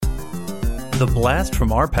the Blast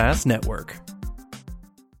from Our Past Network.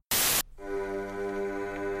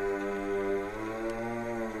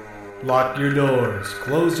 Lock your doors,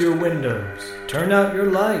 close your windows, turn out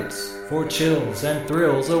your lights, for chills and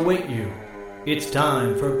thrills await you. It's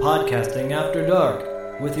time for Podcasting After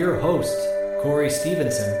Dark with your hosts, Corey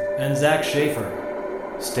Stevenson and Zach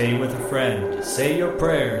Schaefer. Stay with a friend, say your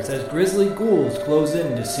prayers as grisly ghouls close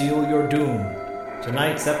in to seal your doom.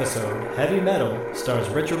 Tonight's episode, Heavy Metal, stars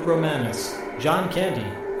Richard Romanus, John Candy,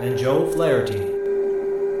 and Joe Flaherty.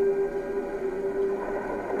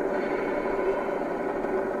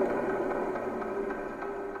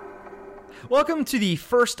 Welcome to the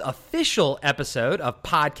first official episode of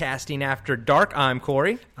Podcasting After Dark. I'm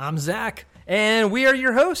Corey. I'm Zach. And we are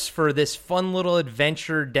your hosts for this fun little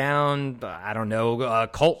adventure down,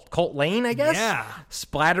 cult lane, I guess? Yeah.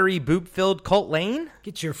 Splattery, boop-filled cult lane?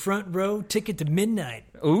 Get your front row ticket to midnight.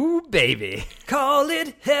 Ooh, baby. Call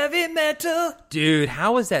it heavy metal. Dude,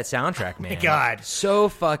 how was that soundtrack, man? Oh my God. So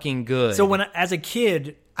fucking good. So as a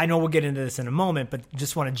kid, I know we'll get into this in a moment, but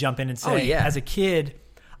just want to jump in and say, as a kid,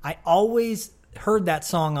 I always heard that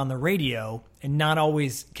song on the radio and not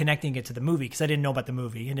always connecting it to the movie because I didn't know about the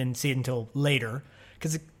movie. I didn't see it until later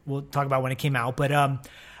because we'll talk about when it came out. But I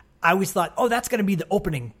always thought, that's going to be the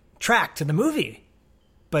opening track to the movie.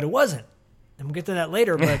 But it wasn't. And we'll get to that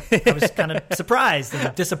later, but I was kind of surprised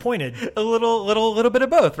and disappointed. A little bit of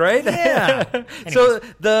both, right? Yeah. So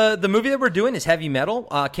the movie that we're doing is Heavy Metal.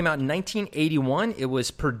 Came out in 1981. It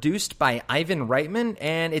was produced by Ivan Reitman,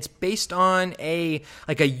 and it's based on a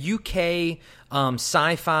UK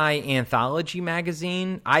sci-fi anthology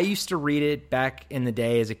magazine. I used to read it back in the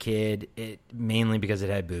day as a kid, mainly because it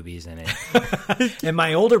had boobies in it. And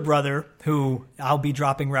my older brother, who I'll be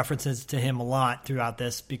dropping references to him a lot throughout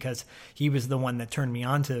this because he was the one that turned me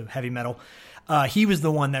on to heavy metal. He was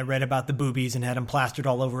the one that read about the boobies and had them plastered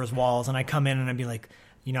all over his walls. And I come in and I'd be like,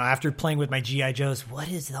 after playing with my G.I. Joes, what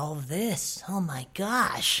is all of this? Oh my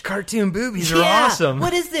gosh. Cartoon boobies are awesome.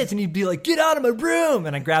 What is this? And he'd be like, get out of my room.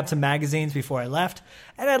 And I grabbed some magazines before I left.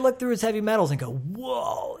 And I'd look through his heavy metals and go,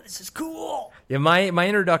 whoa, this is cool. Yeah, my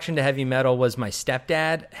introduction to heavy metal was my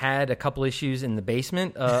stepdad had a couple issues in the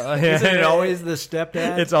basement. Isn't it always the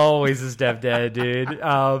stepdad? It's always the stepdad, dude.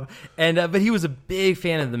 But he was a big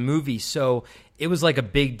fan of the movie, so it was like a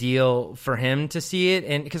big deal for him to see it.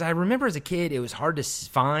 And because I remember as a kid, it was hard to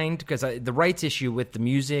find because the rights issue with the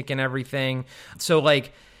music and everything. So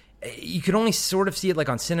you could only sort of see it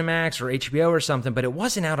on Cinemax or HBO or something, but it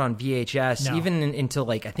wasn't out on VHS even until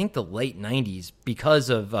I think the late 90s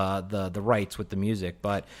because of the rights with the music.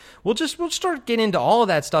 But we'll start getting into all of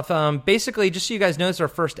that stuff. Basically, just so you guys know, it's our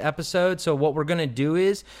first episode. So what we're going to do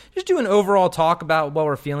is just do an overall talk about what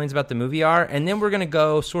our feelings about the movie are, and then we're going to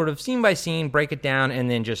go sort of scene by scene, break it down, and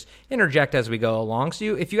then just interject as we go along.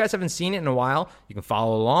 So if you guys haven't seen it in a while, you can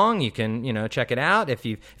follow along. You can check it out. If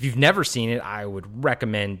you've never seen it, I would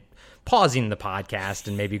recommend pausing the podcast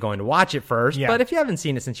and maybe going to watch it first. Yeah. But if you haven't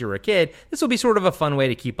seen it since you were a kid, this will be sort of a fun way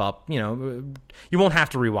to keep up. You won't have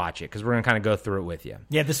to rewatch it because we're going to kind of go through it with you.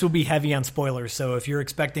 Yeah, this will be heavy on spoilers. So if you're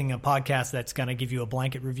expecting a podcast that's going to give you a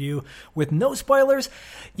blanket review with no spoilers,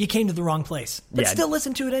 you came to the wrong place. But still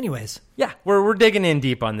listen to it anyways. Yeah, we're digging in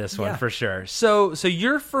deep on this one Yeah. for sure. So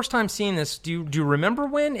your first time seeing this, do you remember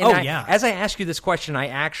when? And yeah. As I ask you this question, I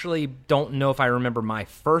actually don't know if I remember my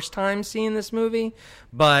first time seeing this movie,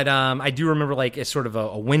 but I do remember it's sort of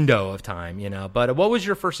a window of time, But what was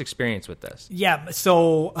your first experience with this? Yeah,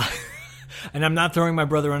 so and I'm not throwing my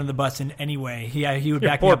brother under the bus in any way. He would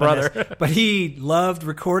back me poor up on brother. this. But he loved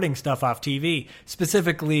recording stuff off TV,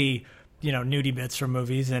 specifically, nudie bits from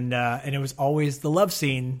movies, and it was always the love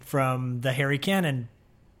scene from the Harry Cannon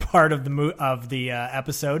part of the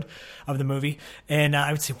episode of the movie, and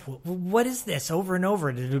I would say, "What is this?" over and over,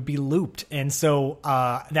 and it would be looped, and so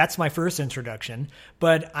that's my first introduction.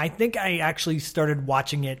 But I think I actually started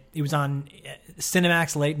watching it. It was on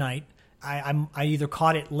Cinemax late night. I either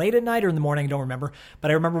caught it late at night or in the morning. I don't remember,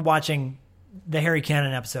 but I remember watching the Harry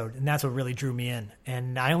Cannon episode, and that's what really drew me in.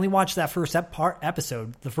 And I only watched that first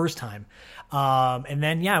episode the first time. And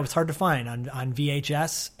then, it was hard to find on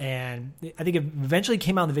VHS. And I think it eventually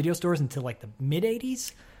came out in the video stores until the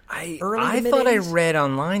mid-'80s. I thought I read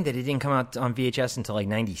online that it didn't come out on VHS until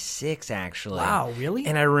 96, actually. Wow, really?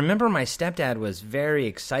 And I remember my stepdad was very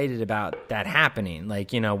excited about that happening,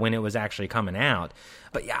 when it was actually coming out.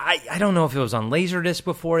 But yeah, I don't know if it was on Laserdisc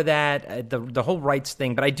before that, the whole rights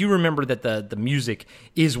thing. But I do remember that the music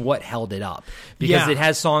is what held it up because it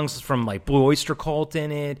has songs from Blue Oyster Cult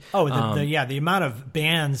in it. Oh, the amount of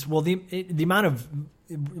bands. Well, the amount of,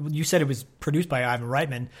 you said it was produced by Ivan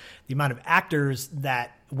Reitman. The amount of actors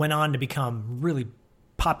that went on to become really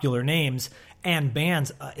popular names and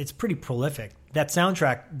bands, it's pretty prolific. That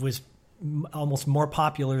soundtrack was almost more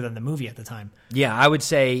popular than the movie at the time. Yeah, I would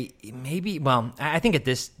say maybe, well, I think at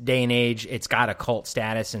this day and age, it's got a cult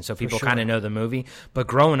status, and so people kind of know the movie. But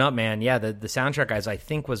growing up, man, yeah, the soundtrack, guys, I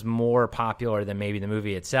think was more popular than maybe the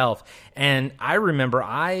movie itself. And I remember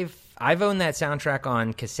I've owned that soundtrack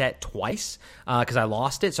on cassette twice because I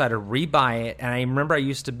lost it, so I had to rebuy it. And I remember I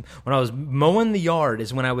used to, when I was mowing the yard,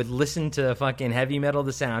 is when I would listen to fucking heavy metal,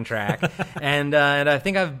 the soundtrack. and I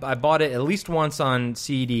think I bought it at least once on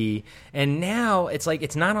CD. And now it's like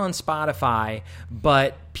it's not on Spotify,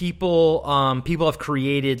 but people have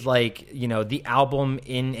created like, you know, the album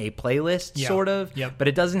in a playlist sort of. Yep. But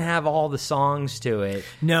it doesn't have all the songs to it.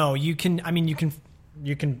 No, you can. I mean, you can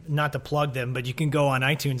not to plug them, but you can go on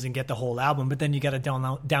iTunes and get the whole album, but then you got to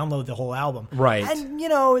download the whole album. Right. And, you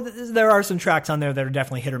know, there are some tracks on there that are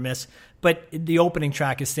definitely hit or miss, but the opening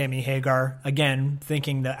track is Sammy Hagar, again,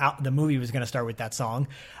 thinking the movie was going to start with that song.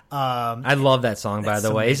 I love that song, by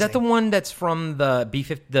the way. amazing. Is that the one that's from the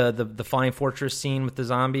B-50, the Flying Fortress scene with the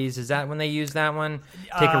zombies? Is that when they use that one?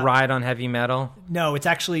 Take a ride on heavy metal? No, it's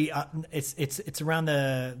actually, it's around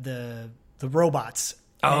the robots.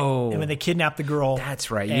 And when they kidnap the girl.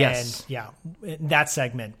 That's right, and, yes. Yeah, that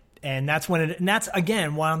segment. And that's when and that's,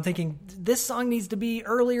 again, why I'm thinking this song needs to be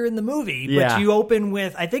earlier in the movie. But Yeah. you open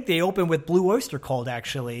with, I think they open with Blue Oyster Cult,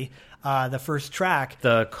 actually, the first track.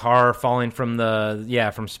 The car falling from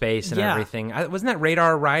from space and Yeah. everything. Wasn't that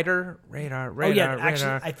Radar Rider? Radar, Oh, yeah, actually,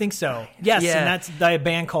 Radar. I think so. Yes, Yeah. and that's a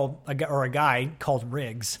band called, a guy called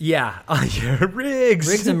Riggs. Yeah. Riggs.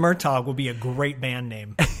 Riggs and Murtaugh will be a great band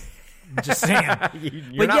name. Just saying.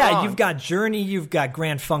 You're But not yeah, wrong. you've got Journey, you've got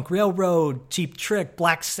Grand Funk Railroad, Cheap Trick,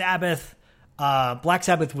 Black Sabbath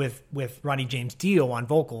with Ronnie James Dio on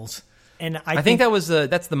vocals. And I think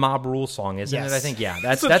that's the Mob Rule song, isn't Yes. it? I think, yeah.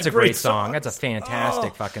 That's Such a great song. song. That's a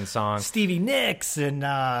fantastic fucking song. Stevie Nicks and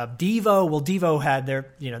Devo. Well, Devo had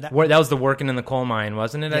their, you know, that That was the Working in the Coal Mine,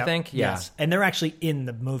 wasn't it? I Yep, think, yeah. yes. And they're actually in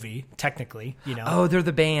the movie, technically, you know. Oh, they're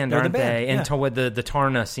the band, They're the aren't band, they? yeah. And with the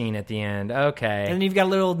Tarna scene at the end. Okay. And then you've got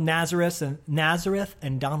little Nazareth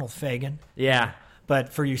and Donald Fagen. Yeah.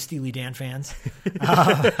 But for you Steely Dan fans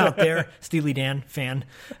out there, Steely Dan fan,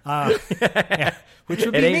 yeah, which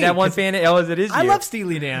would be It ain't me, that one 'cause fan. Oh, it is you. I love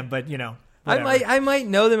Steely Dan, but you know, whatever. I might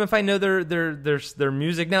know them if I know their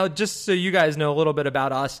music. Now, just so you guys know a little bit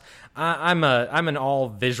about us, I'm an all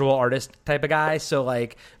visual artist type of guy. So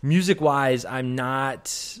like music wise, I'm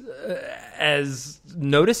not as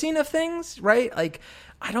noticing of things, right? Like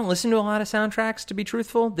I don't listen to a lot of soundtracks, to be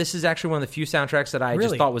truthful. This is actually one of the few soundtracks that I just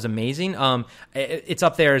Really? thought was amazing. It's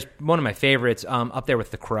up there as one of my favorites. up there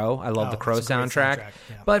with The Crow. I love The Crow it's a great soundtrack.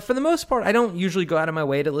 yeah. But for the most part, I don't usually go out of my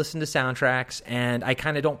way to listen to soundtracks, and I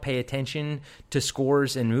kind of don't pay attention to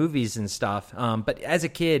scores in movies and stuff. But as a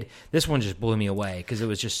kid, this one just blew me away because it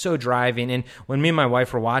was just so driving. And when me and my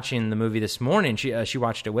wife were watching the movie this morning, she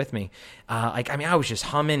watched it with me. I was just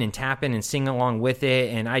humming and tapping and singing along with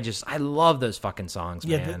it, and I love those fucking songs,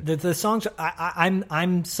 Yeah, man. the songs.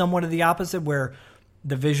 I'm somewhat of the opposite, where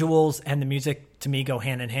the visuals and the music to me go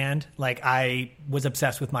hand in hand. Like I was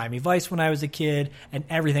obsessed with Miami Vice when I was a kid, and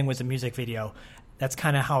everything was a music video. That's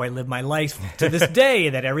kind of how I live my life to this day,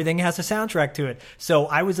 that everything has a soundtrack to it. So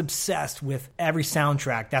I was obsessed with every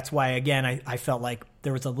soundtrack. That's why, again, I felt like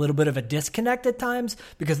there was a little bit of a disconnect at times,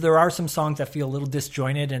 because there are some songs that feel a little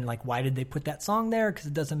disjointed and like, why did they put that song there? Because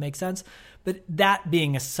it doesn't make sense. But that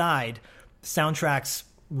being aside, soundtracks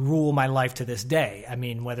rule my life to this day. I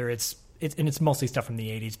mean, whether it's mostly stuff from the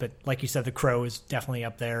 80s, but like you said, The Crow is definitely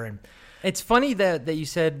up there. And It's funny that you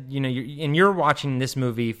said, you know, you're watching this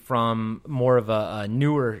movie from more of a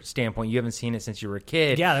newer standpoint. You haven't seen it since you were a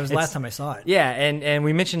kid. yeah, that was the last time I saw it. Yeah, and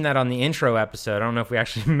we mentioned that on the intro episode. I don't know if we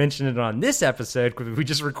actually mentioned it on this episode because we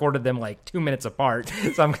just recorded them like 2 minutes apart.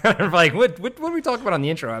 So I'm kind of like, what did we talk about on the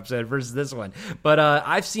intro episode versus this one? But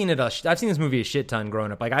I've seen this movie a shit ton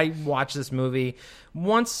growing up. Like I watched this movie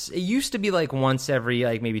once. It used to be like once every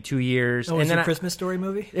like maybe 2 years. Oh, and it's then a Christmas Story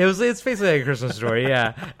movie? It's basically like a Christmas Story,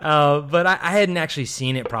 yeah. But I hadn't actually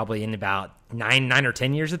seen it probably in about 9 or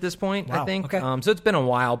 10 years at this point, Wow, I think. okay. So it's been a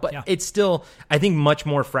while, but Yeah. it's still, I think, much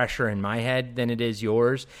more fresher in my head than it is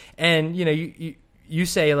yours. And, you know, you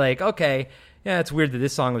say like, okay, yeah, it's weird that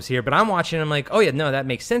this song was here, but I'm watching and I'm like, oh yeah, no, that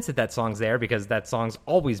makes sense that song's there because that song's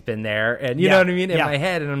always been there. And you know what I mean? In my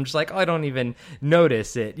head. And I'm just like, oh, I don't even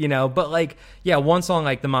notice it, but like, yeah, one song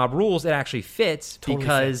like The Mob Rules, it actually fits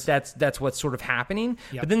because that's what's sort of happening.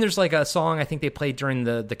 But then there's like a song I think they played during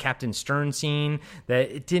the Captain Stern scene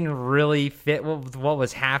that it didn't really fit with what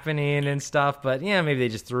was happening and stuff. But yeah, maybe they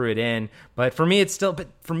just threw it in. But for me, it's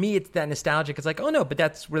that nostalgic. It's like, oh no, but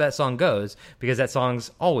that's where that song goes because that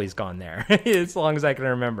song's always gone there. As long as I can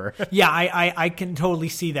remember. Yeah, I can totally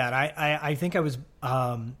see that. I think I was,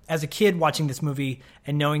 as a kid watching this movie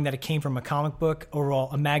and knowing that it came from a comic book or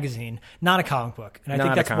a magazine, not a comic book. And I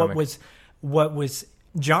think that's what was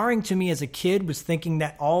jarring to me as a kid was thinking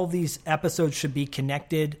that all these episodes should be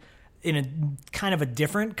connected in a kind of a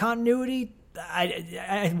different continuity.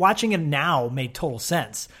 I watching it now made total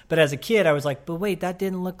sense, but as a kid I was like, but wait, that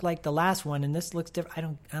didn't look like the last one and this looks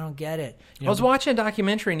different. I don't get it. I was watching a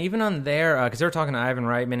documentary and even on there because they were talking to Ivan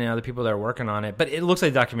Reitman and other people that are working on it, but it looks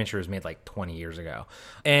like the documentary was made like 20 years ago,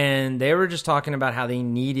 and they were just talking about how they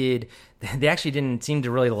actually didn't seem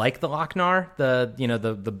to really like the Lochnar,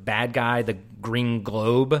 the bad guy, the green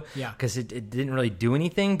globe, because it didn't really do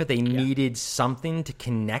anything, but they needed something to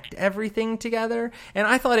connect everything together. And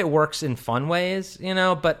I thought it works in fun ways,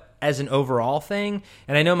 but as an overall thing,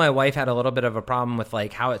 and I know my wife had a little bit of a problem with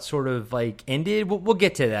like how it sort of like ended. We'll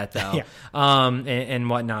get to that though, and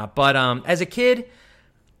whatnot. But as a kid,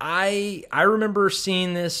 I remember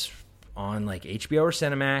seeing this on like HBO or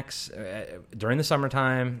Cinemax during the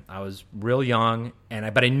summertime. I was real young,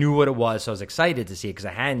 but I knew what it was, so I was excited to see it because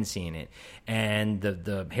I hadn't seen it. And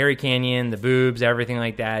the Harry Canyon, the boobs, everything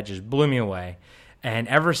like that just blew me away. And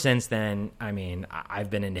ever since then, I mean,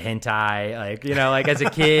 I've been into hentai. Like as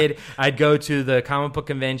a kid, I'd go to the comic book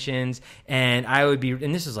conventions, and I would be,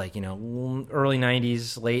 and this is like, early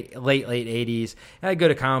 90s, late 80s. I'd go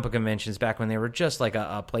to comic book conventions back when they were just like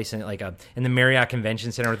a place in the Marriott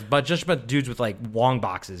Convention Center, but just about dudes with like long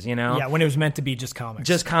boxes, Yeah, when it was meant to be just comics.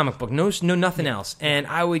 Just comic book, no nothing else. And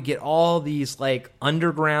I would get all these like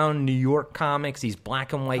underground New York comics, these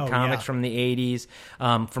black and white comics from the 80s,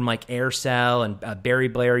 from like Aircell and Barry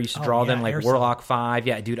Blair used to draw them, like Aircell. Warlock 5.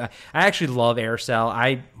 Yeah, dude, I actually love Aircell.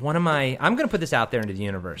 I'm going to put this out there into the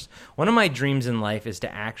universe. One of my dreams in life is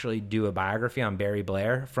to actually do a biography on Barry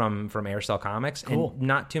Blair from Aircell Comics. Cool. And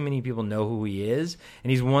not too many people know who he is.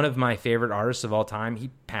 And he's one of my favorite artists of all time. He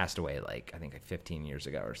passed away I think 15 years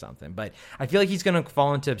ago or something. But I feel like he's going to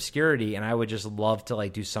fall into obscurity, and I would just love to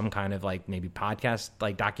like do some kind of like maybe podcast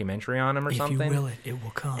like documentary on him or something. If you will it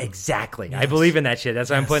will come. Exactly. Yes. I believe in that shit. That's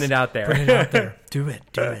why I'm putting it out there. Put it out there. Do it.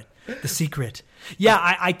 The secret. Yeah,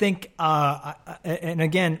 I think, and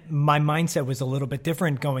again, my mindset was a little bit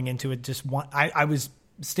different going into it. I was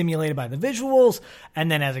stimulated by the visuals,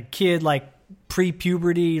 and then as a kid, like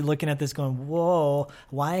pre-puberty, looking at this going, whoa,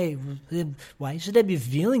 why should I be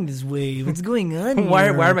feeling this way? What's going on here? Why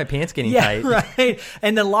are my pants getting tight? Right.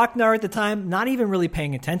 And the Lochnar at the time, not even really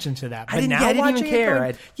paying attention to that. But I didn't even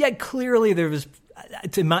care. Clearly there was,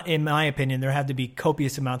 in my opinion, there had to be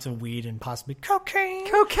copious amounts of weed and possibly cocaine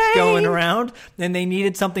going around, and they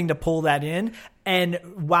needed something to pull that in. And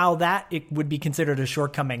while it would be considered a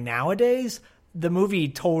shortcoming nowadays, the movie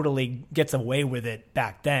totally gets away with it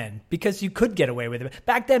back then because you could get away with it.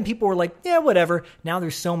 Back then, people were like, yeah, whatever. Now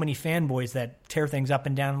there's so many fanboys that tear things up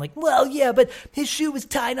and down. Like, well, yeah, but his shoe was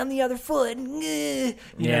tied on the other foot.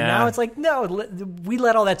 Now it's like, no, we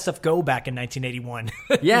let all that stuff go back in 1981.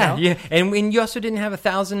 Yeah. And you also didn't have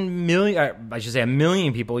a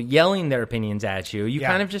million people yelling their opinions at you. You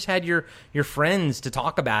kind of just had your friends to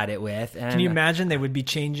talk about it with. And can you imagine they would be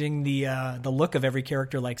changing the look of every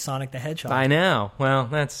character like Sonic the Hedgehog? I know. Well,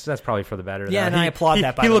 that's probably for the better. Yeah, and I applaud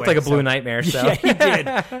that. By he the looked way, like a blue nightmare. So yeah, he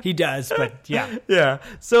did. He does. But yeah, yeah.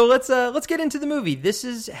 So let's get into the movie. This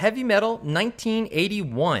is Heavy Metal,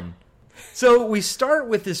 1981. So we start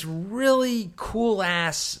with this really cool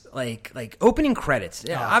ass like opening credits.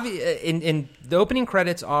 In the opening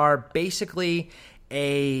credits are basically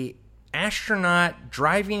a astronaut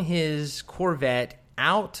driving his Corvette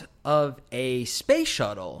out of a space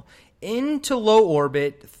shuttle into low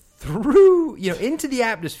orbit, through into the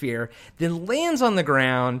atmosphere, then lands on the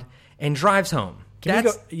ground and drives home.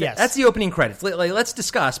 That's the opening credits. Let's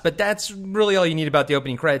discuss, but that's really all you need about the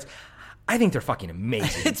opening credits. I think they're fucking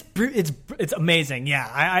amazing. It's amazing.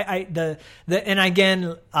 Yeah. And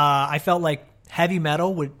again, I felt like Heavy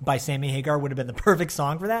Metal by Sammy Hagar would have been the perfect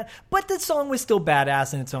song for that, but the song was still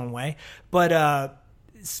badass in its own way. But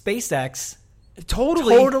SpaceX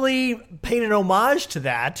totally paid an homage to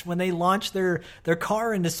that when they launched their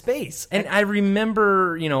car into space. And I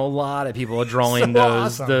remember, a lot of people drawing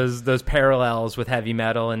So those parallels with heavy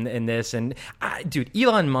metal and this. And dude,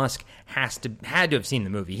 Elon Musk had to have seen the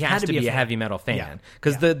movie. He has to be a heavy metal fan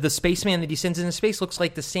because the spaceman that he sends into space looks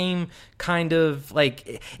like the same kind of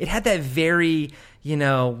like it had that very.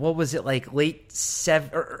 What was it like? Late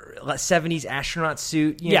 70s astronaut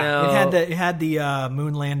suit. You know? It had the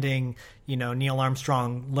moon landing. Neil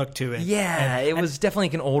Armstrong look to it. Yeah, it was definitely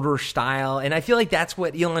like an older style, and I feel like that's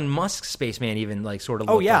what Elon Musk's spaceman even like sort of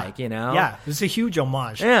looked like. Yeah, it was a huge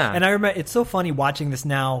homage. Yeah, and I remember it's so funny watching this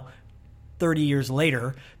now, 30 years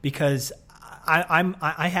later, because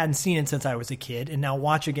I hadn't seen it since I was a kid, and now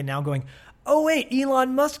watching it now going, oh wait,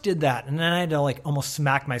 Elon Musk did that, and then I had to like almost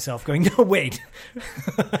smack myself, going, no wait,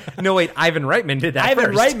 Ivan Reitman did that.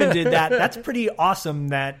 Ivan Reitman did that. That's pretty awesome.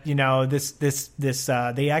 That this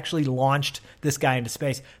they actually launched this guy into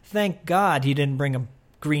space. Thank God he didn't bring a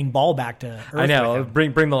green ball back to Earth. I know,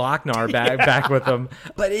 bring the Lochnar back with them.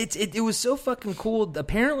 But it was so fucking cool.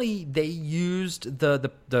 Apparently, they used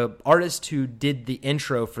the artist who did the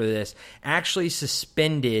intro for this actually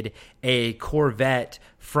suspended a Corvette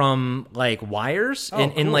from like wires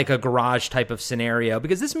in like a garage type of scenario,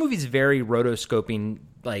 because this movie's very rotoscoping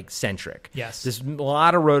like centric. Yes, there's a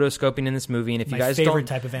lot of rotoscoping in this movie, and if you guys don't, favorite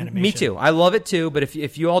type of animation. Me too. I love it too. But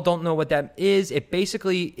if you all don't know what that is,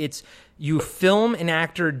 it's you film an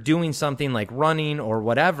actor doing something like running or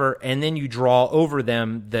whatever, and then you draw over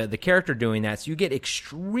them the character doing that, so you get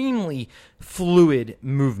extremely fluid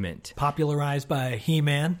movement. Popularized by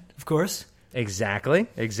He-Man, of course. Exactly.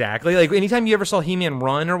 Like anytime you ever saw He-Man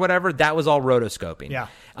run or whatever, that was all rotoscoping. Yeah.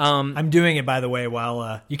 I'm doing it, by the way,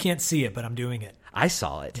 while you can't see it, but I'm doing it. I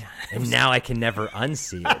saw it, and now I can never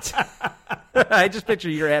unsee it. I just picture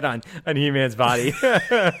your head on He-Man's body.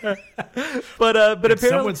 but apparently,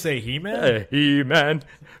 someone say He-Man? He-Man.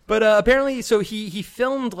 But apparently, so he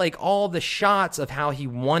filmed like all the shots of how he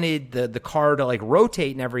wanted the car to like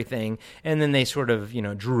rotate and everything, and then they sort of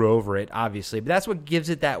drew over it, obviously. But that's what gives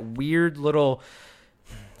it that weird little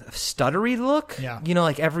stuttery look. Yeah.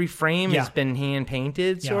 Like every frame has been hand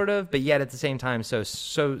painted, sort of, but yet at the same time so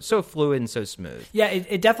fluid and so smooth. Yeah,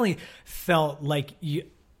 it definitely felt like a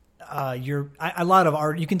lot of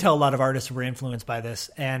art. You can tell a lot of artists were influenced by this,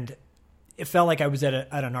 and it felt like I was at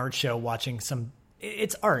an art show watching some.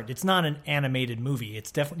 It's art. It's not an animated movie.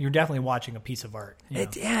 You're definitely watching a piece of art.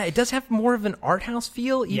 It does have more of an art house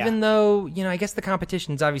feel, even though I guess the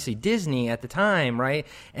competition's obviously Disney at the time, right?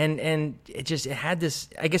 And it had this.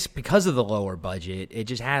 I guess because of the lower budget, it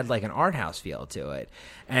just had like an art house feel to it.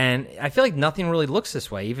 And I feel like nothing really looks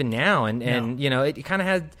this way even now. And it kind of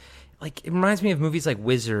had. Like, it reminds me of movies like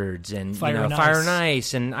Wizards and Fire and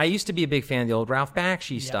Ice. And I used to be a big fan of the old Ralph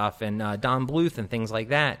Bakshi stuff and Don Bluth and things like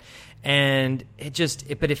that. And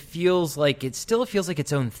but it feels like it still feels like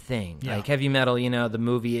its own thing. Yeah. Like heavy metal, the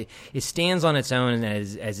movie, it stands on its own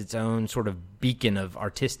as its own sort of beacon of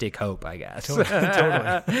artistic hope, I guess.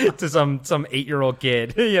 Totally. To some 8-year-old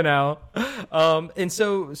kid, And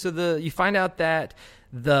so you find out that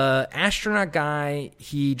the astronaut guy,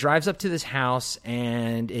 he drives up to this house,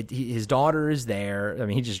 and his daughter is there. I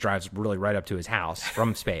mean, he just drives really right up to his house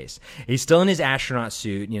from space. He's still in his astronaut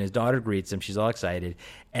suit. His daughter greets him. She's all excited.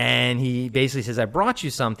 And he basically says, I brought you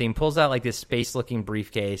something, pulls out like this space-looking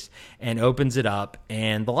briefcase and opens it up.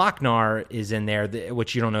 And the Lochnar is in there,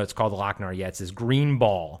 which you don't know it's called the Lochnar yet. It's this green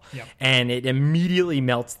ball. Yep. And it immediately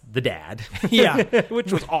melts the dad. Yeah.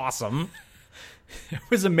 Which was awesome. It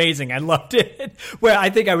was amazing. I loved it. Well, I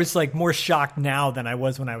think I was like more shocked now than I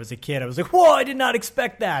was when I was a kid. I was like, "Whoa! I did not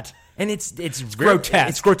expect that." And it's grotesque.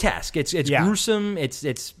 It's grotesque. It's gruesome.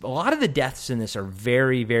 It's a lot of the deaths in this are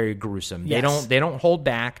very, very gruesome. Yes. They don't hold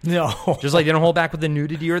back. No, just like they don't hold back with the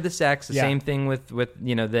nudity or the sex. The same thing with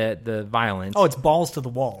the violence. Oh, it's balls to the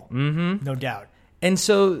wall. Mm-hmm. No doubt. And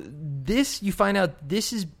so you find out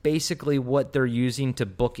this is basically what they're using to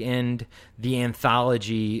bookend the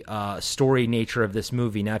anthology story nature of this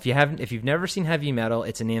movie. Now, if you've never seen Heavy Metal,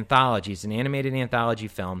 it's an anthology. It's an animated anthology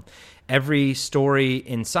film. Every story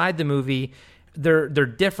inside the movie, they're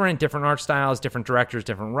different art styles, different directors,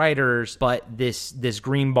 different writers, but this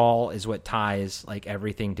green ball is what ties like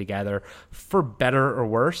everything together, for better or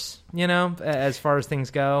worse, as far as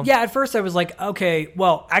things go. Yeah, at first I was like, okay,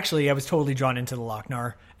 well, actually I was totally drawn into the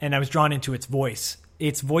Lochnar, and I was drawn into its voice.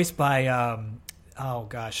 It's voiced by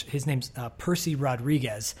his name's Percy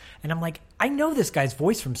Rodriguez, and I'm like, I know this guy's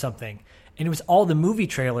voice from something. And it was all the movie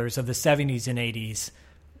trailers of the 70s and 80s.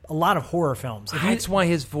 A lot of horror films. That's why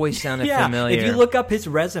his voice sounded familiar. If you look up his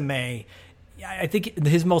resume, I think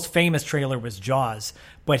his most famous trailer was Jaws,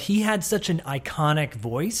 but he had such an iconic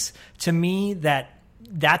voice to me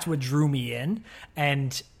that's what drew me in.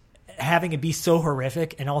 And having it be so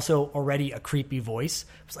horrific and also already a creepy voice,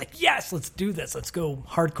 I was like, yes, let's do this. Let's go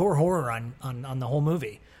hardcore horror on the whole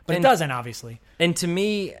movie. But it doesn't, obviously. And to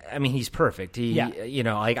me, I mean, he's perfect.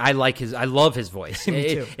 I love his voice.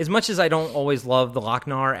 Me too. As much as I don't always love the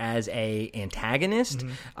Lochnar as a antagonist,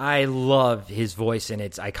 I love his voice, and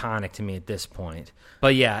it's iconic to me at this point.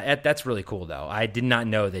 But yeah, that's really cool, though. I did not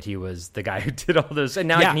know that he was the guy who did all those, and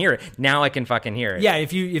now I can hear it. Now I can fucking hear it. Yeah,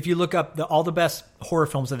 if you look up all the best horror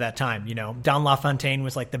films of that time, Don LaFontaine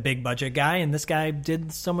was like the big budget guy, and this guy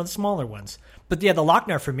did some of the smaller ones. But yeah, the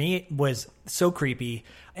Lochnar for me was so creepy,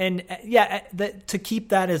 and to keep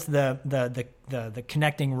that as the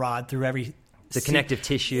connecting rod through every connective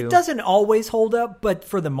tissue. It doesn't always hold up, but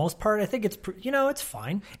for the most part, I think it's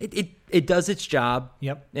fine. It does its job.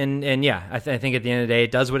 Yep. And yeah, I think at the end of the day,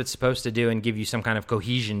 it does what it's supposed to do and give you some kind of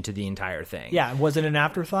cohesion to the entire thing. Yeah. Was it an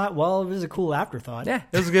afterthought? Well, it was a cool afterthought. Yeah,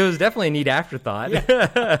 it was definitely a neat afterthought.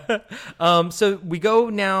 Yeah. So we go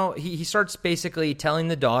now. He starts basically telling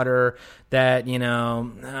the daughter that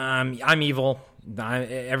I'm evil.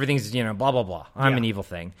 Everything's blah blah blah. I'm an evil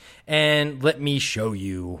thing, and let me show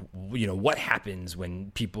you what happens when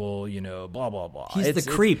people blah blah blah. He's the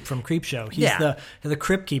creep from Creepshow. He's the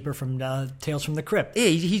crypt keeper from Tales from the Crypt. Yeah,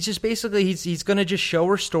 he's just basically he's going to just show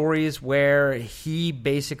her stories where he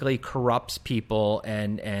basically corrupts people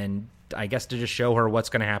and I guess to just show her what's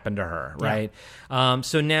going to happen to her, right? Yeah.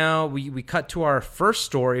 So now we cut to our first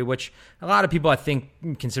story, which a lot of people I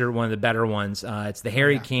think consider one of the better ones. It's the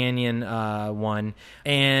Harry Canyon one,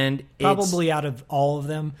 and probably out of all of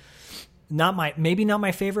them, maybe not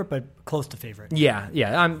my favorite, but close to favorite. Yeah.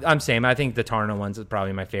 I'm same. I think the Tarna one's is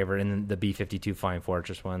probably my favorite, and the B-52 Flying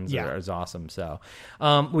Fortress ones is awesome. So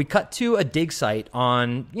we cut to a dig site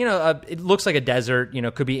on it looks like a desert.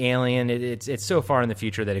 Could be alien. It's so far in the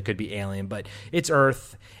future that it could be alien, but it's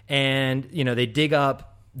Earth, and they dig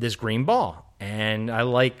up this green ball. And I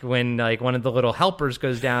like when one of the little helpers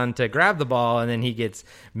goes down to grab the ball, and then he gets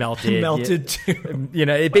melted. Melted too.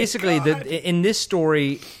 It basically in this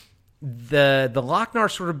story, the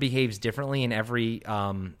Lochnar sort of behaves differently in every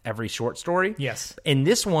short story. Yes. In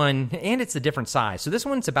this one, and it's a different size. So this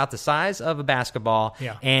one's about the size of a basketball,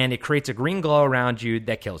 and it creates a green glow around you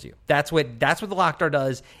that kills you. That's what the Lochnar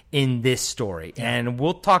does in this story, and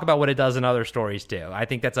we'll talk about what it does in other stories too. I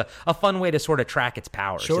think that's a fun way to sort of track its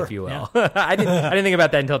powers, if you will. Yeah. I didn't think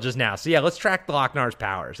about that until just now. So yeah, let's track the Lochnar's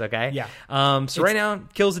powers. Okay. Yeah. So right now,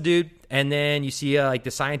 kills the dude. And then you see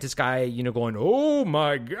the scientist guy, going, "Oh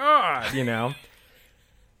my god," I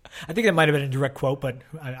think that might have been a direct quote, but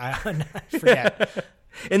I forget.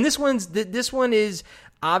 And this one is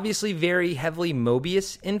obviously very heavily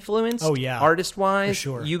Mobius influenced. Oh yeah, artist wise, for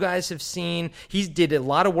sure. You guys have seen he did a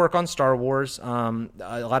lot of work on Star Wars, a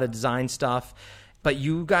lot of design stuff, but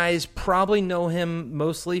you guys probably know him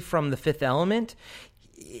mostly from The Fifth Element.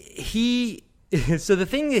 So the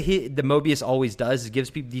thing that the Mobius always does is gives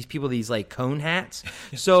these people these like cone hats.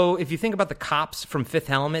 So if you think about the cops from Fifth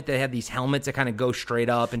Element, they have these helmets that kind of go straight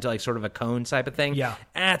up into like sort of a cone type of thing. Yeah,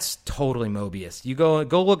 that's totally Mobius. You go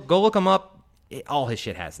look him up. All his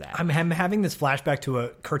shit has that. I'm having this flashback to a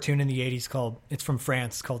cartoon in the 80s it's from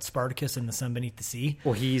France, called Spartacus and the Sun Beneath the Sea.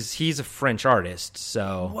 Well, he's a French artist,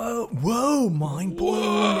 so... Whoa, mind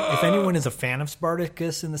blown. If anyone is a fan of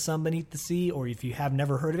Spartacus and the Sun Beneath the Sea, or if you have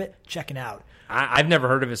never heard of it, check it out. I've never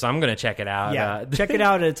heard of it, so I'm going to check it out. Yeah, check it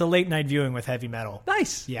out. It's a late night viewing with heavy metal.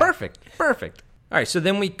 Nice. Yeah. Perfect. All right, so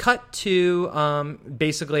then we cut to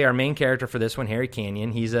basically our main character for this one, Harry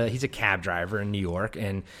Canyon. He's a cab driver in New York,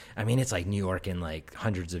 and I mean it's like New York in like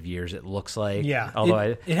hundreds of years. It looks like,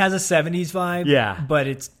 although it has a '70s vibe, but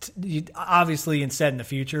it's obviously set in the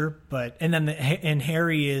future. And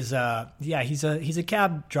Harry is he's a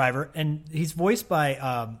cab driver, and he's voiced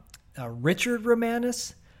by Richard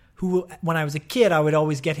Romanus, who, when I was a kid, I would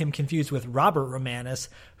always get him confused with Robert Romanus,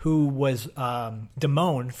 who was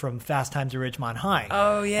Damone from Fast Times at Ridgemont High.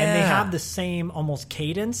 Oh, yeah. And they have the same almost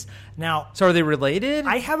cadence. Now, so are they related?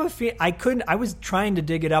 I have a I was trying to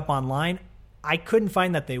dig it up online. I couldn't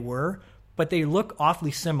find that they were, but they look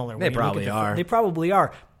awfully similar. They probably are. They probably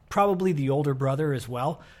are. Probably the older brother as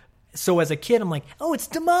well. So as a kid, I'm like, oh, it's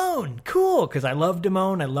Damone. Cool, because I love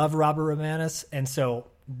Damone. I love Robert Romanus. And so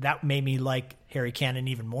that made me like Harry Canyon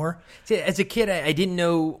even more. See, as a kid, I didn't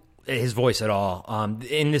know his voice at all.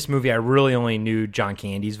 In this movie, I really only knew John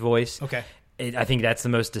Candy's voice. Okay. I think that's the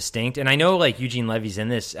most distinct. And I know like Eugene Levy's in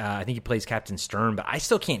this. I think he plays Captain Stern, but I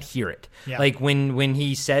still can't hear it. Yeah. Like when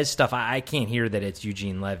he says stuff, I can't hear that it's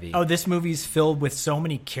Eugene Levy. Oh, this movie's filled with so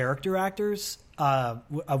many character actors,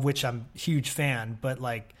 of which I'm a huge fan. But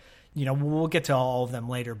like, we'll get to all of them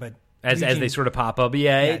later. But as they sort of pop up,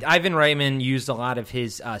 Ivan Reitman used a lot of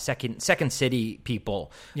his Second City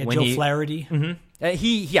people. Yeah, Joe Flaherty. Mm-hmm.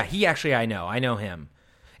 He actually I know him.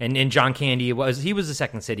 And John Candy was a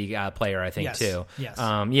Second City player, I think, too.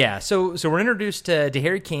 Yes. So we're introduced to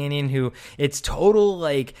Harry Canyon, who it's total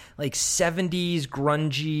like 70s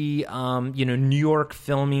grungy, New York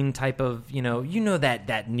filming type of,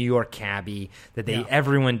 that New York cabbie that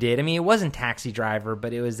everyone did. I mean, it wasn't Taxi Driver,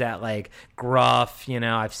 but it was that like gruff,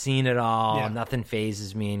 I've seen it all. Yeah. Nothing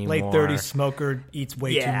phases me anymore. Late 30s smoker, eats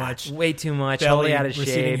way too much. Way too much. Belly, totally out of shape.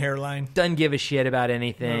 receding hairline. Doesn't give a shit about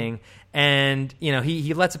anything. No. And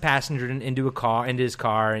he lets a passenger into his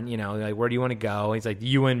car, and like, where do you want to go? He's like, the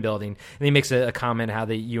UN building, and he makes a comment how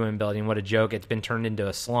the UN building, what a joke, it's been turned into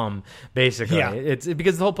a slum basically. Yeah. It's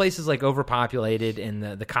because the whole place is like overpopulated, and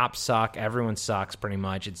the cops suck, everyone sucks pretty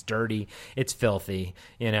much. It's dirty, it's filthy,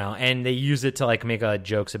 and they use it to like make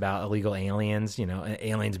jokes about illegal aliens,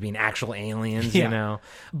 aliens being actual aliens.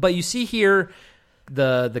 But you see here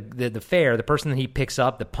the fare, the person that he picks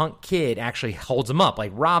up, the punk kid actually holds him up,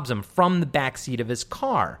 like robs him from the back seat of his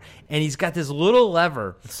car, and he's got this little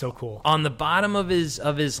lever. It's so cool on the bottom of his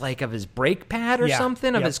brake pad or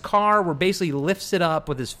something of his car, where basically lifts it up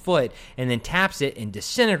with his foot and then taps it and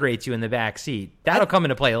disintegrates you in the back seat. That'll come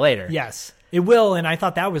into play later. Yes, it will. And I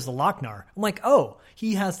thought that was the Lochnar. I'm like, oh,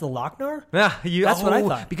 he has the Lochnar? Yeah, that's what I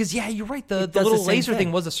thought. Because you're right. The little laser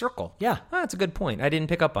thing was a circle. Yeah, that's a good point. I didn't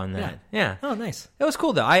pick up on that. Yeah. Oh, nice. It was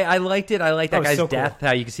cool though. I liked it. I liked that guy's so death. Cool.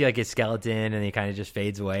 How you can see like his skeleton and he kind of just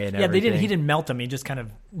fades away and everything. He didn't melt him. He just kind of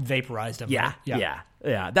vaporized him. Yeah, right?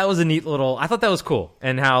 yeah. That was a neat little. I thought that was cool,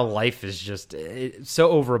 and how life is just so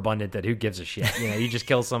overabundant that who gives a shit? You just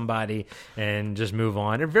kill somebody and just move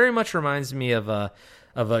on. It very much reminds me of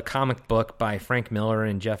a comic book by Frank Miller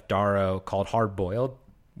and Jeff Darrow called Hard Boiled,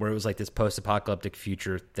 where it was like this post-apocalyptic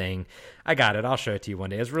future thing. I got it. I'll show it to you one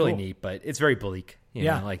day. It's really neat, but it's very bleak,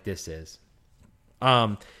 like this is.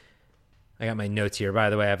 I got my notes here. By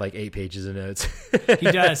the way, I have like 8 pages of notes. He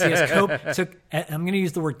does. He has I'm going to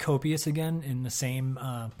use the word copious again in the same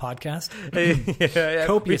podcast.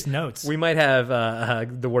 Copious notes. We might have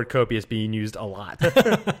the word copious being used a lot.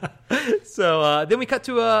 So then we cut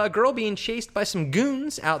to a girl being chased by some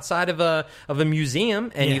goons outside of a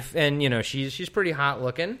museum, and she's pretty hot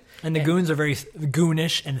looking. And the goons are very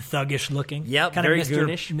goonish and thuggish looking. Yep, kind very of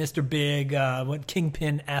goonish. Mr. Big, what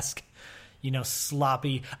Kingpin-esque.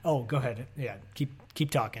 Sloppy. Oh, go ahead. Yeah, keep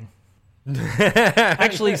talking.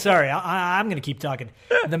 Actually, sorry, I'm going to keep talking.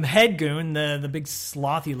 The head goon, the big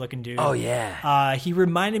slothy looking dude. Oh yeah. He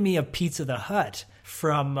reminded me of Pizza the Hut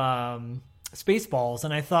from Spaceballs,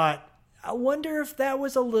 and I thought, I wonder if that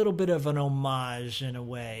was a little bit of an homage in a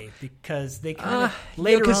way, because they kind of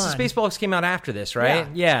later on. Because Spaceballs came out after this, right?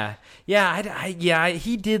 Yeah.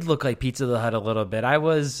 He did look like Pizza the Hut a little bit. I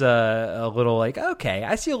was a little like, okay,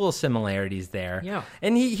 I see a little similarities there. Yeah,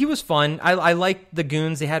 and he was fun. I liked the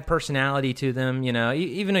goons. They had personality to them.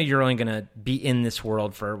 Even though you're only gonna be in this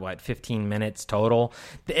world for 15 minutes total,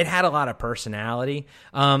 it had a lot of personality.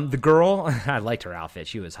 The girl, I liked her outfit.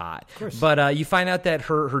 She was hot. Of course. But you find out that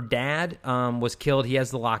her dad was killed. He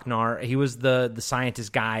has the Lochnar. He was the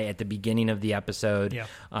scientist guy at the beginning of the episode. Yeah.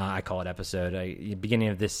 I call it episode. Beginning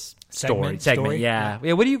of this segment. Yeah.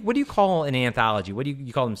 What do you call an anthology? What do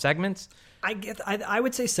you call them? Segments? I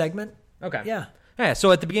would say segment. Okay. Yeah. Yeah,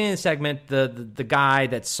 so at the beginning of the segment, the guy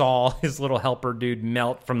that saw his little helper dude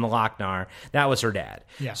melt from the Lochnar, that was her dad.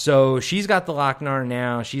 Yeah. So she's got the Lochnar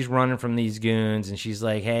now. She's running from these goons, and she's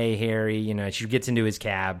like, hey, Harry, she gets into his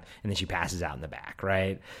cab, and then she passes out in the back,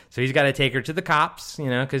 right? So he's got to take her to the cops,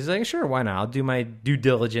 because he's like, sure, why not? I'll do my due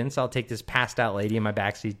diligence. I'll take this passed-out lady in my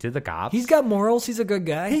backseat to the cops. He's got morals. He's a good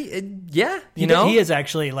guy. He is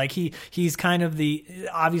actually. Like, he's kind of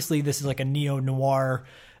obviously this is like a neo-noir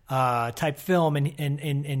type film,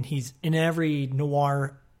 and he's in every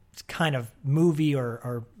noir kind of movie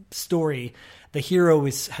or story. The hero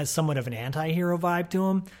has somewhat of an anti-hero vibe to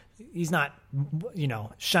him. He's not,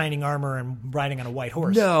 shining armor and riding on a white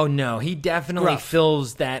horse. No, he definitely Gruff.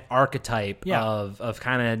 fills that archetype Yeah. of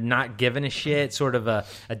kind of not giving a shit, sort of a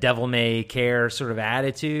devil may care sort of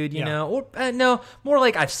attitude, or no, more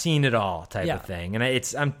like I've seen it all type of thing. And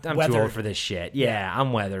I'm too Weathered. old for this shit. Yeah,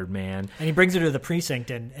 I'm weathered, man. And he brings her to the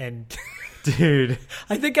precinct, and Dude.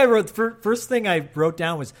 I think I wrote first thing I wrote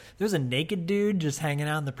down was there's a naked dude just hanging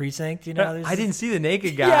out in the precinct. You know, I didn't see the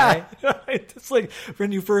naked guy. Yeah, it's like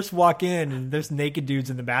when you first walk in and there's naked dudes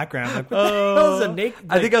in the background. Like, what the hell is a naked?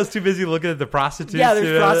 I think I was too busy looking at the prostitutes. Yeah,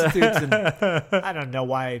 there's prostitutes, and I don't know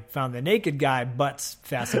why I found the naked guy. Butts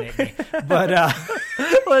fascinate me, but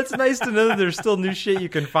well, it's nice to know that there's still new shit you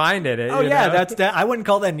can find in it. oh you yeah, know? that's that. I wouldn't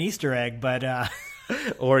call that an Easter egg, but.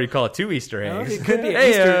 Or you call it 2 Easter Well, eggs. it could be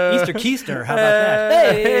Easter Keister. How about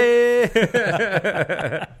that? Hey!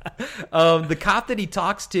 The cop that he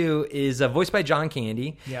talks to is voiced by John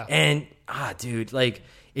Candy. Yeah. And, dude, like,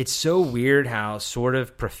 it's so weird how sort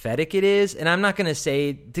of prophetic it is. And I'm not going to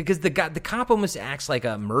say, because the cop almost acts like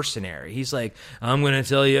a mercenary. He's like, I'm going to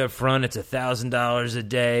tell you up front, it's $1,000 a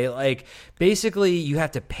day. Like, basically, you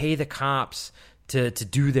have to pay the cops to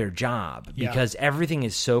do their job because everything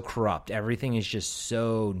is so corrupt. Everything is just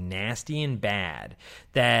so nasty and bad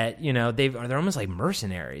that, you know, they're almost like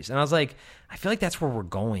mercenaries. And I was like, I feel like that's where we're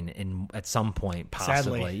going at some point,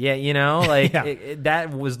 possibly. Sadly. Yeah, you know, like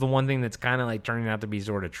that was the one thing that's kind of like turning out to be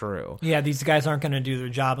sort of true. Yeah, these guys aren't going to do their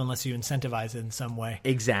job unless you incentivize it in some way.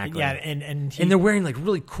 Exactly. Yeah, and they're wearing like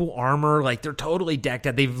really cool armor. Like they're totally decked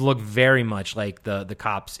out. They look very much like the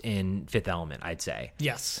cops in Fifth Element, I'd say.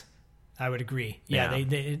 Yes. I would agree. Yeah,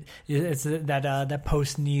 Yeah. It's that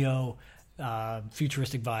post Neo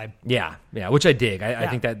futuristic vibe. Yeah, which I dig. I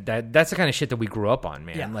think that's the kind of shit that we grew up on,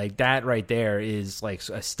 man. Yeah. Like that right there is like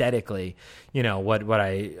aesthetically, you know, what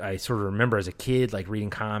I sort of remember as a kid, like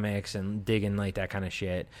reading comics and digging like that kind of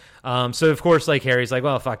shit. So of course, like Harry's like,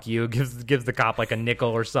 well, fuck you, gives the cop like a nickel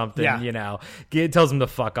or something, you know, tells him to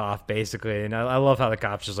fuck off basically. And I love how the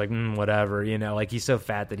cop's just like, whatever, you know, like he's so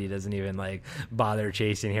fat that he doesn't even like bother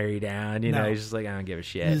chasing Harry down. You know, he's just like, I don't give a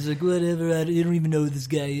shit. He's like, whatever. You don't even know who this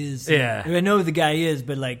guy is. Yeah. I know who the guy is,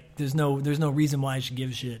 but like, there's no reason why I should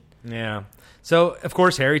give a shit. Yeah. So, of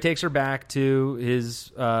course, Harry takes her back to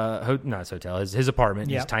his his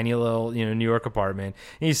apartment, his tiny little, you know, New York apartment.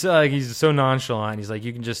 And he's so nonchalant. He's like,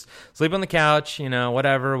 you can just sleep on the couch, you know,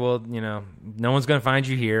 whatever. Well, you know, no one's going to find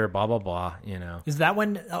you here, blah, blah, blah, you know. Is that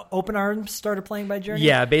when Open Arms started playing by Journey?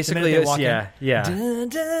 Yeah, basically, Dun, yeah. dun,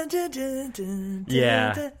 dun, dun, dun,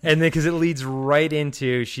 Yeah. dun. And then, because it leads right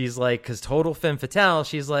into, she's like, because total femme fatale,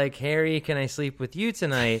 she's like, Harry, can I sleep with you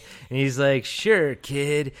tonight? And he's like, sure,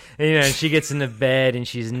 kid. And, you know, and she gets into bed and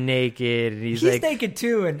she's naked. And he's like, naked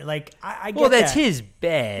too. And like, I get well, that's that. his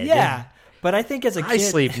bed. Yeah. But I think as a kid. I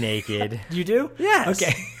sleep naked. You do? Yes.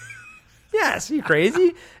 Okay. Yes, are you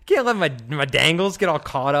crazy? Can't let my dangles get all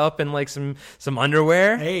caught up in like some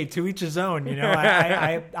underwear. Hey, to each his own. You know,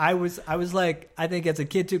 I was like, I think as a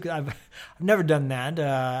kid too, because I've never done that.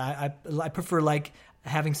 I prefer like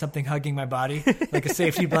having something hugging my body, like a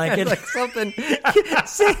safety blanket, like something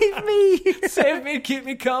save me, keep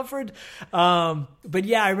me comfort. But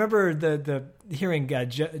yeah, I remember the hearing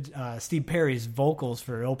Steve Perry's vocals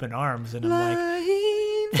for Open Arms, and I'm like,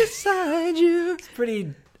 lying beside you. It's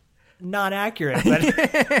pretty not accurate, but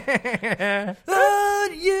oh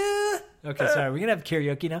yeah. Okay, sorry. We're gonna have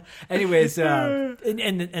karaoke now. Anyways,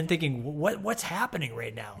 and thinking what's happening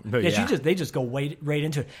right now? But yeah, they just go right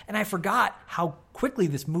into it, and I forgot how quickly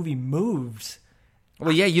this movie moves.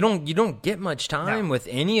 Well, yeah, you don't get much time with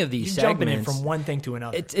any of these You're jumping segments. in from one thing to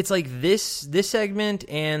another. It's like this segment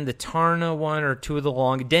and the Tarna one are two of the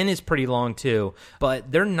long. Den is pretty long too,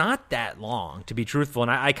 but they're not that long, to be truthful. And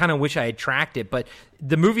I kind of wish I had tracked it, but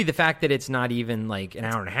the movie, the fact that it's not even like an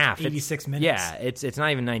hour and a half, 86 minutes. Yeah, it's not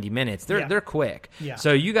even 90 minutes. They're quick. Yeah.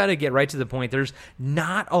 So you got to get right to the point. There's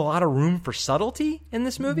not a lot of room for subtlety in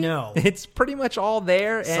this movie. No, it's pretty much all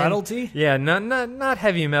there. And subtlety? Yeah, not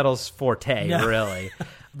heavy metal's forte, no. really.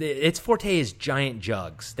 Its forte is giant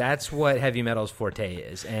jugs. That's what heavy metal's forte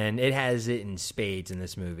is, and it has it in spades in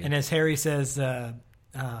this movie. And as Harry says,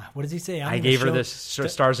 what does he say? I gave her this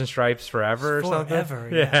Stars and Stripes forever or something. Forever,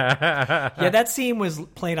 yeah. Yeah, that scene was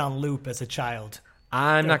played on loop as a child.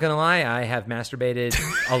 I'm not going to lie. I have masturbated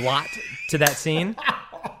a lot to that scene.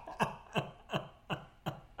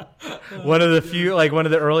 One of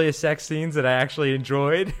the earliest sex scenes that I actually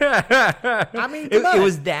enjoyed. I mean, it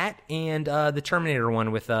was that and the Terminator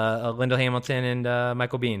one with Linda Hamilton and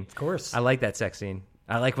Michael Biehn. Of course, I like that sex scene.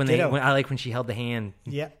 I like when she held the hand.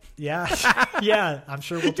 Yeah. Yeah. I'm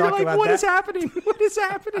sure we'll talk about what that. Is happening? What is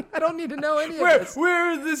happening? I don't need to know any of this.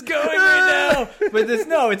 Where is this going right now? But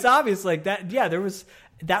it's obvious like that. Yeah,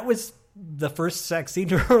 that was the first sex scene.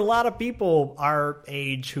 There are a lot of people our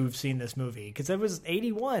age who've seen this movie because it was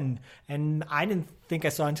 81, and I didn't think I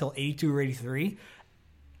saw it until 82 or 83.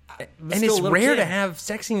 And it's rare to have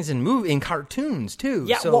sex scenes in cartoons too.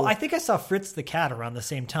 Yeah, so. well, I think I saw Fritz the Cat around the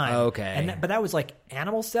same time. Okay. But that was like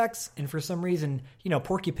animal sex, and for some reason,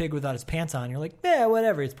 Porky Pig without his pants on, you're like, yeah,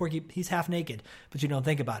 whatever. It's Porky. He's half naked, but you don't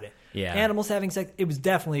think about it. Yeah. Animals having sex. It was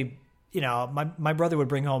definitely, my brother would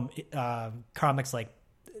bring home comics like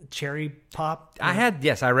Cherry Pop.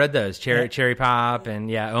 I read those Cherry Pop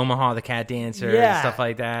and Omaha the Cat Dancer and stuff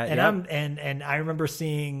like that. And and I remember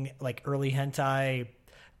seeing like early hentai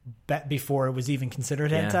before it was even considered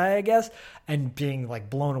hentai, I guess, and being like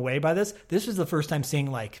blown away by this. This was the first time seeing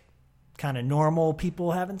like kind of normal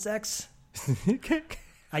people having sex.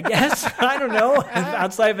 I guess. I don't know.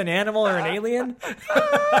 Outside of an animal or an alien.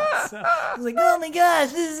 So, I was like, oh my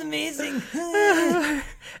gosh, this is amazing.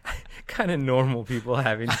 Kind of normal people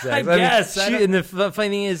having sex. I guess. And the funny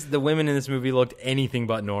thing is, the women in this movie looked anything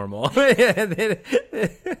but normal.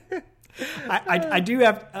 I do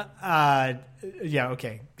have...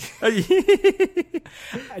 okay.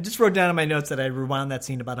 I just wrote down in my notes that I rewound that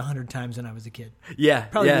scene about 100 times when I was a kid. Yeah.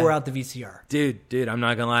 Probably wore out the VCR. Dude, I'm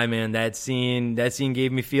not gonna lie, man. That scene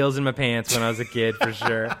gave me feels in my pants when I was a kid, for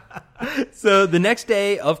sure. So the next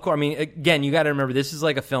day, of course, I mean, again, you got to remember, this is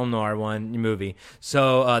like a film noir movie.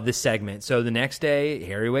 So this segment. So the next day,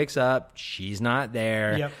 Harry wakes up. She's not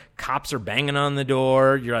there. Yep. Cops are banging on the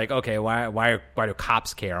door. You're like, okay, why do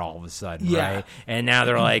cops care all of a sudden, right? And now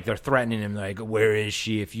they're threatening him, like, where is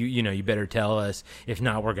she? If you better tell us. If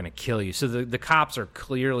not, we're gonna kill you. So the cops are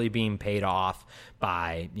clearly being paid off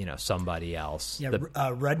by somebody else. Yeah,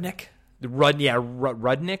 Rudnick.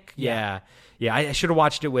 Rudnick. Yeah, I should have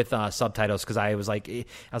watched it with subtitles because I was like, is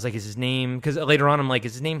his name? Because later on, I'm like,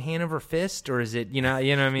 is his name Hanover Fist or is it, what I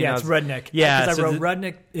mean? Yeah, it's Rudnick. Yeah, because I wrote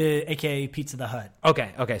Rudnick, aka Pizza the Hut.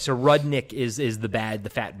 Okay. So Rudnick is the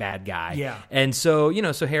fat bad guy. Yeah. And so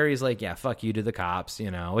so Harry's like, yeah, fuck you to the cops,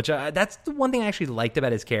 which that's the one thing I actually liked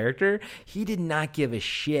about his character. He did not give a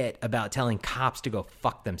shit about telling cops to go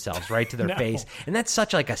fuck themselves right to their face, and that's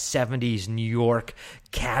such like a '70s New York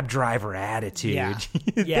cab driver attitude.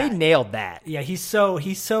 Yeah. They nailed that. Yeah, he's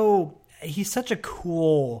such a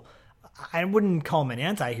cool. I wouldn't call him an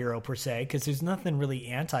anti-hero per se because there's nothing really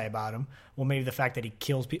anti about him. Well, maybe the fact that he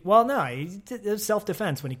kills people. Well, no, it was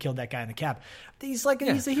self-defense when he killed that guy in the cab. He's like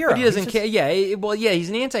he's a hero. But he doesn't care. He's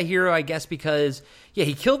an anti-hero, I guess, because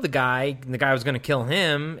he killed the guy, and the guy was going to kill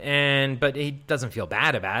him, but he doesn't feel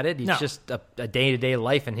bad about it. It's just a day-to-day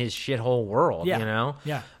life in his shithole world.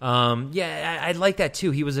 Yeah. I like that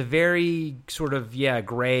too. He was a very sort of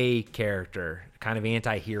gray character, kind of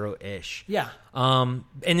anti-hero-ish. Yeah. And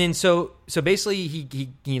then so basically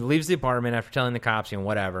he leaves the apartment after telling the cops,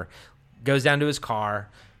 whatever, goes down to his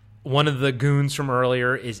car. One of the goons from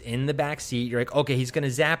earlier is in the back seat. You're like, okay, he's going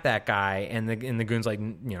to zap that guy, and the goon's like,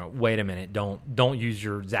 wait a minute, don't use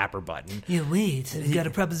your zapper button. Yeah, wait, I've got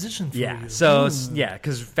a proposition for you. So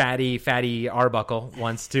because Fatty Arbuckle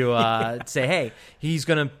wants to say, hey, he's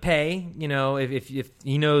going to pay. If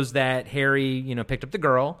he knows that Harry, picked up the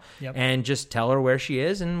girl, and just tell her where she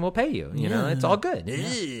is, and we'll pay you. It's all good.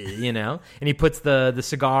 And he puts the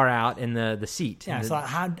cigar out in the seat. Yeah, so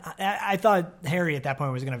I thought Harry at that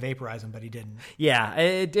point was going to vaporize him, but he didn't. Yeah,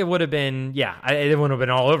 it would have been. Yeah, it would have been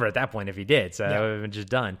all over at that point if he did. So it would have been just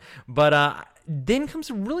done. But then comes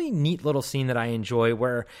a really neat little scene that I enjoy,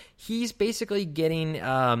 where he's basically getting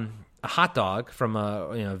a hot dog from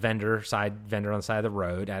a vendor on the side of the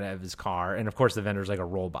road out of his car, and of course the vendor's like a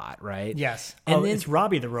robot, right? Yes. And then it's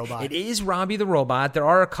Robbie the robot. It is Robbie the robot. There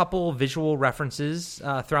are a couple visual references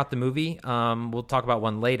throughout the movie. We'll talk about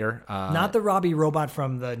one later. Not the Robbie robot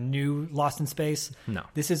from the new Lost in Space. No.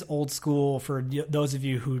 This is old school for those of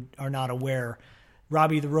you who are not aware.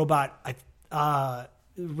 Robbie the robot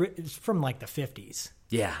is from like the 50s.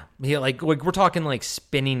 Yeah, like we're talking like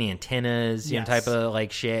spinning antennas, type of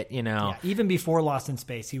like shit, Yeah, even before Lost in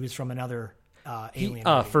Space, he was from another alien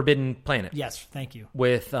movie. Forbidden Planet. Yes, thank you.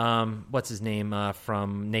 With what's his name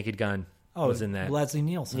from Naked Gun was in that. Leslie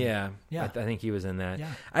Nielsen. Yeah. I think he was in that.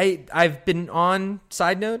 Yeah. I've been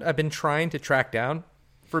side note, I've been trying to track down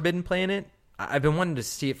Forbidden Planet. I've been wanting to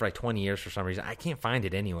see it for like 20 years for some reason. I can't find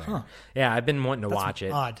it anywhere. Huh. Yeah, I've been wanting to watch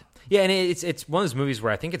it. Odd. Yeah, and it's one of those movies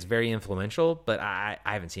where I think it's very influential, but I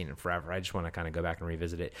haven't seen it in forever. I just want to kind of go back and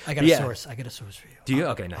revisit it. I got a source for you. Do you?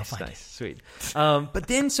 Okay, nice, sweet. But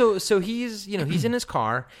then so he's he's in his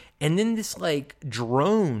car, and then this like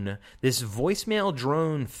drone, this voicemail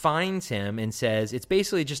drone finds him and says it's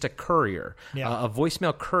basically just a courier, a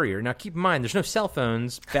voicemail courier. Now keep in mind, there's no cell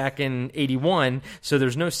phones back in '81, so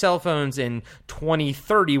there's no cell phones in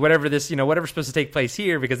 2030, whatever's supposed to take place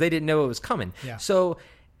here, because they didn't know it was coming. Yeah. So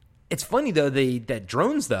It's funny though that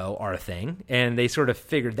drones though are a thing, and they sort of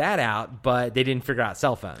figured that out, but they didn't figure out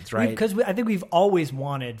cell phones, right? Because I think we've always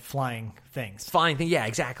wanted flying things. Flying thing, yeah,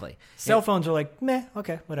 exactly. Cell phones are like, meh,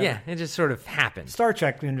 okay, whatever. Yeah, it just sort of happened. Star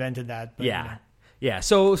Trek invented that. But, Yeah. Yeah.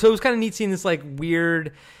 So it was kind of neat seeing this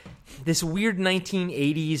weird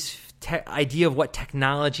 1980s idea of what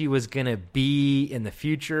technology was going to be in the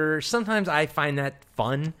future. Sometimes I find that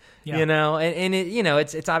fun, Yeah. and it,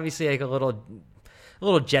 it's obviously like a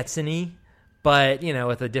little Jetson-y, but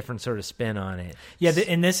with a different sort of spin on it. Yeah,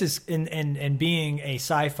 and this is and being a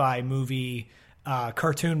sci-fi movie,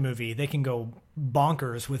 cartoon movie, they can go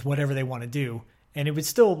bonkers with whatever they want to do, and it was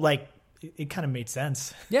still it kind of made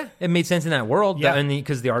sense. Yeah, it made sense in that world, Yeah. and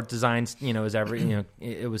because the art designs, is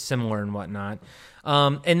it was similar and whatnot.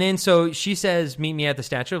 And then so she says, "Meet me at the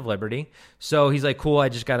Statue of Liberty." So he's like, "Cool, I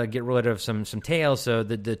just got to get rid of some tails." So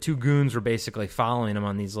the two goons were basically following him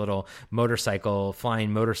on these little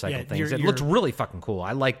flying motorcycle Yeah, things. It looked really fucking cool.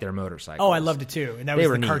 I like their motorcycles. Oh, I loved it too, and that They was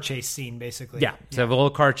were the car neat. chase scene, basically. Yeah, so a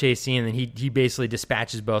little car chase scene, and then he basically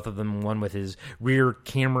dispatches both of them, one with his rear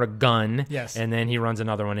camera gun, Yes. and then he runs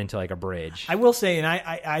another one into a bridge. I will say, and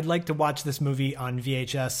I'd like to watch this movie on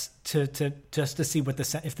VHS to just to see what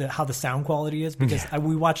how the sound quality is, because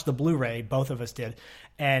we watched the Blu-ray, both of us did,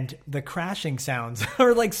 and the crashing sounds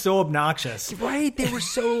are so obnoxious. Right, they were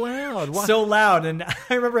so loud. So loud, and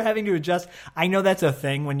I remember having to adjust. I know that's a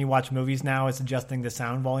thing when you watch movies now, is adjusting the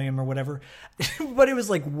sound volume or whatever, but it was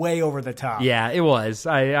way over the top. Yeah, it was.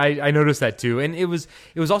 I noticed that too, and it was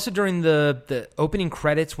also during the opening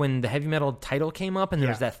credits when the heavy metal title came up, and there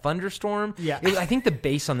was that thunderstorm. Yeah. I think the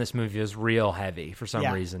bass on this movie was real heavy for some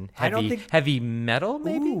Yeah. reason. I don't think- Heavy metal,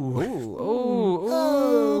 maybe. Ooh.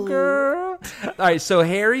 Ooh, girl. All right, so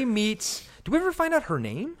Harry meets. Do we ever find out her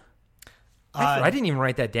name? I didn't even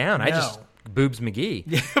write that down. I just Boobs McGee.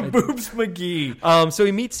 Boobs McGee. So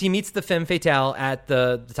he meets the femme fatale at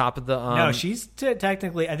the top of the. No, she's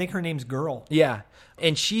technically. I think her name's Girl. Yeah.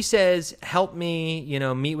 And she says, "Help me,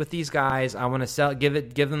 meet with these guys. I want to give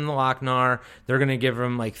them the Lochnar. They're going to give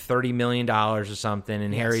them $30 million or something."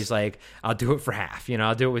 And Harry's like, "I'll do it for half.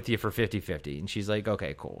 I'll do it with you for 50-50." And she's like,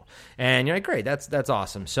 "Okay, cool." And you're like, "Great, that's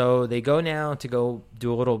awesome." So they go now to go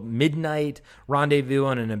do a little midnight rendezvous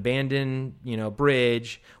on an abandoned,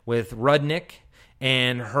 bridge with Rudnick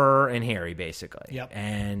and her and Harry, basically. Yep.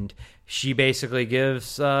 And she basically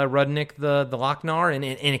gives Rudnick the Lochnar in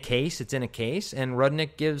a case. It's in a case, and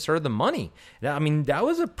Rudnick gives her the money. I mean, that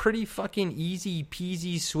was a pretty fucking easy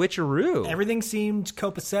peasy switcheroo. Everything seemed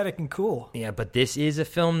copacetic and cool. Yeah, but this is a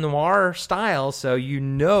film noir style, so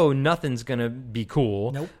nothing's gonna be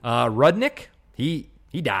cool. Nope. Rudnick, he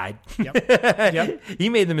died. Yep. Yep. He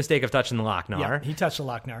made the mistake of touching the Lochnar, Yeah, he touched the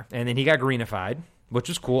Lochnar. and then he got greenified, which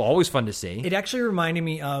was cool. Always fun to see. It actually reminded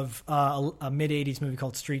me of a mid-'80s movie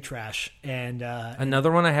called Street Trash. And Another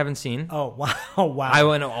one I haven't seen. oh, wow. Oh, wow. I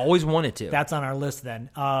always wanted to. That's on our list then.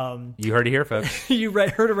 You heard it here, folks. You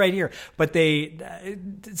heard it right here. But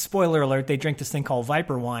spoiler alert, they drink this thing called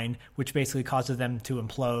Viper wine, which basically causes them to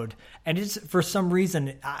implode. And it's, for some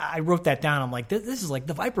reason, I wrote that down. I'm like, this is like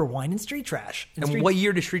the Viper wine in Street Trash. And what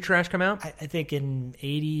year did Street Trash come out? I think in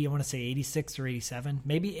 80, I want to say 86 or 87,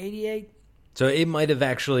 maybe 88. So it might have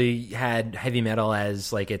actually had heavy metal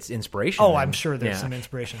as its inspiration. Oh, I'm sure there's some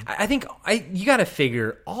inspiration. I think you got to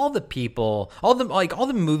figure all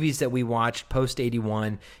the movies that we watched post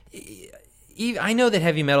 81. I know that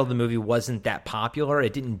heavy metal, the movie, wasn't that popular.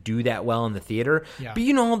 It didn't do that well in the theater. Yeah.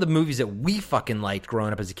 But all the movies that we fucking liked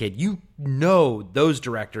growing up as a kid, those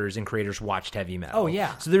directors and creators watched heavy metal. Oh,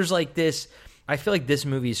 yeah. So there's this. I feel like this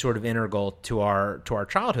movie is sort of integral to our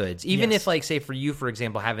childhoods. Even Yes. if, say, for you, for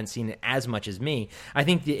example, haven't seen it as much as me, I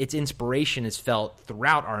think its inspiration is felt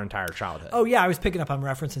throughout our entire childhood. Oh, yeah, I was picking up on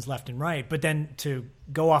references left and right. But then to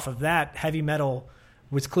go off of that, heavy metal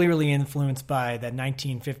was clearly influenced by that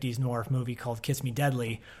 1950s noir movie called Kiss Me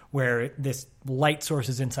Deadly, where this light source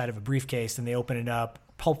is inside of a briefcase and they open it up.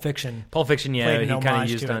 Pulp Fiction. Yeah, played he an kind of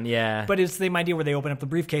homage used to on, it. yeah. But it's the same idea where they open up the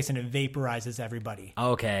briefcase and it vaporizes everybody.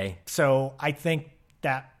 Okay. So I think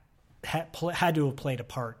that had to have played a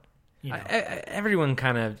part. Everyone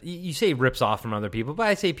kind of, you say rips off from other people, but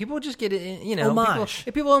I say people just get it, Homage.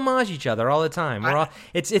 People homage each other all the time.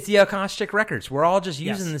 It's the Akashic Records. We're all just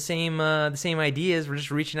using the same ideas. We're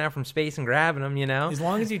just reaching out from space and grabbing them, As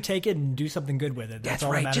long as you take it and do something good with it. That's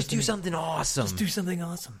all that right. matters Just to do me. something awesome. Just do something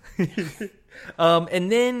awesome.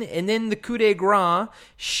 And then the coup de grace,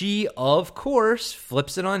 she of course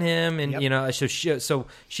flips it on him, and Yep. so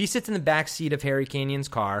she sits in the back seat of Harry Canyon's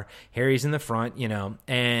car. Harry's in the front,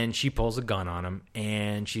 and she pulls a gun on him,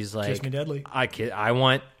 and she's like, Kiss me deadly. I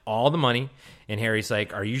want all the money. And Harry's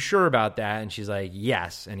like, are you sure about that? And she's like,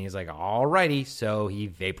 yes. And he's like, all righty. So he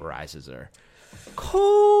vaporizes her.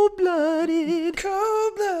 Cold-blooded.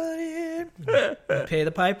 Pay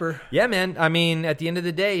the piper. Yeah, man. I mean, at the end of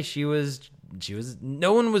the day, she was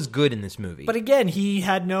no one was good in this movie. But again, he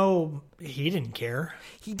didn't care.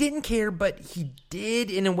 He didn't care, but he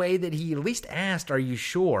did in a way that he at least asked, are you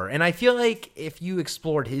sure? And I feel like if you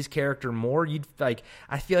explored his character more,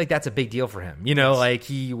 I feel like that's a big deal for him. You know, like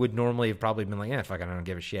he would normally have probably been like, fuck it, I don't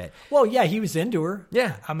give a shit. Well, yeah, he was into her.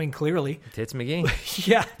 Yeah. I mean, clearly. Tits McGee.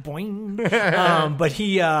 Yeah, boing.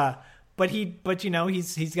 But you know,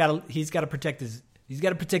 he's got to protect He's got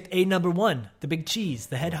to protect a number one, the big cheese,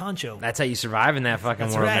 the head honcho. That's how you survive in that fucking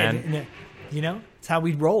world, right. man. You know, it's how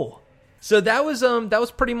we roll. So that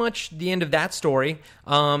was pretty much the end of that story.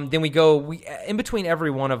 Then we in between every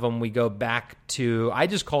one of them, we go back to, I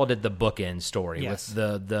just called it the bookend story with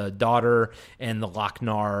the daughter and the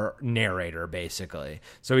Lochnar narrator, basically.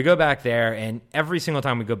 So we go back there, and every single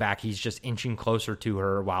time we go back, he's just inching closer to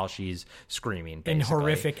her while she's screaming, basically. In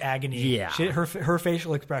horrific agony. Yeah. Her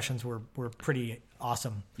facial expressions were pretty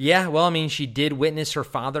awesome. Yeah, well, I mean, she did witness her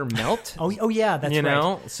father melt. Oh yeah, that's right. You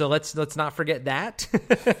know, so let's not forget that.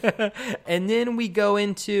 And then we go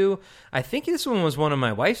into, I think this one was one of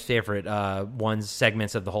my wife's favorite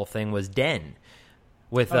segments of the whole thing, was Den,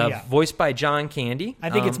 with voiced by John Candy.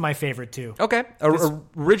 I think it's my favorite too. Okay,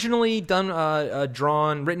 originally done,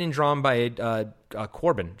 written and drawn by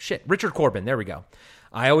Richard Corbin. There we go.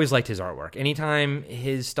 I always liked his artwork. Anytime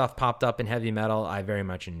his stuff popped up in heavy metal, I very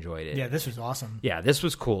much enjoyed it. Yeah, this was awesome. Yeah, this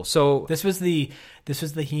was cool. So this was the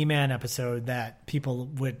He-Man episode that people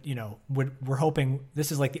were hoping.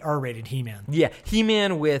 This is like the R-rated He-Man. Yeah,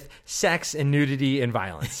 He-Man with sex and nudity and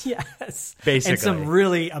violence. Yes, basically, and some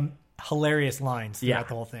really hilarious lines throughout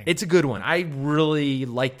the whole thing. It's a good one. I really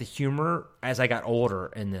liked the humor as I got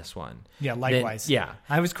older in this one. Yeah, likewise.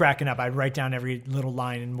 I was cracking up. I'd write down every little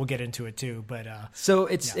line, and we'll get into it too. But so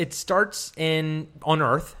it starts on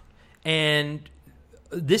Earth, and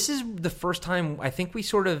this is the first time I think we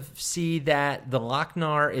sort of see that the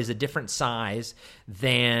Lochnar is a different size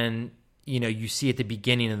than you see at the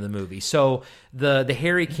beginning of the movie. So the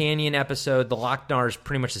Harry Canyon episode, the Lochnar is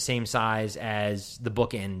pretty much the same size as the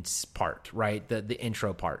bookends part, right? The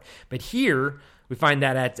intro part. But here we find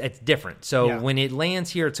that it's different. So when it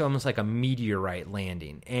lands here, it's almost like a meteorite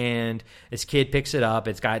landing. And this kid picks it up.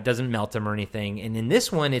 It doesn't melt him or anything. And in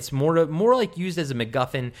this one, it's more like used as a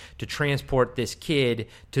MacGuffin to transport this kid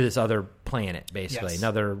to this other planet, basically,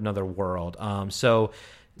 another world. So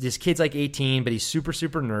this kid's like 18, but he's super,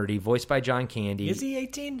 super nerdy, voiced by John Candy. Is he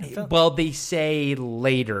 18? Well, they say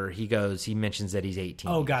later he mentions that he's 18.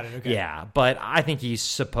 Oh, got it. Okay. Yeah, but I think he's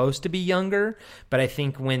supposed to be younger. But I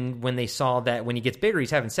think when they saw that when he gets bigger, he's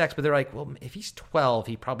having sex, but they're like, well, if he's 12,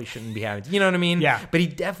 he probably shouldn't be having, you know what I mean? Yeah. But he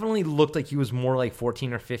definitely looked like he was more like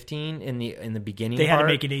 14 or 15 in the beginning. They had to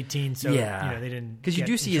make it 18, so they didn't. Because you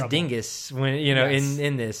do see his dingus when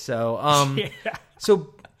in this. So yeah.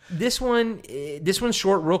 So. This one's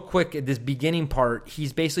short, real quick. At this beginning part,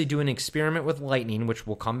 he's basically doing an experiment with lightning, which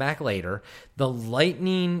will come back later. The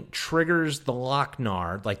lightning triggers the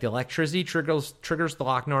Lochnar, like the electricity triggers the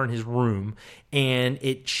Lochnar in his room, and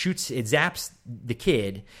it zaps the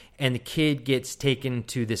kid, and the kid gets taken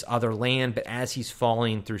to this other land. But as he's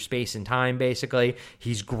falling through space and time, basically,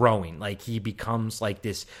 he's growing. Like he becomes like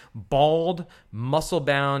this bald,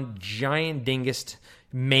 muscle-bound, giant dingus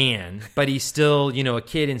man, but he's still, a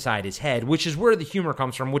kid inside his head, which is where the humor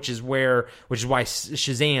comes from, which is why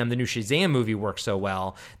Shazam, the new Shazam movie, works so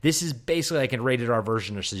well. This is basically like a rated R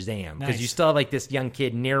version of Shazam, because you still have like this young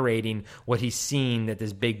kid narrating what he's seeing that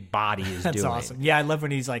this big body is doing. That's awesome. Yeah, I love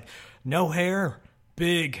when he's like, no hair,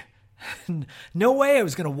 big. No way I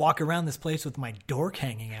was going to walk around this place with my dork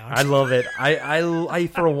hanging out. I love it. I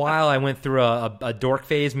for a while I went through a dork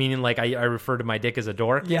phase, meaning like I referred to my dick as a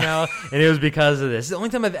dork, and it was because of this. It's the only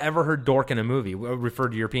time I've ever heard dork in a movie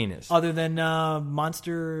referred to your penis. Other than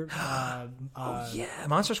Monster...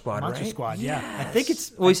 Monster Squad, Monster right? Squad, yeah. Yes. I think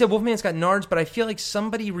it's... Well, he said Wolfman's got nards, but I feel like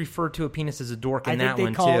somebody referred to a penis as a dork in that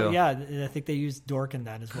one, too. Yeah, I think they used dork in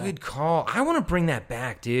that as well. Good call. I want to bring that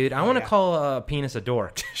back, dude. I want to call a penis a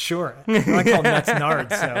dork. Sure. I call nuts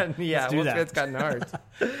nards, so yeah, let's do that. It's got nards.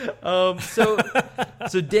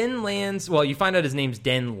 So Den lands. Well, you find out his name's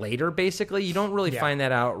Den later. Basically, you don't really find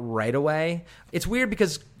that out right away. It's weird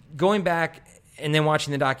because going back and then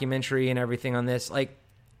watching the documentary and everything on this, like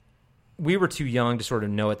we were too young to sort of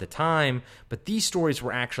know at the time, but these stories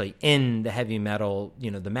were actually in the Heavy Metal,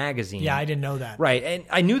 the magazine. Yeah, I didn't know that. Right, and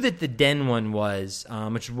I knew that the Den one was,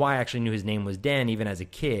 which is why I actually knew his name was Den even as a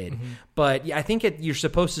kid. Mm-hmm. But yeah, I think you're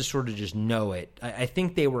supposed to sort of just know it. I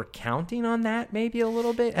think they were counting on that maybe a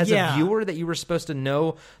little bit as a viewer, that you were supposed to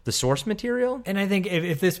know the source material. And I think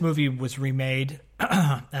if this movie was remade,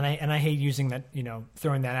 and I hate using that,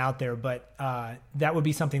 throwing that out there, but that would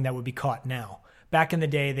be something that would be caught now. Back in the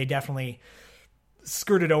day, they definitely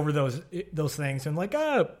skirted over those things and like,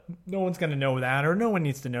 no one's going to know that, or no one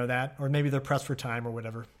needs to know that, or maybe they're pressed for time or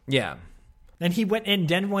whatever. Yeah. And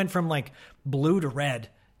Den went from like blue to red.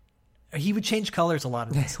 He would change colors a lot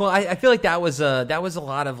of this. Well, I feel like that was a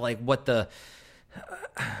lot of like what the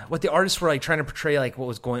artists were like trying to portray, like what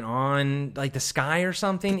was going on, like the sky or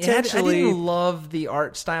something. I didn't love the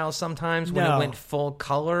art style sometimes when it went full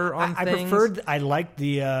color on things. I liked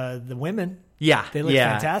the women. Yeah, they looked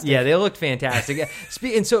fantastic. Yeah, they looked fantastic.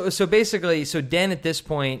 And so basically, Den at this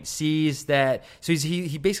point sees that. So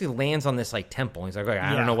he basically lands on this like temple. He's like, okay,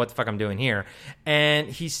 I don't know what the fuck I'm doing here, and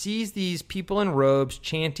he sees these people in robes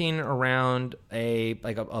chanting around a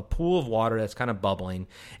pool of water that's kind of bubbling,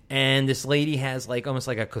 and this lady has like almost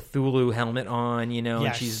like a Cthulhu helmet on,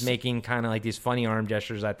 and she's making kind of like these funny arm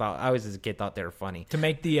gestures. I was as a kid thought they were funny. To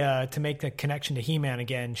make the connection to He-Man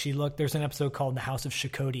again, there's an episode called The House of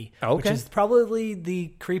Shakoti, which is probably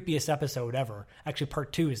the creepiest episode ever. Actually,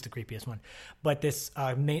 part 2 is the creepiest one. But this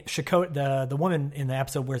Shakoti, the woman in the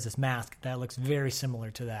episode wears this mask that looks very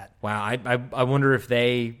similar to that. Wow, I wonder if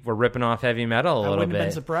they were ripping off Heavy Metal a little bit. I wouldn't have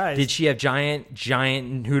been surprised. Did she have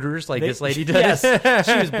giant hooters like this lady does? Yes,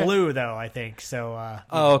 she was blue though, I think. So.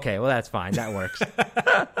 Oh, okay. Well, that's fine. That works.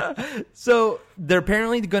 So they're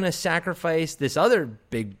apparently going to sacrifice this other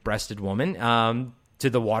big-breasted woman. To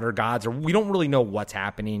the water gods, or we don't really know what's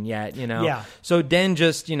happening yet, Yeah. So Den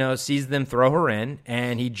just, sees them throw her in,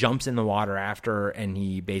 and he jumps in the water after her, and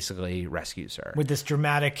he basically rescues her. With this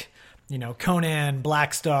dramatic, Conan,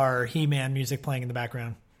 Black Star, He-Man music playing in the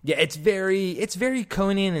background. Yeah, it's very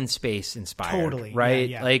Conan in space inspired. Totally. Right?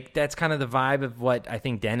 Yeah. Like, that's kind of the vibe of what I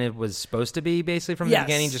think Den was supposed to be, basically, from the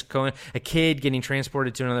beginning. Just Conan, a kid getting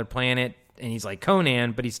transported to another planet, and he's like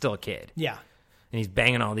Conan, but he's still a kid. Yeah. And he's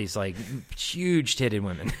banging all these like huge titted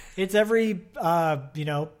women. It's every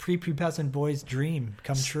prepubescent boy's dream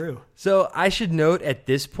come true. So I should note at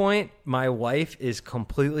this point, my wife is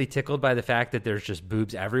completely tickled by the fact that there's just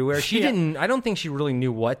boobs everywhere. I don't think she really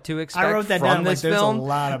knew what to expect. I wrote that from down. This like, film. There's a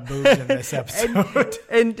lot of boobs in this episode.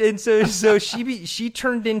 and so she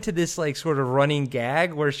turned into this like sort of running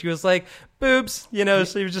gag where she was like, boobs, so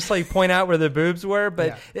she was just like point out where the boobs were,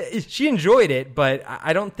 but she enjoyed it, but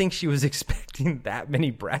I don't think she was expecting that many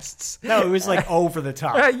breasts. No, it was like over the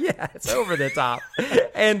top. Yeah, it's over the top.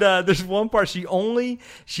 And there's one part she only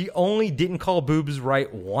didn't call boobs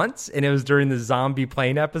right once, and it was during the zombie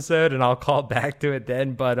plane episode, and I'll call back to it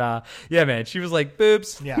then. But yeah, man, she was like,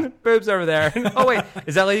 boobs, boobs over there. Oh wait,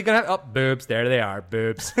 is that lady gonna have? Oh, boobs, there they are,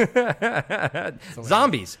 boobs.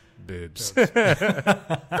 Zombies, boobs.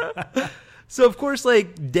 So, of course,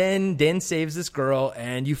 like, Den saves this girl,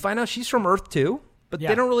 and you find out she's from Earth, too. But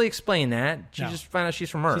they don't really explain that. You just find out she's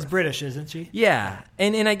from Earth. She's British, isn't she? Yeah.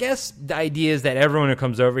 And I guess the idea is that everyone who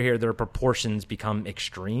comes over here, their proportions become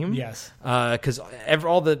extreme. Yes. Because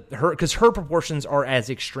her proportions are as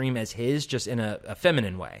extreme as his, just in a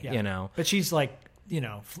feminine way, But she's like,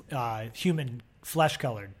 human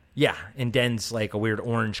flesh-colored. Yeah, and Den's like a weird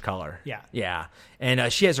orange color. Yeah.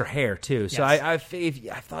 And she has her hair too. So I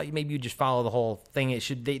thought maybe you just follow the whole thing. It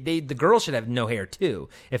should the girls should have no hair too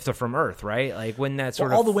if they're from Earth, right? Like when that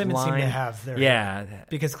sort of all the women seem to have their hair.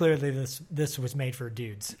 Because clearly this was made for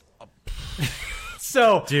dudes.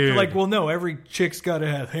 So dude, like, well, no, every chick's got to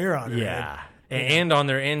have hair on her head. And on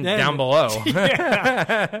their end down below.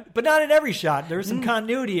 But not in every shot. There's some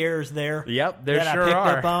continuity errors there. Yep, there that sure I picked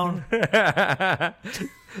are. Up on.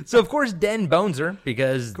 So, of course, Den bones her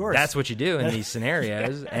because that's what you do in these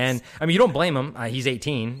scenarios. And, I mean, you don't blame him. He's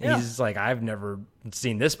 18. Yeah. He's like, I've never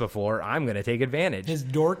seen this before. I'm going to take advantage. His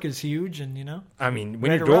dork is huge and, I mean,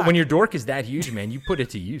 when your dork is that huge, man, you put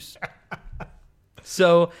it to use.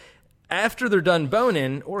 So after they're done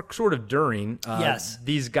boning, or sort of during,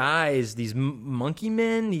 these guys, these monkey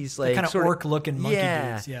men, these like kind of orc-looking monkey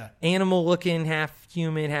dudes, animal-looking, half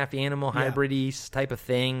human, half animal, hybrid-y type of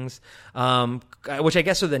things, which I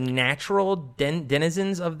guess are the natural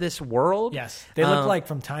denizens of this world. Yes, they look like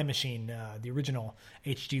from Time Machine, the original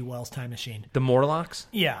H.G. Wells Time Machine. The Morlocks?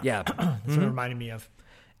 Yeah. That's what it reminded me of.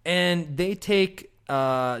 And they take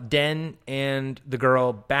Den and the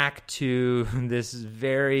girl back to this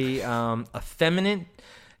very effeminate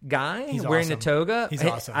guy He's wearing awesome. the toga. He's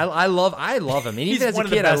awesome. I love him. And He's even as a one of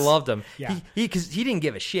the kid, I best. loved him. Yeah. Because he didn't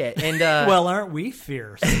give a shit. And Well, aren't we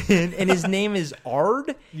fierce? and his name is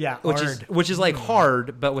Ard. Yeah, which Ard. is like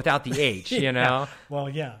hard, but without the H. You know. Yeah. Well,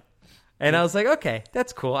 yeah. And I was like, okay,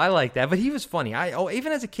 that's cool. I like that. But he was funny.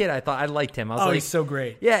 Even as a kid, I thought I liked him. I was like, He's so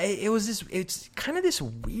great. yeah, it's kind of this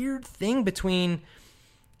weird thing between.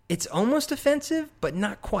 It's almost offensive, but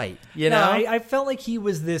not quite. You know, I felt like he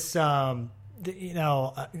was this, kind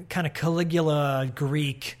of Caligula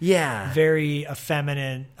Greek. Yeah. Very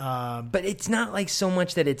effeminate. But it's not like so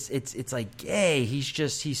much that it's like gay.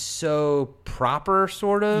 He's so proper,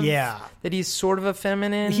 sort of. Yeah. That he's sort of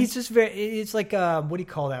effeminate. He's just very. It's like what do you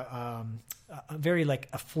call that? A very like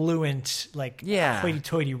affluent, like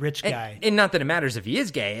hoity-toity rich guy. And not that it matters if he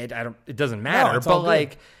is gay. It doesn't matter. it's all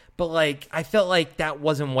good. But I felt like that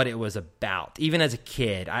wasn't what it was about. Even as a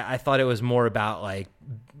kid, I thought it was more about like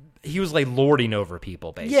he was like lording over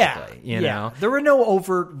people, basically. Yeah, you know. There were no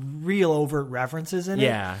real overt references in it.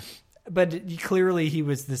 Yeah. But clearly he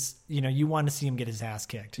was this, you wanted to see him get his ass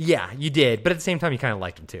kicked. Yeah, you did. But at the same time, you kind of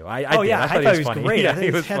liked him too. I thought he was funny. great. Yeah, I think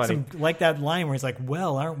he was had funny. some, like that line where he's like,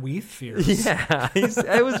 well, aren't we fierce? Yeah,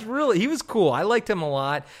 he was cool. I liked him a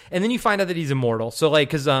lot. And then you find out that he's immortal. So like,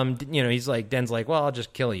 cause he's like, Den's like, well, I'll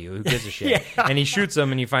just kill you. Who gives a shit? Yeah. And he shoots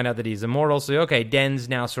him and you find out that he's immortal. So, okay, Den's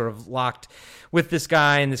now sort of locked with this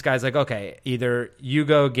guy. And this guy's like, okay, either you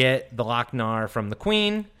go get the Lochnar from the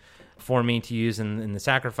queen for me to use in the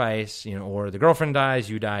sacrifice, or the girlfriend dies,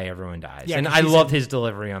 you die, everyone dies. Yeah, and 'cause I she's loved his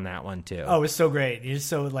delivery on that one too. Oh, it was so great. He's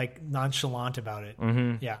so like nonchalant about it.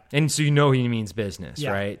 Mm-hmm. Yeah. And so he means business, Yeah.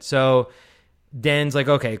 right? So Den's like,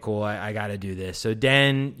 okay, cool, I got to do this. So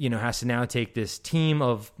Den, has to now take this team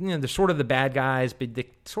of, they're sort of the bad guys, but they're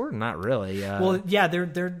sort of not really. Well, yeah,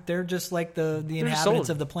 they're just like the inhabitants soldiers.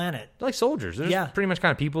 of the planet. They're like soldiers. They're just Yeah. pretty much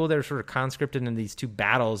kind of people that are sort of conscripted in these two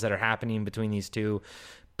battles that are happening between these two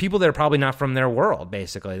people that are probably not from their world,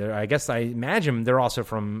 basically. I imagine they're also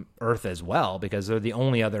from Earth as well, because they're the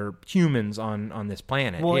only other humans on this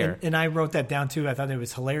planet here. And I wrote that down too. I thought it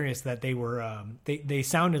was hilarious that they were they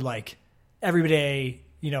sounded like everyday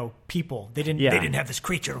people. They didn't have this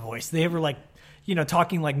creature voice. They were like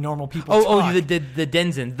talking like normal people. talk. The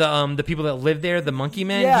Denzin, the people that live there, the monkey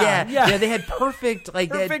men. Yeah. They had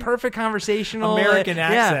perfect conversational American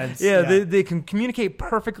accents. Yeah, Yeah. They can communicate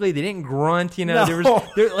perfectly. They didn't grunt. No.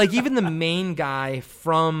 There like even the main guy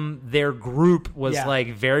from their group was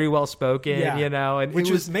like very well spoken. Yeah. And Which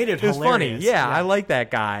made it was funny. hilarious. Yeah, Yeah. I like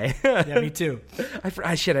that guy. Yeah, me too. I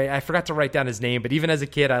forgot to write down his name, but even as a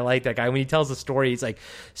kid, I like that guy. When he tells the story, he's like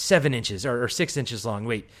 7 inches or 6 inches long.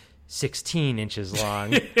 Wait. 16 inches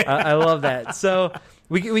long. I love that. So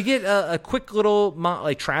we get a quick little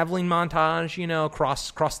traveling montage,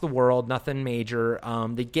 across the world, nothing major.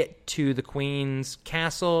 They get to the Queen's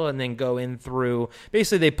castle and then go in through.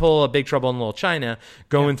 Basically, they pull a Big Trouble in Little China,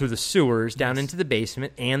 going through the sewers down into the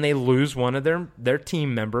basement, and they lose one of their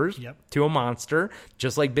team members to a monster,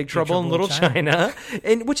 just like Big Trouble in Little China,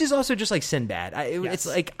 and which is also just like Sinbad. It's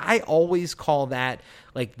like I always call that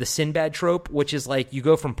like the Sinbad trope, which is like you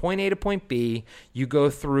go from point A to point B, you go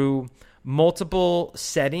through multiple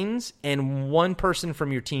settings, and one person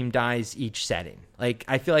from your team dies each setting. Like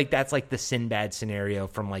I feel like that's like the Sinbad scenario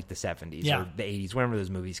from like the 70s or the 80s, whenever those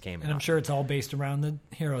movies came out. And I'm sure it's all based around the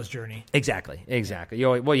hero's journey. Exactly.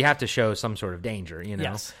 You have to show some sort of danger,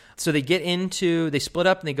 Yes. So they split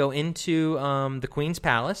up and they go into the Queen's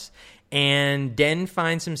palace. And Den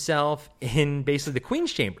finds himself in basically the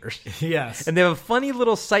Queen's chambers. Yes. And they have a funny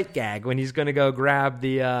little sight gag when he's going to go grab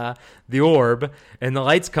the orb, and the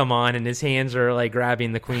lights come on, and his hands are like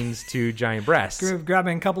grabbing the Queen's 2 giant breasts.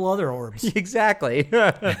 Grabbing a couple other orbs. Exactly.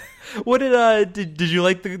 What did you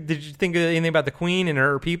like? Did you think of anything about the Queen and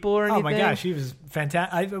her people or anything? Oh my gosh, she was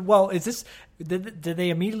fantastic. Is this? Did they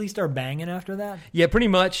immediately start banging after that? Yeah, pretty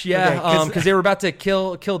much. Yeah, Okay, because they were about to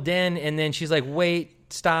kill Den, and then she's like, "Wait,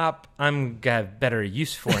 stop! I'm gonna have better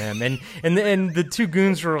use for him." And the two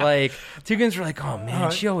goons were like, "Oh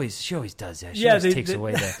man, she always does that. She always takes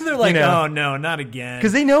away the." They're like, "Oh no, not again!"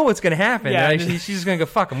 Because they know what's gonna happen. Yeah, Right? She's just gonna go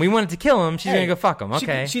fuck him. We wanted to kill him. She's gonna go fuck him.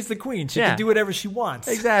 Okay, she's the queen. She Yeah. can do whatever she wants.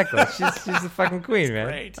 Exactly. She's the fucking queen, man.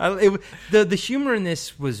 great. The humor in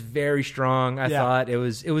this was very strong. I thought it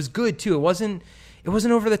was good too. It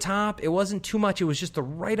wasn't over the top. It wasn't too much. It was just the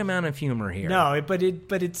right amount of humor here. No, it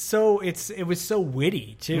was so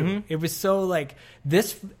witty too. Mm-hmm. It was so like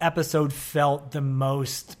this episode felt the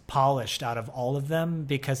most polished out of all of them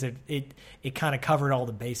because it kind of covered all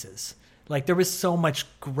the bases. Like there was so much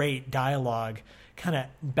great dialogue, kind of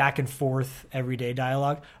back and forth everyday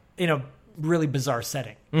dialogue in a really bizarre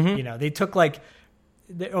setting. Mm-hmm. They took like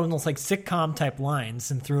they're almost like sitcom type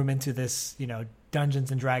lines and threw them into this,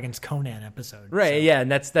 Dungeons and Dragons Conan episode. Right, So, yeah,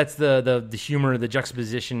 and that's the humor, the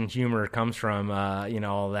juxtaposition humor comes from,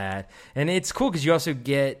 all that. And it's cool because you also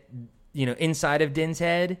get, inside of Din's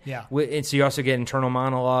head. Yeah. And so you also get internal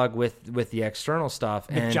monologue with the external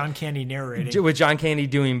stuff. with John Candy narrating. With John Candy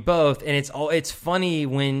doing both. And it's funny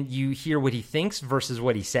when you hear what he thinks versus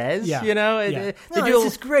what he says. Yeah. They do This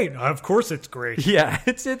is great. Of course it's great. Yeah,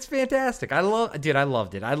 it's fantastic. I loved it.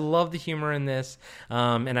 I love the humor in this,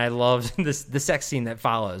 and I loved the sex scene that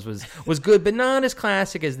follows was good, but not as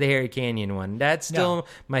classic as the Harry Canyon one. That's still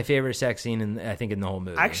my favorite sex scene, in the whole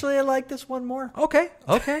movie. Actually, I like this one more. Okay,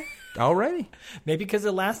 alrighty. Maybe because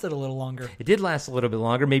it lasted a little longer. It did last a little bit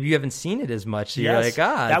longer. Maybe you haven't seen it as much, so you're like,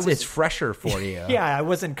 it's fresher for you. Yeah, I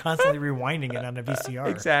wasn't constantly rewinding it on a VCR.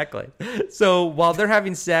 Exactly. So while they're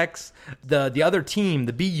having sex, the other team,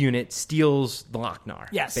 the B unit, steals the Lochnar.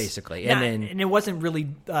 Yes, basically, and it wasn't really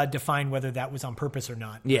defined whether that was on purpose or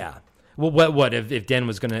not. Yeah. Well, what if Den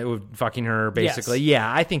was fucking her? Basically, Yes.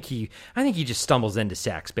 Yeah. I think he just stumbles into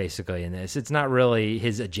sex basically in this. It's not really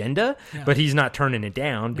his agenda, but he's not turning it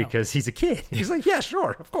down because he's a kid. He's like, yeah,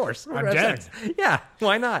 sure, of course, I'm dead. Yeah,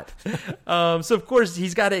 why not? So of course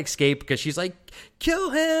he's got to escape because she's like,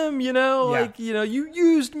 kill him, you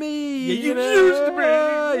used me, you used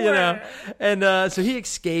me, and so he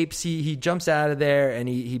escapes. He jumps out of there and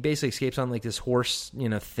he basically escapes on like this horse,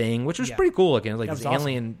 thing, which was pretty cool looking, like this awesome.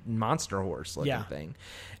 alien monster horse looking thing.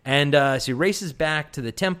 And so he races back to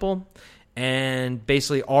the temple, and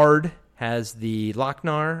basically Ard has the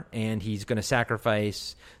Lochnar, and he's going to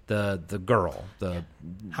sacrifice the girl,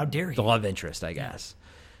 How dare he? the love interest, I guess.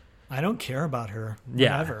 I don't care about her.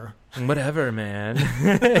 Yeah. Whatever, man.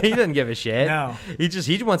 He doesn't give a shit. No.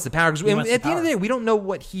 He wants the power. Because wants at the the end of the power. day, we don't know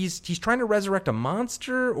what he's trying to resurrect a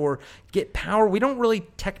monster or get power. We don't really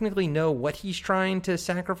technically know what he's trying to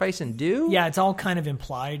sacrifice and do. Yeah, it's all kind of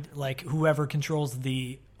implied. Like whoever controls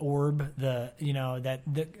the orb, that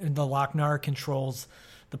the Lochnar controls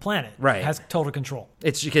the planet. Right. Has total control.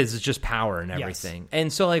 It's because it's just power and everything.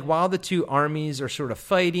 And so, like, while the two armies are sort of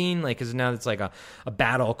fighting, like, because now it's like a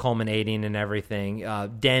battle culminating and everything,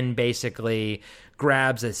 Den basically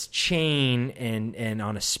grabs this chain and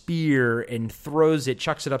on a spear and throws it,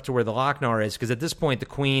 chucks it up to where the Lochnar is, because at this point the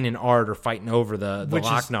Queen and Ard are fighting over the Which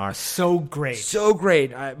Lochnar. is so great. So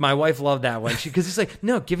great. My wife loved that one because it's like,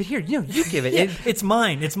 no, give it here. You give it. It's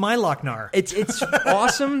mine. It's my Lochnar. It's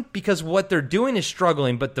awesome because what they're doing is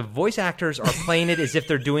struggling, but the voice actors are playing it as if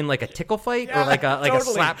they're doing like a tickle fight or like a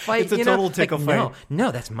totally. slap fight. It's a total tickle fight.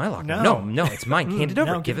 No, that's my Lochnar. No, it's mine. Hand it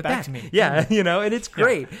over. No, give it back to me. Yeah, and it's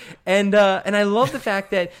great. And I love the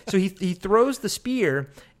fact that so he throws the spear.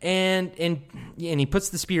 And he puts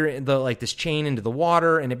the spear in this chain into the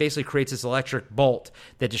water, and it basically creates this electric bolt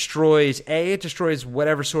that destroys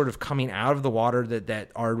whatever sort of coming out of the water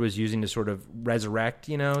that Ard was using to sort of resurrect,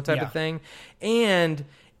 type of thing, and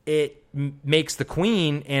it makes the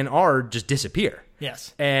Queen and Ard just disappear.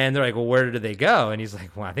 Yes. And they're like, well, where did they go? And he's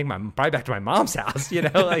like, well, I think probably back to my mom's house,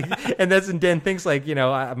 and that's, and Den thinks like,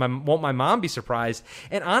 won't my mom be surprised?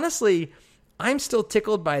 And honestly, I'm still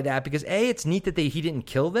tickled by that because A, it's neat that he didn't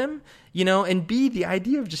kill them, and B, the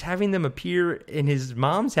idea of just having them appear in his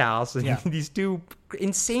mom's house and these two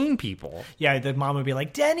insane people. Yeah, the mom would be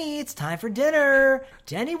like, Denny, it's time for dinner.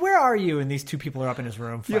 Denny, where are you? And these two people are up in his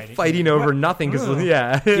room fighting over nothing. Because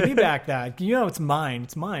give me back that. It's mine.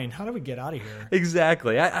 It's mine. How do we get out of here?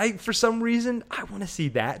 Exactly. I for some reason, I want to see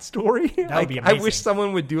that story. That would be amazing. I wish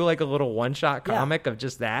someone would do like a little one-shot comic of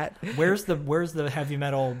just that. Where's the heavy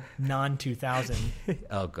metal non-2000?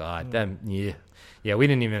 Oh, God. Yeah, we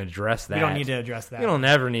didn't even address that. We don't need to address that. We don't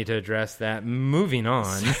ever need to address that. Moving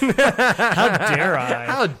on. How dare I?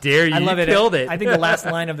 How dare you? I love you it. Killed it. I think the last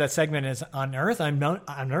line of that segment is, on Earth, I'm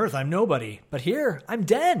nobody. But here, I'm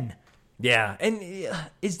Den. Yeah. And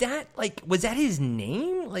is that, was that his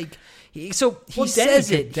name? He says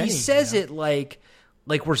Denny, it. He says it like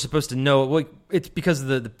we're supposed to know. Like, it's because of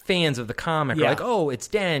the fans of the comic are like, oh, it's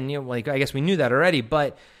Den. I guess we knew that already.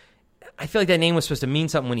 But I feel like that name was supposed to mean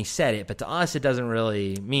something when he said it, but to us, it doesn't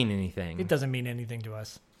really mean anything. It doesn't mean anything to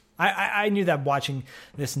us. I knew that watching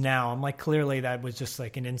this now. I'm like, clearly that was just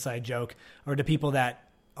like an inside joke, or to people that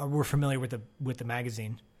were familiar with the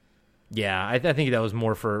magazine. Yeah, I think that was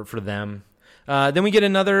more for them. Then we get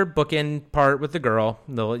another bookend part with the girl,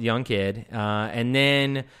 the young kid, and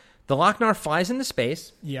then the Lochnar flies into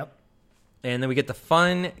space. Yep. And then we get the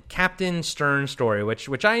fun Captain Stern story,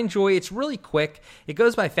 which I enjoy. It's really quick. It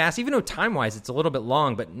goes by fast, even though time-wise it's a little bit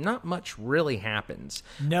long, but not much really happens.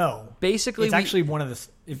 No. Basically, it's actually one of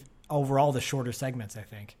overall the shorter segments, I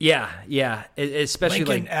think. Yeah. Especially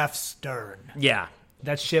Lincoln like F. Stern. Yeah.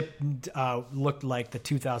 That ship looked like the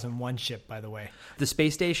 2001 ship, by the way. The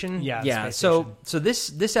space station? Yeah. Yeah. Space station. So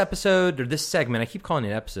this episode, or this segment, I keep calling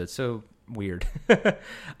it episode, so weird.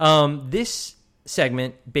 This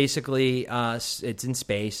segment basically it's in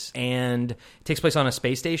space and it takes place on a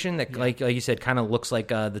space station that like you said kind of looks like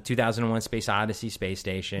the 2001 Space Odyssey space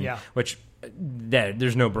station, which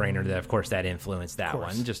there's no brainer that of course that influenced that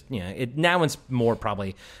one. Just that one's more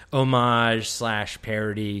probably homage /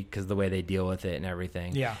 parody because of the way they deal with it and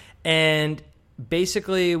everything. And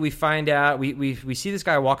basically we find out we see this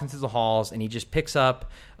guy walking through the halls and he just picks up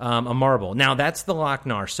a marble. Now that's the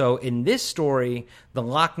Loc-Nar. So in this story, the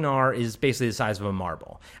Loc-Nar is basically the size of a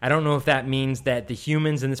marble. I don't know if that means that the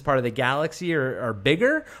humans in this part of the galaxy are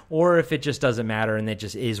bigger, or if it just doesn't matter and it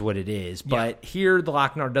just is what it is. But here the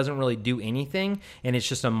Loc-Nar doesn't really do anything, and it's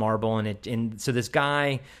just a marble. And so this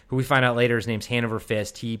guy, who we find out later, his name's Hanover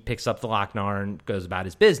Fist, he picks up the Loc-Nar and goes about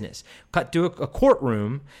his business. Cut to a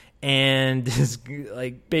courtroom. And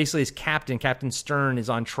basically his Captain Stern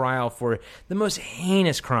is on trial for the most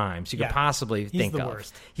heinous crimes you could possibly think of. He's the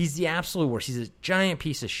worst. He's the absolute worst. He's a giant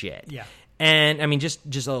piece of shit. Yeah. And I mean, just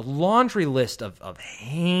a laundry list of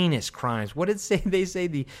heinous crimes. What did they say?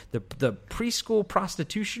 The preschool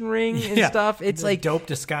prostitution ring and stuff. It's like dope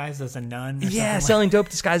disguised as a nun. Selling dope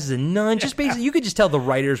disguised as a nun. Just basically, you could just tell the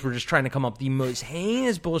writers were just trying to come up with the most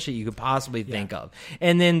heinous bullshit you could possibly think of.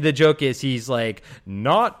 And then the joke is he's like,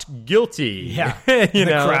 not guilty. Yeah,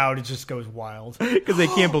 the crowd just goes wild because they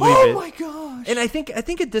can't believe it. Oh my gosh! And I think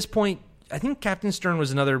at this point, I think Captain Stern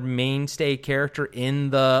was another mainstay character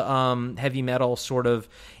in the heavy metal sort of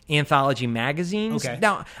anthology magazines. Okay.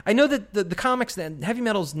 Now, I know that the comics, that heavy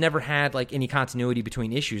metal's never had like any continuity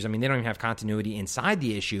between issues. I mean, they don't even have continuity inside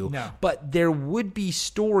the issue. No. But there would be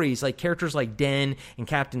stories like characters like Den and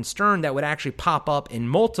Captain Stern that would actually pop up in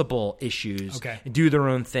multiple issues and do their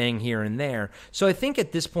own thing here and there. So I think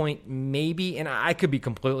at this point, maybe, and I could be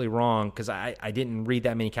completely wrong because I didn't read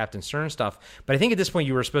that many Captain Stern stuff, but I think at this point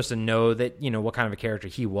you were supposed to know that, what kind of a character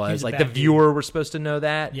he was. Like the viewer were supposed to know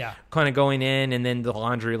that kind of going in, and then the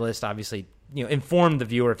laundry list obviously informed the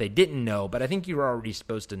viewer if they didn't know, but I think you were already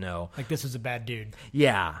supposed to know. Like this was a bad dude.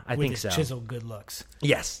 Yeah, I think with so. his chiseled good looks.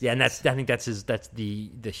 Yes, yeah, and I think that's the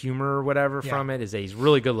humor or whatever from it is that he's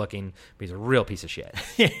really good looking, but he's a real piece of shit.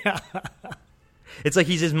 Yeah. It's like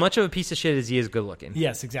he's as much of a piece of shit as he is good looking.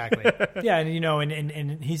 Yes, exactly. Yeah, and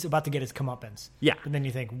and he's about to get his comeuppance. Yeah. And then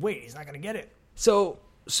you think, wait, he's not going to get it.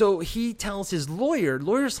 So he tells his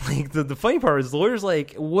lawyer's like, the funny part is the lawyer's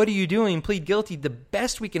like, what are you doing? Plead guilty. The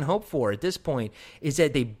best we can hope for at this point is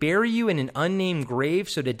that they bury you in an unnamed grave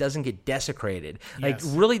so that it doesn't get desecrated. Yes.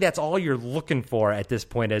 Like, really, that's all you're looking for at this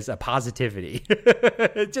point as a positivity.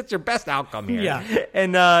 It's just your best outcome here. Yeah.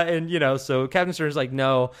 And so Captain Stern's like,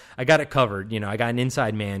 no, I got it covered. I got an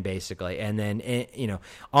inside man, basically. And then,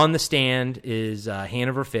 on the stand is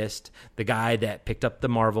Hanover Fist, the guy that picked up the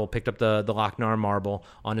Loc-Nar marble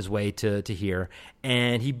on his way to here,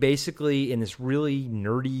 and he basically, in this really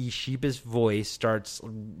nerdy, sheepish voice, starts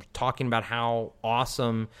talking about how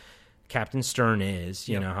awesome Captain Stern is,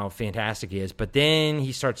 how fantastic he is, but then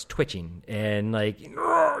he starts twitching and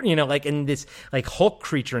and this like Hulk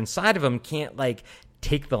creature inside of him can't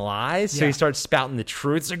take the lies, so he starts spouting the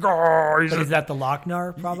truth. It's like, but is that the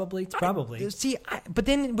Loc-Nar? Probably. It's probably. But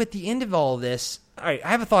then with the end of all this, all right, I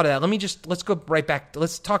have a thought of that. Let's go right back.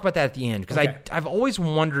 Let's talk about that at the end, because I've always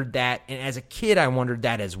wondered that, and as a kid, I wondered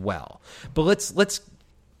that as well. But let's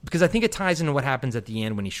because I think it ties into what happens at the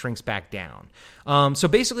end when he shrinks back down. So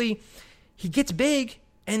basically, he gets big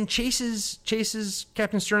and chases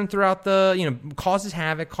Captain Stern throughout causes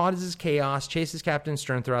havoc, causes chaos, chases Captain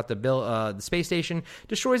Stern throughout the space station,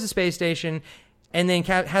 destroys the space station, and then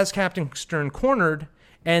has Captain Stern cornered.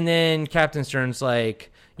 And then Captain Stern's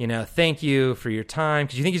like, thank you for your time,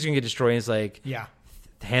 because you think he's going to get destroyed. He's like, yeah,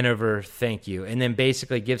 Hanover, thank you. And then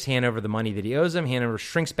basically gives Hanover the money that he owes him. Hanover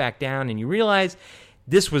shrinks back down, and you realize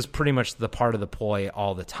this was pretty much the part of the ploy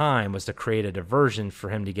all the time, was to create a diversion for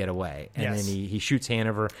him to get away. And then he shoots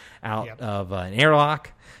Hanover out of an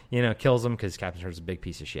airlock, kills him because Captain Stern's a big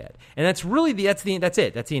piece of shit. And that's really that's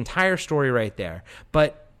it. That's the entire story right there.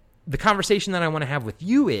 But the conversation that I want to have with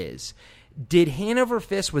you is, did Hanover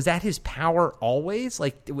Fist, was that his power always?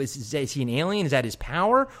 Like, is he an alien? Is that his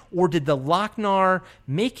power? Or did the Loc-Nar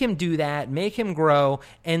make him do that, make him grow,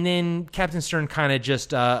 and then Captain Stern kind of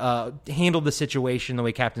just handled the situation the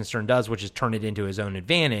way Captain Stern does, which is turn it into his own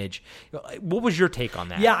advantage? What was your take on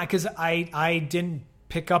that? Yeah, because I didn't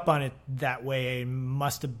pick up on it that way. I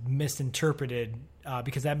must have misinterpreted,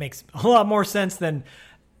 because that makes a lot more sense than...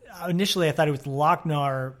 Initially, I thought it was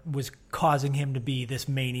Loc-Nar was causing him to be this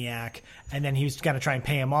maniac, and then he was going to try and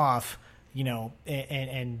pay him off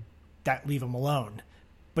and that leave him alone.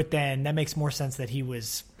 But then that makes more sense that he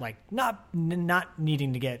was like not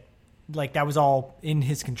needing to get, like, that was all in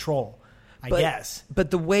his control, I guess.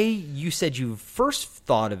 But the way you said you first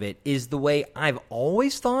thought of it is the way I've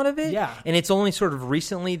always thought of it. Yeah. And it's only sort of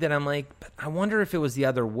recently that I'm like, but I wonder if it was the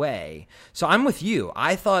other way. So I'm with you.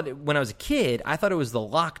 I thought when I was a kid, I thought it was the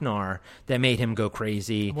Lochnar that made him go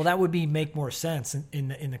crazy. Well, that would make more sense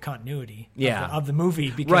in the continuity of the movie,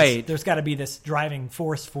 because Right. there's got to be this driving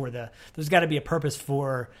force there's got to be a purpose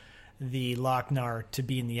for the Lochnar to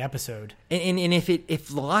be in the episode. And if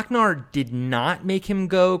Lochnar did not make him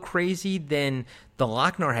go crazy, then the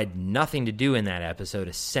Lochnar had nothing to do in that episode,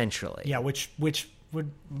 essentially. Yeah, which would,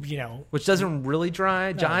 Which doesn't really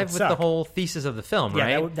jive with the whole thesis of the film,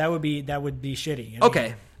 yeah, right? that would be shitty. I mean,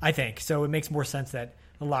 Okay. I think so. It makes more sense that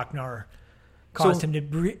the Lochnar caused him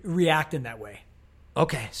to react in that way.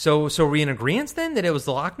 Okay, so are we in agreement then that it was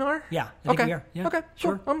the Lochnar? Yeah, I think okay. we are. Yeah, okay,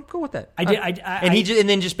 sure. Cool. I'm cool with that. And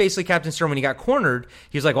then just basically Captain Stern, when he got cornered,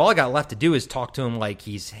 he was like, "All I got left to do is talk to him like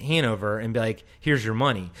he's Hanover and be like, here's your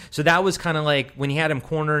money." So that was kind of like when he had him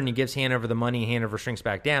cornered and he gives Hanover the money, and Hanover shrinks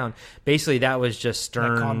back down. Basically, that was just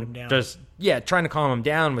Stern calmed him down. trying to calm him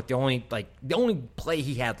down with the only play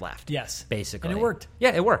he had left. Yes, basically, and it worked.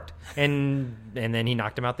 Yeah, it worked, and then he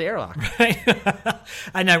knocked him out the airlock.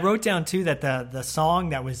 And I wrote down too that the song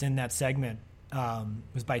that was in that segment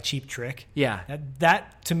was by Cheap Trick. Yeah,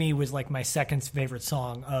 that to me was like my second favorite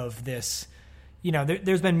song of this.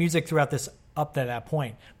 There's been music throughout this up to that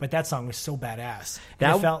point, but that song was so badass.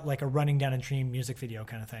 It felt like a Running Down a Dream music video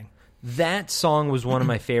kind of thing. That song was one of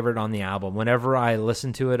my favorite on the album. Whenever I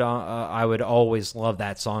listened to it, I would always love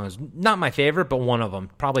that song. It's not my favorite, but one of them.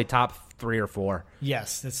 Probably top 3 or 4.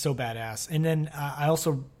 Yes, that's so badass. And then I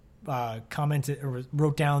also commented or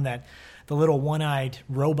wrote down that the little one-eyed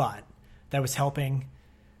robot that was helping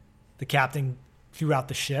the captain throughout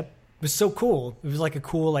the ship was so cool. It was like a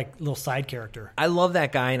cool, like, little side character. I love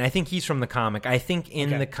that guy, and I think he's from the comic. I think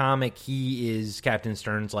in the comic he is Captain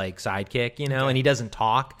Stern's like sidekick, and he doesn't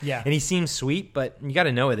talk. Yeah, and he seems sweet, but you got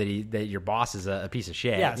to know that your boss is a piece of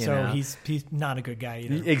shit. Yeah, you so know? he's not a good guy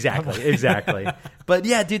either. Exactly. But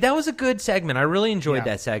yeah, dude, that was a good segment. I really enjoyed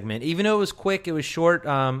that segment, even though it was quick. It was short.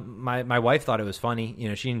 My wife thought it was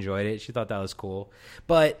funny. She enjoyed it. She thought that was cool,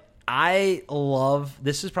 but. I love,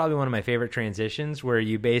 this is probably one of my favorite transitions where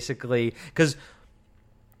you basically, because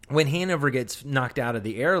when Hanover gets knocked out of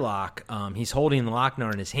the airlock, he's holding the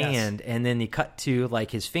Lochnar in his hand, and then they cut to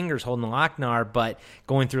like his fingers holding the Lochnar, but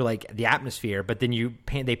going through like the atmosphere. But then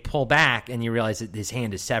they pull back, and you realize that his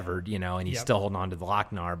hand is severed, and he's still holding on to the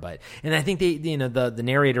Lochnar. And I think the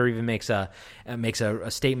narrator even makes a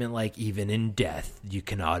statement like, "Even in death, you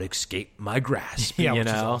cannot escape my grasp." Which is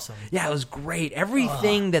awesome. Yeah, it was great.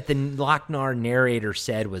 Everything that the Lochnar narrator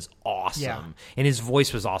said was awesome, and his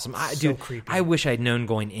voice was awesome. So creepy. I wish I'd known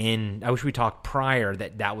going in. I wish we talked prior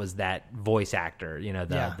that was that voice actor,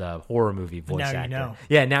 the horror movie voice now actor. You know.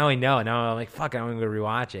 Yeah, now I know. Now I'm like, fuck, I'm gonna go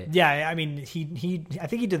rewatch it. Yeah, I mean, I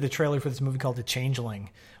think he did the trailer for this movie called The Changeling,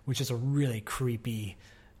 which is a really creepy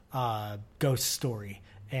ghost story,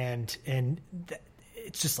 and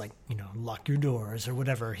it's just like, lock your doors or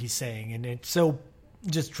whatever he's saying, and it so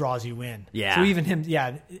just draws you in. Yeah. So even him,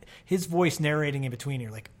 his voice narrating in between, you're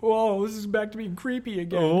like, oh, this is back to being creepy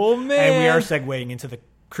again. Oh man! And we are segueing into the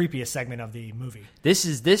creepiest segment of the movie. This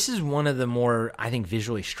is one of the more, I think,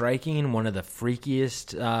 visually striking, one of the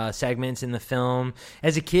freakiest segments in the film.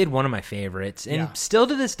 As a kid, one of my favorites, and still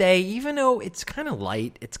to this day, even though it's kind of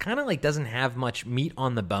light, it's kind of like doesn't have much meat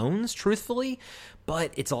on the bones, truthfully,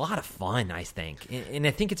 but it's a lot of fun, I think, and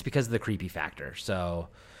I think it's because of the creepy factor. So,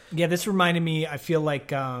 yeah, this reminded me. I feel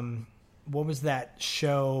like. What was that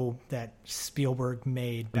show that Spielberg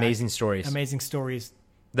made? Amazing Stories. Amazing Stories.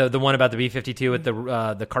 The one about the B-52 with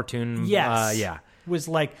the cartoon. Yes. Was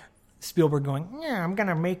like Spielberg going, yeah, I'm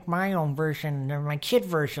gonna make my own version, or my kid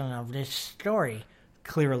version of this story.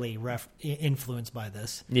 Clearly influenced by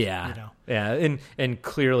this. Yeah. Yeah, and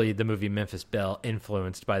clearly the movie Memphis Belle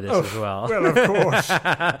influenced by this as well. Well, of course.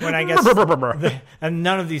 When I guess, and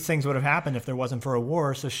none of these things would have happened if there wasn't for a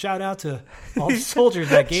war. So shout out to all the soldiers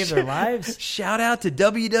that gave their lives. Shout out to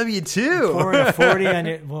WW2. Pouring a 40 on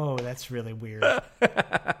it. Whoa, that's really weird.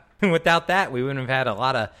 Without that, we wouldn't have had a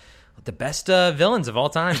lot of the best villains of all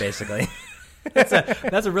time, basically. That's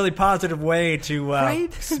a really positive way to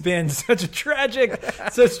spin such tragedy.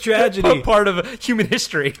 Part of human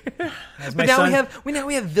history. But now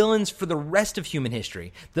we have villains for the rest of human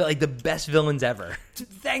history. The best villains ever.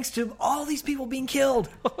 Thanks to all these people being killed.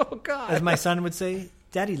 Oh God! As my son would say,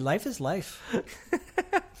 "Daddy, life is life."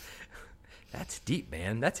 That's deep,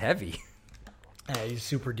 man. That's heavy. He's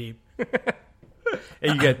super deep.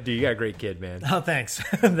 Hey, you got a great kid, man. Oh, thanks.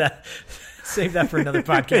 Save that for another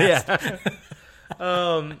podcast. Yeah.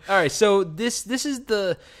 All right, so this is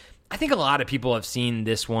I think a lot of people have seen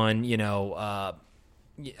this one,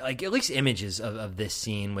 like at least images of this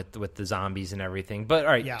scene with the zombies and everything. But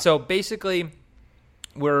all right, so basically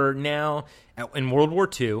we're now in World War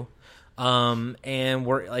II. And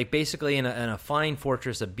we're like basically in a flying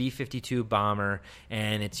fortress, a B-52 bomber,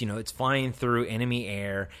 and it's flying through enemy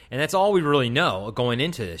air, and that's all we really know going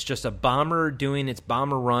into this. Just a bomber doing its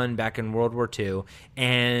bomber run back in World War II,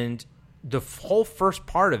 and the whole first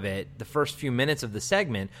part of it, the first few minutes of the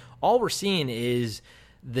segment, all we're seeing is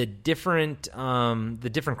the different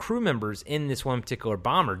crew members in this one particular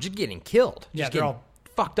bomber just getting killed. They're all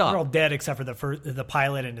fucked up. They're all dead except for the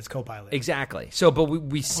pilot and his co-pilot. Exactly. So, but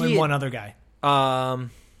we see one other guy.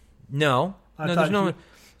 No, there's no.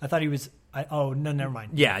 I thought he was. No, never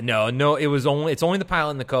mind. Yeah, no. It's only the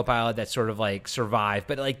pilot and the co-pilot that sort of like survive.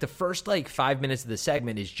 But like the first like 5 minutes of the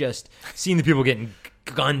segment is just seeing the people getting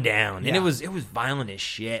gunned down, and it was violent as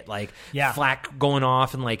shit. Like flak going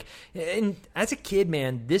off, and as a kid,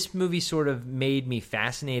 man, this movie sort of made me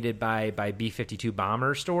fascinated by B-52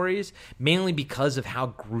 bomber stories, mainly because of how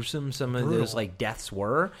gruesome some of those like deaths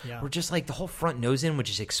were. Were just like the whole front nose end would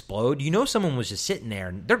just explode. Someone was just sitting there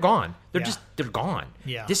and they're gone. They're gone.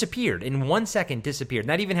 Disappeared in 1 second. Disappeared. And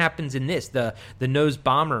that even happens in this. The nose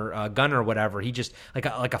bomber gunner or whatever. He just like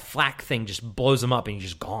a flak thing just blows him up and he's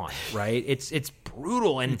just gone. Right. It's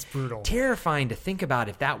brutal and it's brutal. Terrifying to think about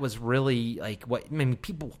if that was really like what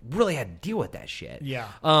people really had to deal with that shit.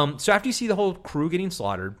 So after you see the whole crew getting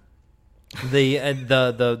slaughtered,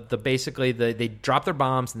 the basically they drop their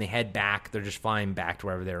bombs and they head back. They're just flying back to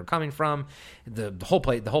wherever they were coming from. The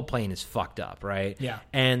whole plane is fucked up, right?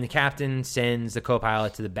 And the captain sends the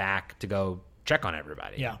co-pilot to the back to go check on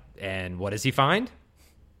everybody. And what does he find?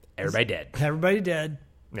 Everybody dead. Everybody dead.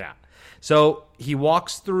 Yeah. So he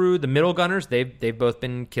walks through the middle gunners. They've both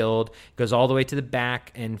been killed. Goes all the way to the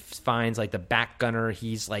back and finds like the back gunner.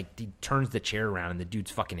 He turns the chair around and the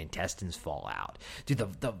dude's fucking intestines fall out. Dude,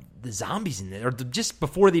 the zombies in there, or just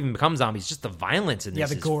before they even become zombies, just the violence in this.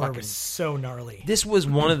 Yeah, the gore was so gnarly. This was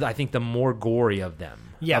one of I think the more gory of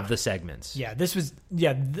them. Of the segments. Yeah, this was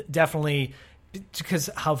definitely because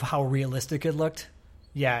of how realistic it looked.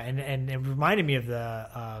 Yeah, and it reminded me of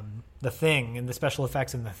the Thing and the special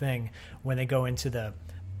effects in the Thing when they go into the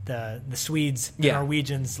Swedes, the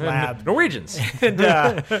Norwegians lab. Norwegians. and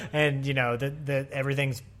that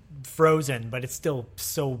everything's frozen, but it's still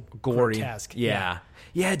so gory. Grotesque.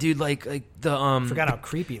 Yeah, dude, like the forgot how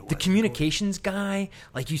creepy it was. The communications guy,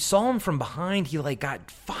 like you saw him from behind, he like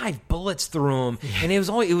got 5 bullets through him, and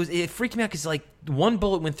it freaked me out because like one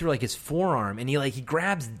bullet went through like his forearm, and he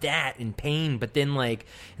grabs that in pain, but then and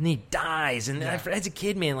then he dies, and as a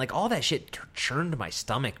kid, man, like all that shit churned my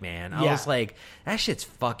stomach, man. I was like, that shit's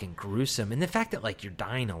fucking gruesome, and the fact that like you're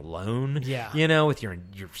dying alone, with your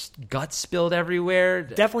guts spilled everywhere,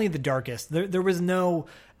 definitely the darkest. There was no.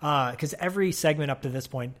 Because every segment up to this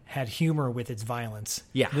point had humor with its violence.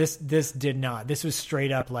 Yeah, this did not. This was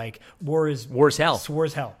straight up like war is hell. War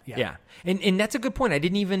is hell. Yeah. And that's a good point. I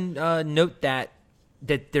didn't even note that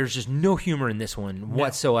there's just no humor in this one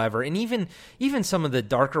whatsoever. And even some of the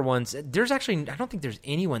darker ones, there's actually I don't think there's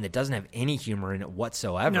anyone that doesn't have any humor in it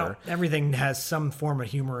whatsoever. No, everything has some form of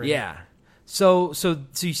humor in it. So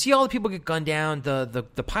you see all the people get gunned down. The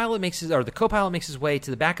pilot the co-pilot makes his way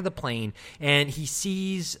to the back of the plane, and he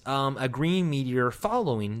sees a green meteor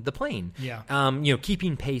following the plane.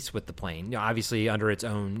 Keeping pace with the plane, obviously under its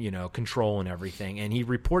own control and everything. And he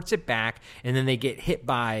reports it back, and then they get hit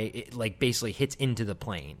by it, like basically hits into the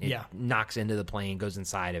plane. It knocks into the plane, goes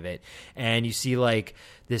inside of it, and you see like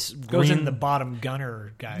this goes in the bottom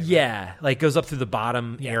gunner guy. Right? Yeah, like goes up through the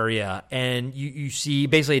bottom area, and you see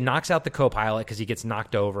basically it knocks out the co-pilot because he gets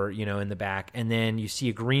knocked over, in the back, and then you see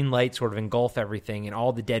a green light sort of engulf everything and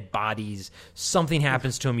all the dead bodies. Something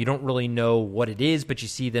happens to them. You don't really know what it is, but you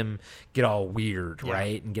see them get all weird,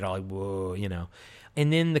 right? And get all like, whoa,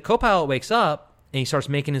 And then the co-pilot wakes up and he starts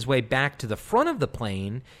making his way back to the front of the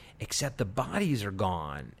plane, except the bodies are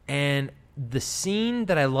gone. And the scene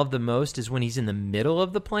that I love the most is when he's in the middle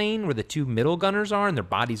of the plane where the 2 middle gunners are and their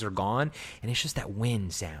bodies are gone, and it's just that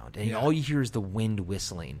wind sound, and all you hear is the wind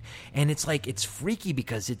whistling, and it's freaky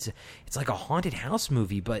because it's like a haunted house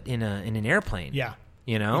movie but in an airplane.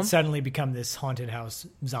 It's suddenly become this haunted house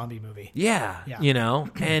zombie movie.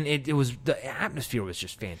 And it was, the atmosphere was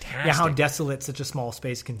just fantastic. How desolate such a small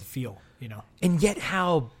space can feel, and yet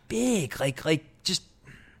how big, like just.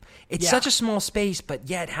 It's such a small space, but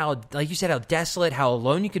yet how, like you said, how desolate, how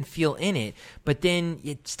alone you can feel in it. But then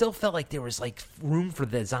it still felt like there was like room for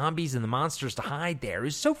the zombies and the monsters to hide there. It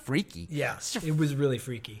was so freaky. Yeah, it was really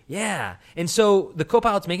freaky. Yeah. And so the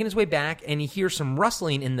co-pilot's making his way back, and he hears some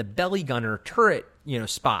rustling in the belly gunner turret,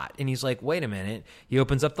 spot. And he's like, wait a minute. He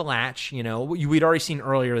opens up the latch. We'd already seen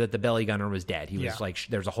earlier that the belly gunner was dead. He was like,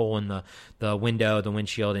 there's a hole in the window, the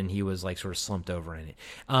windshield, and he was like sort of slumped over in it.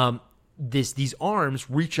 These arms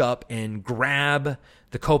reach up and grab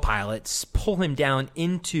the co-pilot, pull him down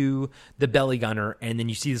into the belly gunner, and then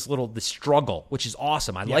you see this struggle, which is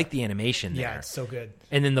awesome. I like the animation there. Yeah, it's so good.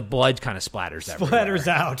 And then the blood kind of splatters everywhere. Splatters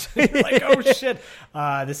out. You're like, oh shit,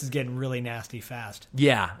 this is getting really nasty fast.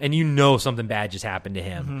 Yeah, and something bad just happened to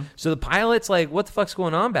him. Mm-hmm. So the pilot's like, what the fuck's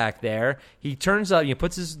going on back there? He turns up,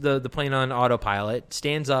 puts the plane on autopilot,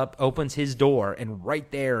 stands up, opens his door, and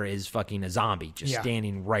right there is fucking a zombie just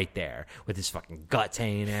standing right there with his fucking guts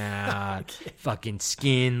hanging out, fucking skin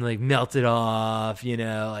like melted off,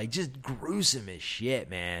 like just gruesome as shit,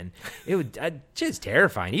 man. Just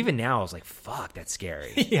terrifying. Even now, I was like, fuck, that's scary.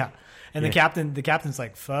 Yeah. And the captain's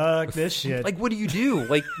like, fuck this shit. Like, what do you do?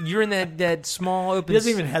 Like, you're in that small open... He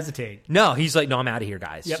doesn't even hesitate. No, he's like, no, I'm out of here,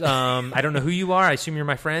 guys. Yep. I don't know who you are. I assume you're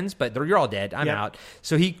my friends, but you're all dead. I'm out.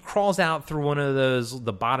 So he crawls out through one of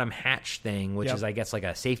the bottom hatch thing, which is, I guess, like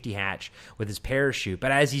a safety hatch with his parachute.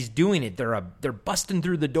 But as he's doing it, they're busting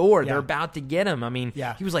through the door. Yeah. They're about to get him. I mean,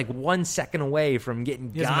 he was like 1 second away from getting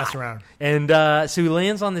got. He doesn't mess around. And so he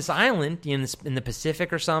lands on this island in the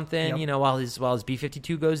Pacific or something, while his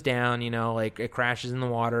B-52 goes down. Like it crashes in the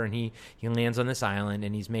water, and he lands on this island,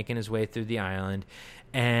 and he's making his way through the island,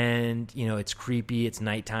 and it's creepy, it's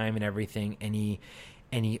nighttime and everything, and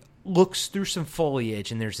he looks through some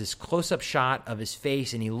foliage, and there's this close-up shot of his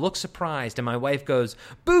face, and he looks surprised, and my wife goes,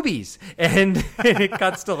 boobies, and it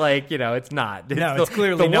cuts to it's not. It's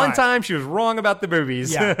clearly the not. one time she was wrong about the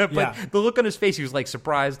boobies, but yeah. the look on his face, he was like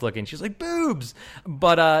surprised looking. She's like, boobs,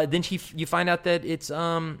 but then you find out that it's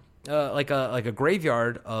like a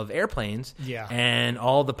graveyard of airplanes, and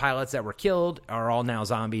all the pilots that were killed are all now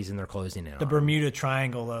zombies, and they're closing in. The Bermuda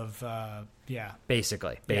Triangle of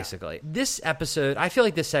basically. This episode, I feel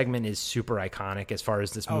like this segment is super iconic as far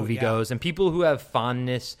as this movie goes, and people who have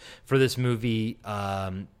fondness for this movie,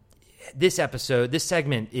 this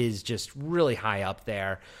segment is just really high up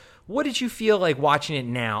there. What did you feel like watching it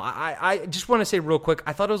now? I just want to say real quick,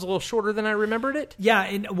 I thought it was a little shorter than I remembered it. Yeah,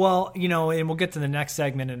 and we'll get to the next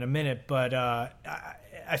segment in a minute, but I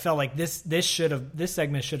felt like this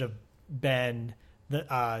segment should have been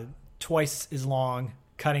twice as long,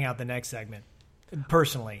 cutting out the next segment.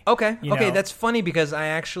 Personally. Okay, that's funny because I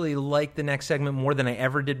actually like the next segment more than I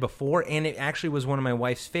ever did before, and it actually was one of my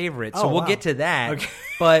wife's favorites. So we'll get to that. Okay.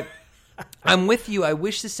 But I'm with you. I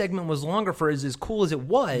wish this segment was longer for as cool as it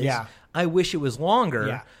was. Yeah. I wish it was longer.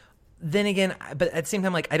 Yeah. Then again, but at the same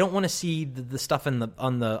time, like I don't want to see the stuff on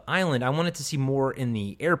the island. I wanted to see more in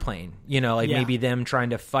the airplane. Maybe them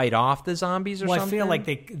trying to fight off the zombies or something. I feel like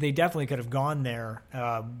they definitely could have gone there.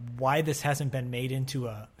 Why this hasn't been made into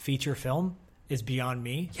a feature film is beyond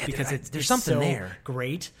me, because there's something so there.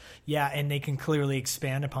 Great. Yeah, and they can clearly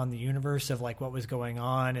expand upon the universe of like what was going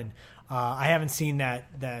on, and I haven't seen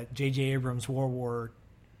that J.J. Abrams World War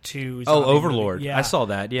II. Overlord. Yeah, I saw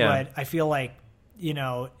that. Yeah, but I feel like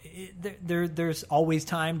there's always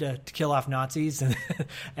time to kill off Nazis,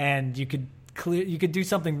 and you could do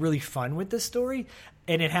something really fun with this story,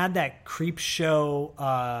 and it had that creep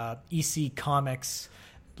show EC Comics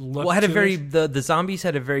look. Well, it had the zombies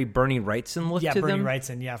had a very Bernie Wrightson look to them. Yeah, Bernie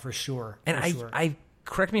Wrightson, for sure. And I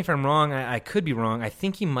correct me if I'm wrong. I could be wrong. I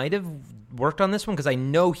think he might have worked on this one because I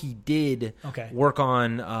know he did work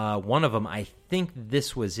on one of them. I think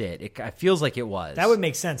this was it. It feels like it was. That would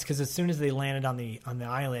make sense because as soon as they landed on the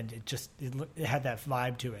island, it had that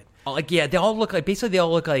vibe to it. They all look like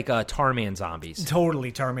Tarman zombies.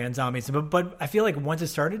 Totally Tarman zombies. But I feel like once it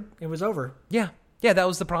started, it was over. Yeah. Yeah, that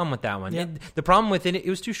was the problem with that one. Yep. The problem with it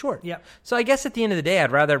was too short. Yeah. So I guess at the end of the day,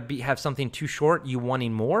 I'd rather have something too short, you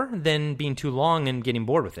wanting more, than being too long and getting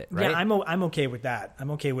bored with it. Right? Yeah, I'm okay with that.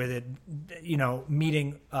 I'm okay with it.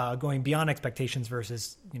 Meeting, going beyond expectations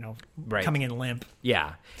versus coming in limp.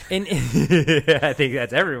 Yeah, and I think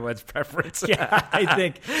that's everyone's preference. Yeah, I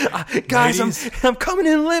think guys, I'm coming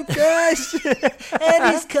in limp, guys,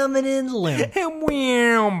 and he's coming in limp.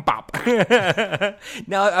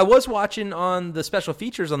 Now I was watching on the special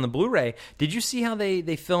features on the Blu-ray. Did you see how they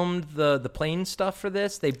filmed the plane stuff for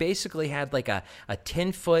this? They basically had like a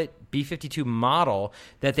 10-foot B-52 model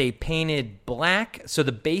that they painted black. So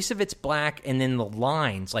the base of it's black, and then the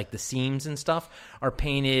lines, like the seams and stuff, are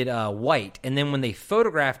painted white. And then when they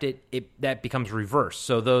photographed it, that becomes reversed.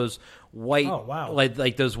 So those white,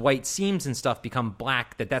 like those white seams and stuff become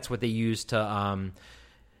black. That's what they use to.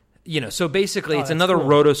 So basically, it's another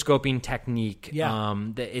rotoscoping technique. Yeah.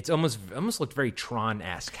 It's almost looked very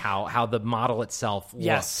Tron-esque how the model itself looked.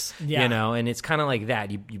 Yes. Yeah. And it's kind of like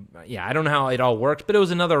that. I don't know how it all worked, but it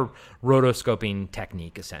was another rotoscoping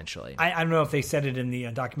technique, essentially. I don't know if they said it in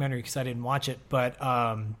the documentary because I didn't watch it, but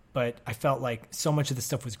I felt like so much of the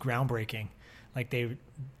stuff was groundbreaking. Like the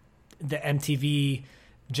MTV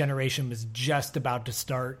generation was just about to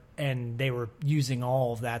start, and they were using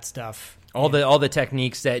all of that stuff. All the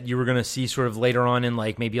techniques that you were going to see sort of later on in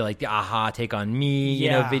like maybe like the Aha Take on Me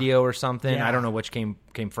video or something. Yeah. I don't know which came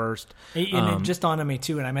first. And it just dawned on me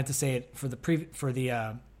too, and I meant to say it for the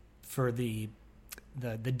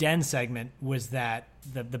den segment, was that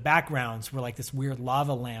the backgrounds were like this weird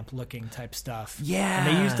lava lamp looking type stuff. Yeah.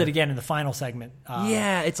 And they used it again in the final segment.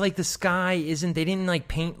 It's like the sky they didn't like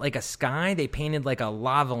paint like a sky, they painted like a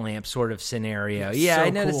lava lamp sort of scenario. I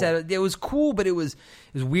noticed that. It was cool, but it was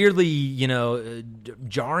weirdly,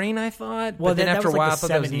 jarring, I thought. Well, but then after a while, I like thought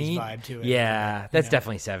that was 70s neat. vibe to it. Yeah, that's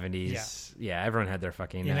definitely 70s. Yeah, everyone had their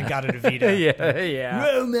fucking... And got it a Vita.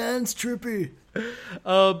 yeah. Romance trippy.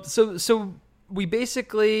 So we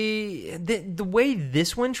basically the way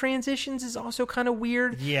this one transitions is also kind of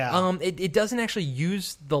weird. Yeah. It doesn't actually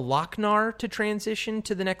use the Lochnar to transition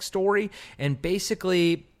to the next story, and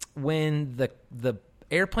basically when the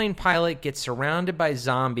airplane pilot gets surrounded by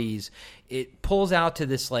zombies, it pulls out to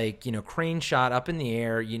this crane shot up in the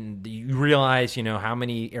air. You realize how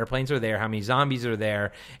many airplanes are there, how many zombies are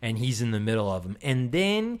there, and he's in the middle of them. And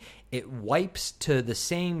then it wipes to the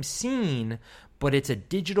same scene, but it's a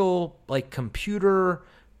digital computer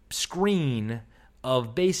screen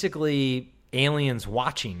of basically aliens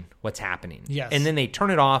watching what's happening. Yes. And then they turn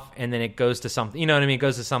it off, and then it goes to something, it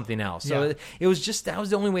goes to something else. So Yeah. it was just, that was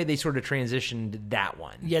the only way they sort of transitioned that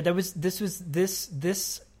one. Yeah,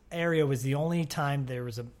 this area was the only time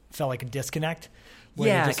felt like a disconnect.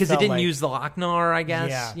 Yeah, because it didn't use the Lochnar, I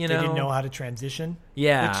guess. Yeah, they didn't know how to transition.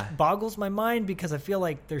 Yeah. Which boggles my mind because I feel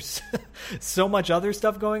like there's so much other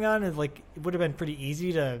stuff going on, and it would have been pretty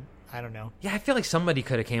easy to, I don't know. Yeah, I feel like somebody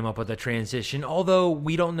could have came up with a transition, although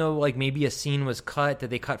we don't know, maybe a scene was cut that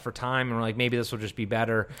they cut for time, and we're like, maybe this will just be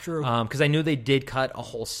better. True. Because I knew they did cut a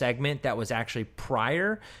whole segment that was actually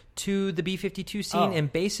prior to the B-52 scene,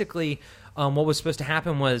 and basically what was supposed to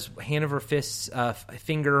happen was Hanover Fist's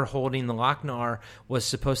finger holding the Lochnar was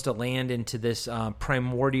supposed to land into this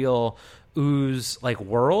primordial ooze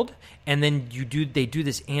world, and then they do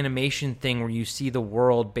this animation thing where you see the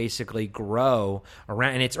world basically grow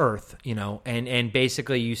around, and it's Earth, and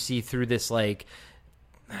basically you see through this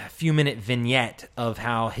few minute vignette of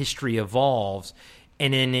how history evolves.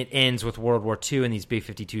 And then it ends with World War II and these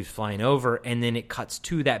B-52s flying over, and then it cuts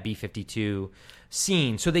to that B-52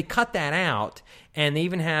 scene. So they cut that out, and they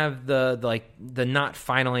even have the not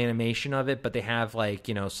final animation of it, but they have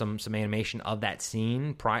some animation of that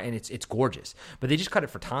scene, and it's gorgeous. But they just cut it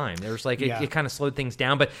for time. There was it kind of slowed things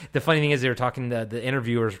down. But the funny thing is, they were talking, the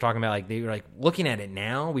interviewers were talking about they were looking at it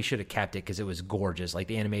now, we should have kept it because it was gorgeous.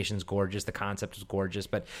 The animation's gorgeous, the concept was gorgeous,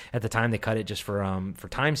 but at the time they cut it just for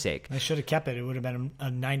time's sake. They should have kept it. It would have been a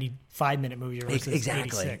 95-minute movie versus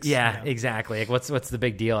exactly 86. Yeah, exactly. What's the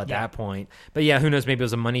big deal at that point? But yeah, who knows? Maybe it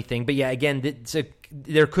was a money thing. But yeah, again, so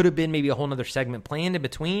there could have been maybe a whole nother segment planned in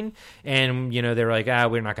between, and they were like,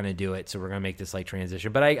 we're not going to do it, so we're going to make this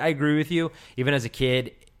transition. But I agree with you. Even as a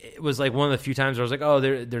kid, it was one of the few times where I was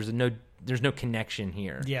like, there's no connection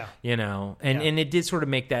here. Yeah. And it did sort of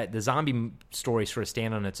make the zombie story sort of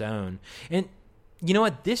stand on its own. And you know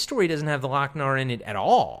what? This story doesn't have the Lochnar in it at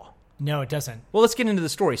all. No, it doesn't. Well, let's get into the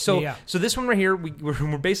story. So, Yeah. So this one right here,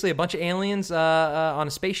 we're basically a bunch of aliens on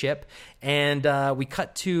a spaceship, and we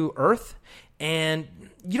cut to Earth, and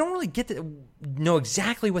you don't really get to know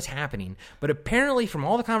exactly what's happening, but apparently from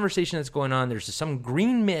all the conversation that's going on, there's some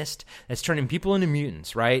green mist that's turning people into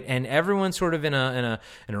mutants, right? And everyone's sort of in an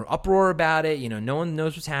uproar about it. No one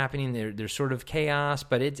knows what's happening. There's sort of chaos,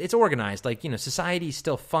 but it's organized. Society's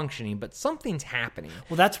still functioning, but something's happening.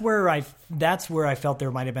 Well, that's where I felt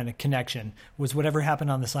there might have been a connection. Was whatever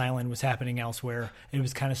happened on this island was happening elsewhere. It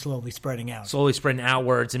was kind of slowly spreading out. Slowly spreading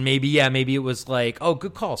outwards, and maybe it was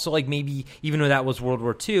good call. So maybe even though that was World War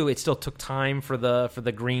War II, it still took time for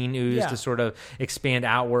the green ooze to sort of expand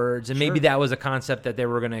outwards, and maybe that was a concept that they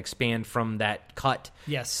were going to expand from that cut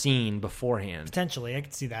scene beforehand. Potentially, I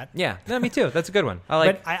could see that. Yeah, no, me too. That's a good one. I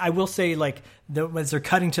like. But I will say, like, as they're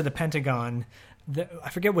cutting to the Pentagon, I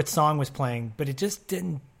forget what song was playing, but it just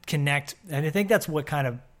didn't connect, and I think that's what kind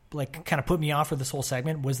of put me off for this whole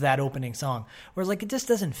segment was that opening song, where like it just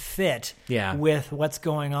doesn't fit with what's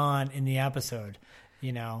going on in the episode.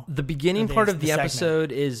 You know, the beginning part of the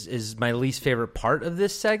episode is my least favorite part of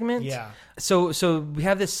this segment. Yeah. So we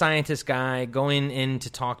have this scientist guy going in to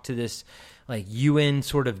talk to this like UN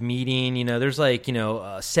sort of meeting. You know, there's like, you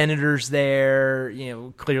know, senators there. You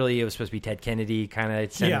know, clearly it was supposed to be Ted Kennedy kind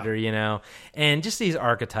of senator. You know, and just these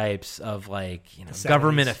archetypes of like, you know,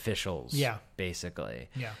 government officials. Yeah. Basically.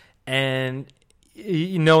 Yeah. And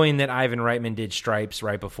knowing that Ivan Reitman did Stripes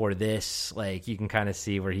right before this, like you can kind of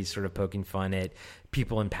see where he's sort of poking fun at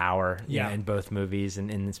people in power you know, in both movies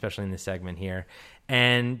and especially in this segment here.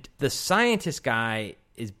 And the scientist guy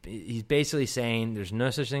he's basically saying there's no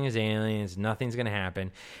such thing as aliens, nothing's going to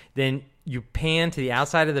happen. Then you pan to the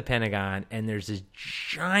outside of the Pentagon and there's this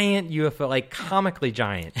giant UFO, like comically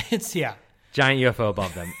giant. Giant UFO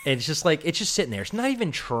above them. It's just like, it's just sitting there. It's not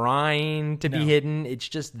even trying to be hidden. It's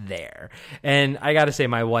just there. And I got to say,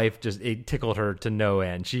 my wife it tickled her to no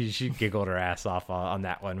end. She giggled her ass off on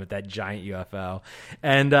that one with that giant UFO.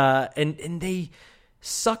 And they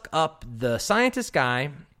suck up the scientist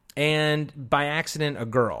guy and by accident a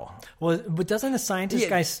girl. Well, but doesn't the scientist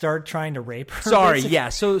guy start trying to rape her? Sorry, yeah.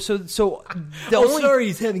 So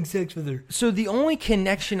he's having sex with her. So the only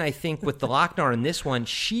connection I think with the Lochnar in this one,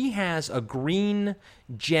 she has a green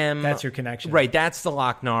gem. That's your connection, right? That's the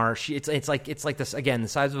Lochnar. It's like this again, the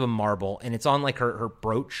size of a marble, and it's on like her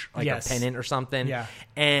brooch, like a pennant or something. Yeah,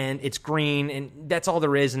 and it's green, and that's all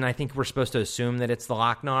there is. And I think we're supposed to assume that it's the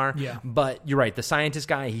Lochnar. Yeah, but you're right. The scientist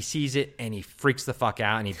guy, he sees it and he freaks the fuck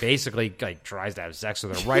out, and he basically like tries to have sex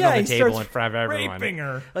with her right on the table in front of everyone, raping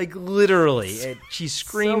her, like literally. She's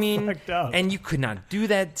screaming, so and you could not do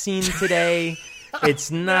that scene today.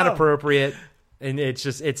 It's not appropriate. And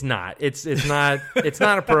it's not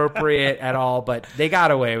appropriate at all, but they got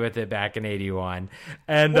away with it back in 81.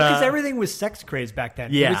 And because everything was sex crazed back then.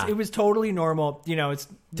 Yeah. It was totally normal. You know,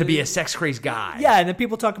 to be a sex crazed guy. Yeah, and then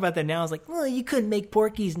people talk about that now. It's like, well, you couldn't make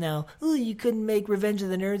Porky's now. Oh, you couldn't make Revenge of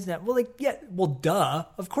the Nerds now. Well, duh.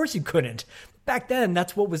 Of course you couldn't. Back then,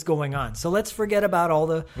 that's what was going on. So let's forget about all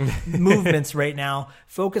the movements right now.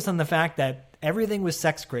 Focus on the fact that everything was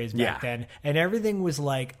sex crazed back then, and everything was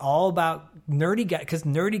like all about nerdy guys, because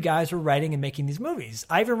nerdy guys were writing and making these movies.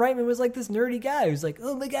 Ivan Reitman was like this nerdy guy who's like,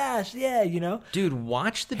 oh my gosh, yeah, you know. Dude,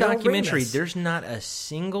 watch the documentary. There's not a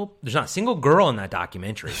single girl in that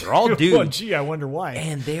documentary. They're all dudes. Oh, gee, I wonder why.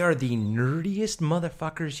 And they are the nerdiest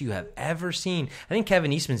motherfuckers you have ever seen. I think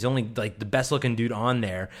Kevin Eastman's the only like the best looking dude on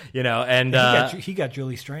there, you know. And he got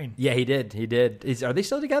Julie Strain. Yeah, he did. Are they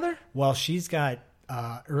still together? Well, she's got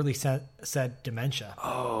early set dementia.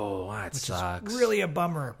 Oh, that sucks. Is really a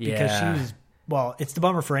bummer because it's the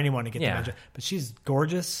bummer for anyone to get dementia, but she's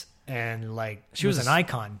gorgeous and like she was an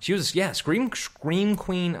icon. She was scream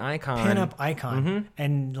queen icon, pin-up icon,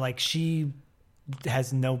 and like she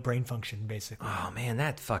has no brain function basically. Oh man,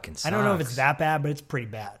 that fucking sucks. I don't know if it's that bad, but it's pretty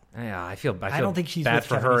bad. Yeah, I feel I don't think she's bad with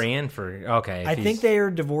for Kevin her Eastman. and for I think they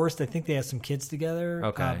are divorced. I think they have some kids together.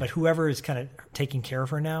 Okay, but whoever is kind of taking care of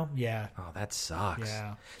her now, Oh, that sucks.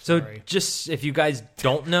 Yeah. So just if you guys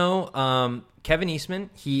don't know, Kevin Eastman,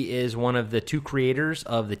 he is one of the two creators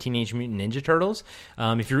of the Teenage Mutant Ninja Turtles.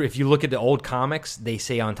 If you look at the old comics, they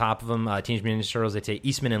say on top of them, Teenage Mutant Ninja Turtles, they say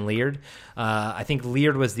Eastman and Leard. I think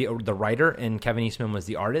Leard was the writer and Kevin Eastman was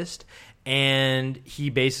the artist. And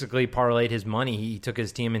he basically parlayed his money. He took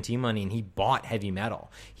his TMNT money and he bought Heavy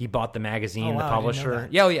Metal. He bought the magazine, the publisher.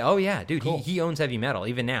 Oh yeah, dude. Cool. He owns Heavy Metal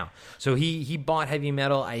even now. So he bought Heavy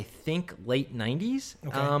Metal, I think late 90s,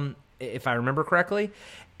 if I remember correctly.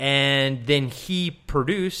 And then he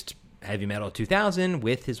produced Heavy Metal 2000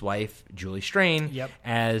 with his wife Julie Strain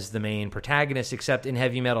as the main protagonist, except in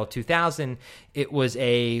Heavy Metal 2000 it was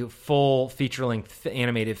a full feature-length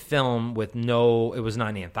animated film with it was not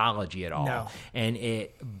an anthology at all, and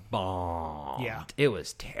it bombed. It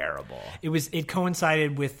was terrible. It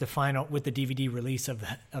coincided with the DVD release of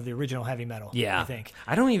the original Heavy Metal. I think.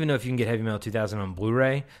 I don't even know if you can get Heavy Metal 2000 on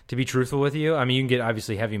Blu-ray, to be truthful with you. I mean, you can get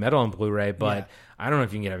obviously Heavy Metal on Blu-ray, but I don't know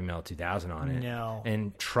if you can get Heavy Metal 2000 on it. No.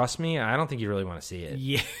 And trust me, I don't think you really want to see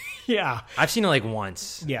it. Yeah. I've seen it like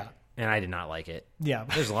once. Yeah. And I did not like it. Yeah.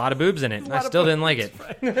 There's a lot of boobs in it. I still didn't like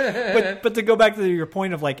it. But to go back to your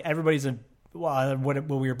point of like everybody's what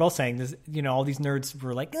we were both saying is, all these nerds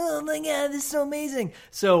were like, oh my God, this is so amazing.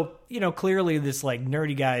 So, clearly this like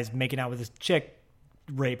nerdy guy is making out with this chick,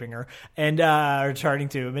 raping her and charting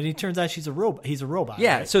to him, and he turns out he's a robot.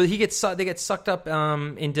 Yeah, right? so they get sucked up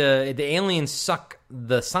into the aliens suck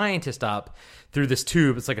the scientist up through this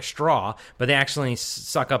tube. It's like a straw, but they actually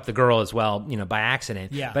suck up the girl as well, by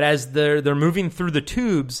accident. Yeah. But as they're moving through the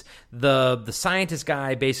tubes, the scientist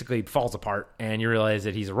guy basically falls apart, and you realize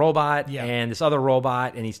that he's a robot, and this other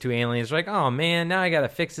robot, and these two aliens are like, oh man, now I got to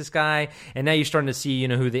fix this guy. And now you're starting to see,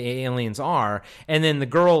 who the aliens are. And then the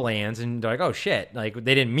girl lands, and they're like, oh shit, like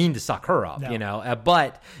they didn't mean to suck her up,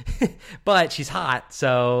 but she's hot,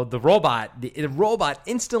 so the robot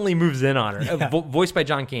instantly moves in on her. Voiced by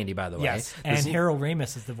John Candy, by the way. Yes, and Harold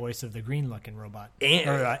Ramis is the voice of the green-looking robot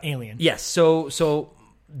or alien. Yes, so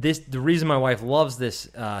the reason my wife loves this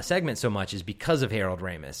segment so much is because of Harold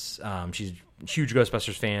Ramis. She's a huge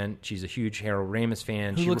Ghostbusters fan. She's a huge Harold Ramis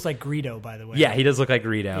fan. Who looks like Greedo, by the way. Yeah, he does look like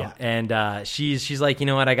Greedo. Yeah. And she's like, you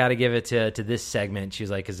know what? I got to give it to this segment.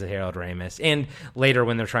 She's like, because of Harold Ramis. And later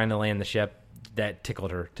when they're trying to land the ship, that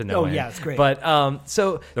tickled her to no end. Oh, yeah, it's great. But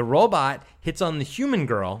so the robot hits on the human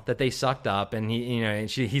girl that they sucked up, and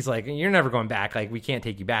he's like, you're never going back. Like, we can't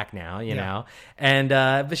take you back now, you know? And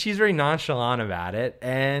but she's very nonchalant about it,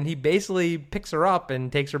 and he basically picks her up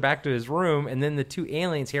and takes her back to his room, and then the two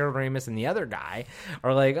aliens, Harold Ramis and the other guy,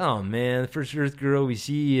 are like, oh man, the first Earth girl we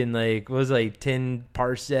see in like, what was it, like 10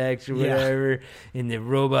 parsecs or whatever, and the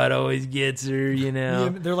robot always gets her, Yeah,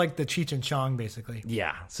 they're like the Cheech and Chong, basically.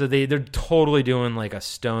 Yeah, so they're totally doing like a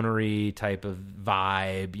stonery type of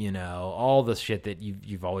vibe, all the shit that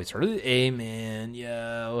you've always heard. Amen,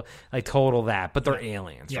 like total that, but they're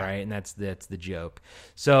aliens, right? And that's the joke.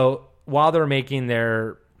 So while they're making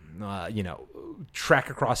their trek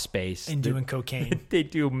across space and doing cocaine, they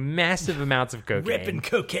do massive amounts of cocaine, ripping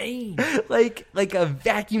cocaine, like a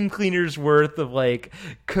vacuum cleaner's worth of like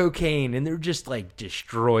cocaine, and they're just like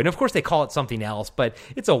destroyed. And of course they call it something else, but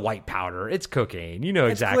it's a white powder. It's cocaine.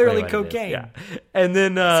 It's exactly clearly what cocaine. It is. Yeah. And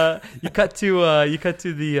then you cut to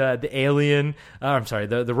the alien. I'm sorry,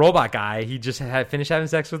 the robot guy. He just finished having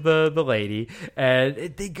sex with the lady, and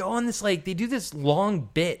they go on this they do this long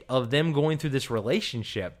bit of them going through this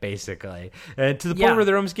relationship basically, and to the point where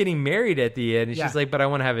they're almost getting married at the end. And she's like, "But I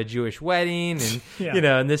want to have a Jewish wedding," and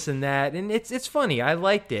and this and that, and it's funny. I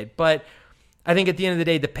liked it, but I think at the end of the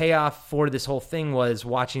day, the payoff for this whole thing was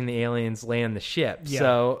watching the aliens land the ship. Yeah.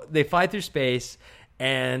 So they fly through space.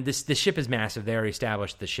 And the ship is massive. They already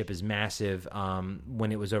established the ship is massive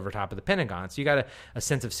when it was over top of the Pentagon. So you got a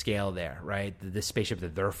sense of scale there, right? The spaceship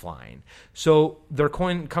that they're flying. So they're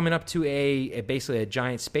coming up to basically a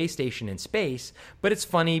giant space station in space. But it's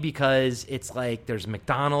funny because it's like there's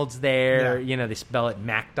McDonald's there. Yeah. They spell it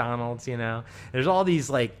McDonald's, There's all these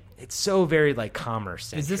it's so very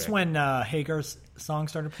commerce-centric. Is this when Hagar's song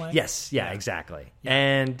started playing? Yes. Yeah, exactly.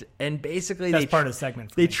 Yeah. And basically that's part of the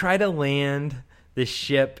segment. They try to land the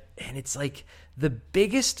ship, and it's like the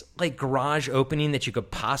biggest garage opening that you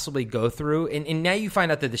could possibly go through, and now you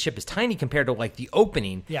find out that the ship is tiny compared to the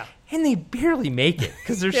opening, and they barely make it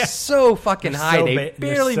because they're so fucking high. So they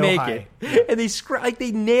barely make it, and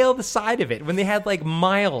they nail the side of it when they had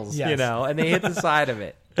miles, and they hit the side of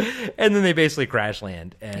it, and then they basically crash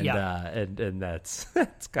land, and that's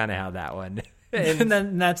kind of how that one. And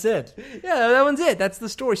then that's it. Yeah, that one's it. That's the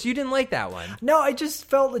story. So you didn't like that one? No, I just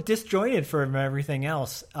felt disjointed from everything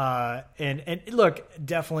else. And look,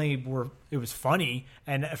 definitely it was funny,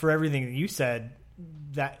 and for everything that you said,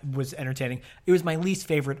 that was entertaining. It was my least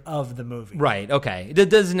favorite of the movie. Right. Okay. That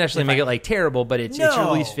doesn't necessarily make it terrible, but it's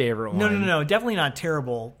your least favorite one. No, definitely not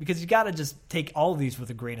terrible, because you got to just take all of these with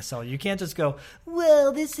a grain of salt. You can't just go,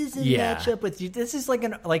 well, this isn't match up with you. This is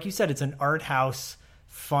like you said, it's an art house,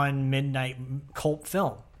 fun midnight cult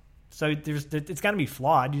film. So it's got to be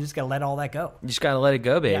flawed. You just got to let all that go. You just got to let it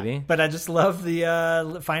go, baby. Yeah. But I just love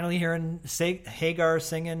the finally hearing Hagar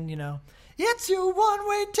singing, it's your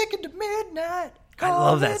one-way ticket to midnight. I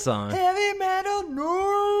love that song. Heavy metal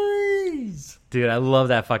noise. Dude, I love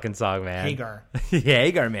that fucking song, man. Hagar.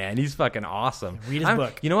 Hagar, man. He's fucking awesome. Read his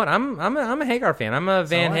book. You know what? I'm a Hagar fan. I'm a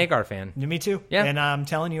Van Hagar fan. Me too. Yeah. And I'm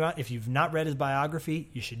telling you, if you've not read his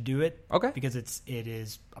biography, you should do it. Okay. Because it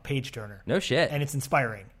is a page turner. No shit. And it's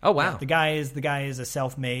inspiring. Oh wow. The guy is a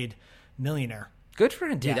self-made millionaire. Good for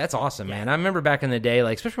him, dude. Yeah. That's awesome, man. I remember back in the day,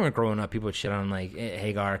 especially when we were growing up, people would shit on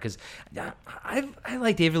Hagar, because I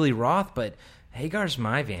like David Lee Roth, but Hagar's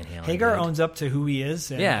my Van Halen. Hagar owns up to who he is,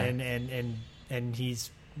 and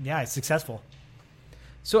he's successful.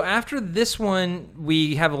 So after this one,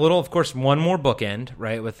 we have of course, one more bookend,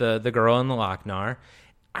 right, with the girl and the Lochnar.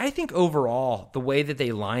 I think overall, the way that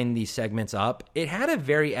they lined these segments up, it had a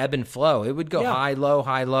very ebb and flow. It would go high,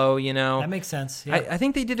 low, you know. That makes sense. Yeah. I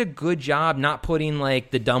think they did a good job not putting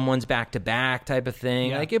like the dumb ones back to back type of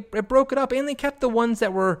thing. Yeah. Like it broke it up, and they kept the ones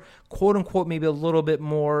that were quote unquote maybe a little bit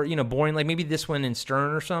more, you know, boring. Like maybe this one in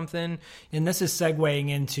Stern or something. And this is segueing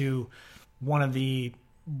into one of the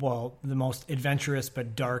most adventurous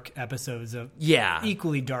but dark episodes of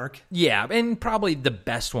equally dark. Yeah, and probably the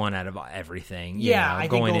best one out of everything. You know, I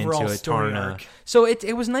going think overall into it, story Tarna. arc. So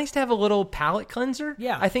it was nice to have a little palate cleanser.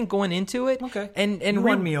 Yeah. I think going into it. Okay. And You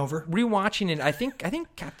won me over. Rewatching it, I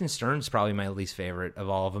think Captain Stern's probably my least favorite of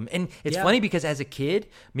all of them. And it's Yeah. funny because as a kid,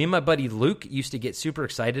 me and my buddy Luke used to get super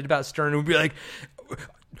excited about Stern, and we'd be like,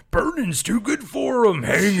 burning's too good for him,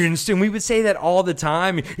 hanging's, and we would say that all the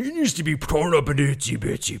time. He needs to be torn up into itsy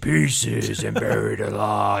bitsy pieces and buried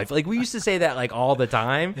alive. Like we used to say that like all the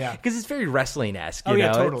time, Yeah. because it's very wrestling-esque. Oh, You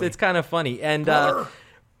yeah, know? totally. It's kind of funny, and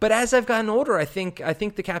but as I've gotten older, I think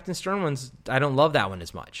the Captain Stern ones, I don't love that one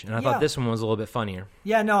as much, and I Yeah. thought this one was a little bit funnier.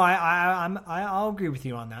 Yeah, no, I'll agree with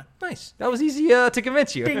you on that. Nice, that was easy to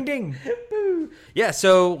convince you. Ding ding. Yeah,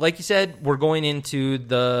 so like you said, we're going into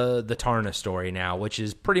the Tarna story now, which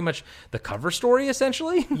is pretty much the cover story,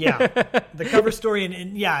 essentially. Yeah, the cover story,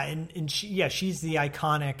 and she's the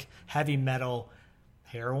iconic heavy metal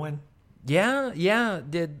heroine. Yeah,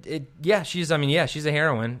 she's a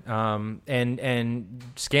heroine, and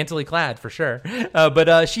scantily clad for sure.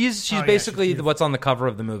 But she's basically she's what's on the cover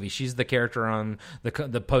of the movie. She's the character on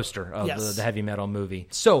the poster of Yes. the heavy metal movie.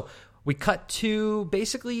 So we cut to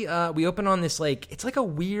basically we open on this it's like a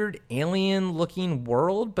weird alien looking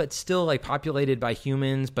world, but still like populated by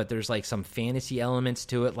humans, but there's like some fantasy elements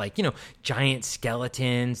to it, like, you know, giant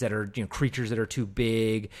skeletons that are, you know, creatures that are too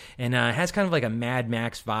big, and it has kind of like a Mad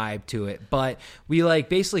Max vibe to it. But we like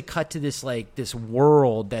basically cut to this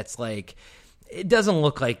world that's like, it doesn't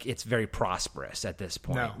look like it's very prosperous at this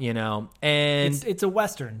point, No. you know, and It's a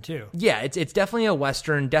Western too. yeah, it's definitely a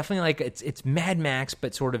Western, definitely like it's Mad Max,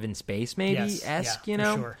 but sort of in space, maybe Yes, esque, yeah, you for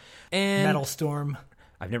know. sure. And Metal Storm.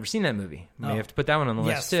 I've never seen that movie. May Oh. have to put that one on the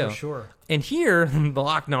list Yes, too. for sure. And here, the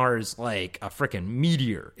Lochnar is like a freaking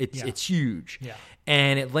meteor. It's huge. Yeah.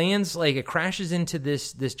 And it lands it crashes into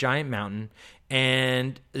this giant mountain,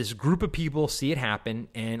 and this group of people see it happen,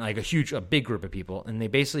 and like a big group of people, and they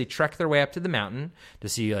basically trek their way up to the mountain to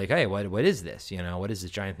see like, hey, what is this? You know, what is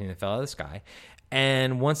this giant thing that fell out of the sky?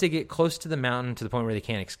 And once they get close to the mountain, to the point where they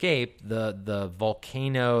can't escape, the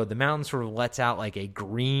volcano, the mountain sort of lets out like a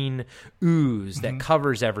green ooze that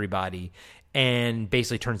covers everybody and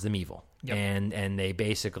basically turns them evil. Yep. And they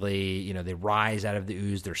basically, you know, they rise out of the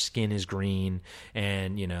ooze. Their skin is green,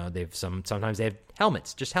 and you know sometimes they have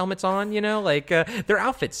helmets, just helmets on. You know, like their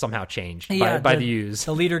outfits somehow changed by the ooze.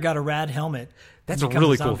 The leader got a rad helmet. That's a Becomes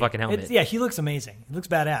really cool zombie. fucking helmet. He looks amazing. He looks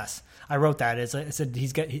badass. I wrote that. I said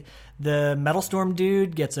the Metal Storm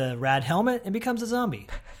dude gets a rad helmet and becomes a zombie.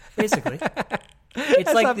 Basically, it's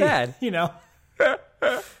That's like not bad. You know.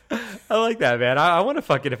 I like that, man. I want to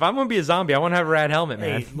fuck it. If I'm gonna be a zombie, I want to have a rad helmet,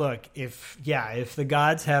 man. Hey, look, if the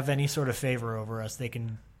gods have any sort of favor over us, they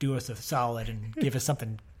can do us a solid and give us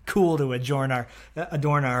something cool to adorn our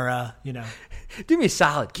you know. Do me a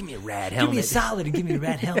solid. Give me a rad helmet. Give me a solid and give me a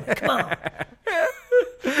rad helmet. Come on.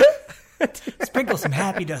 Sprinkle some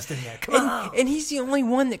happy dust in there. Come on. And he's the only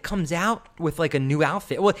one that comes out with like a new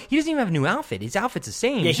outfit. Well, he doesn't even have a new outfit. His outfit's the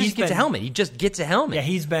same. Yeah, he just gets a helmet. He just gets a helmet. Yeah,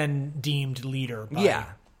 he's been deemed leader. By, Yeah.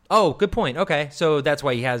 Oh, good point. Okay. So that's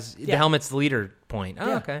why he has the Yeah. helmet's the leader point. Oh,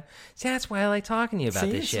 Yeah. okay. See, that's why I like talking to you about See,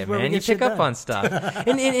 this this is shit, where we man. You get shit pick up done. on stuff.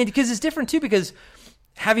 and because it's different too, because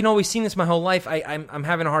having always seen this my whole life, I'm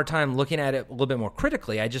having a hard time looking at it a little bit more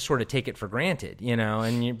critically. I just sort of take it for granted, you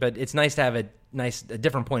know. But it's nice to have a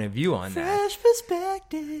different point of view on that. Fresh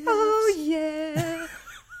perspective. Oh yeah.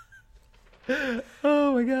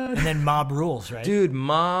 Oh my god. And then Mob Rules, right? Dude,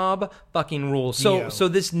 Mob fucking rules. Dio. So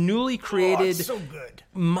this newly Oh, created it's so good.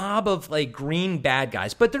 mob of like green bad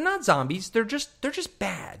guys, but they're not zombies. They're just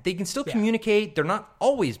bad. They can still communicate. They're not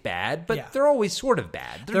always bad, but Yeah. they're always sort of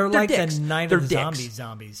bad. They're like dicks. the Night They're of the dicks.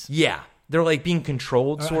 Zombies. Yeah, they're like being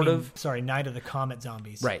controlled, sort of. Sorry, Night of the Comet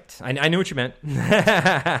Zombies. Right. I knew what you meant.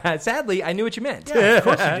 Sadly, I knew what you meant. Yeah, of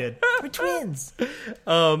course you did. We're twins.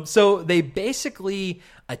 So they basically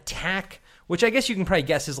attack which I guess you can probably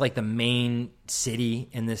guess is like the main city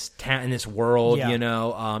in this town, in this world. Yeah. You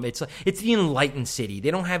know, it's the enlightened city.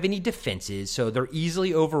 They don't have any defenses, so they're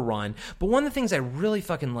easily overrun. But one of the things I really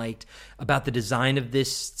fucking liked about the design of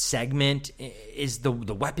this segment is the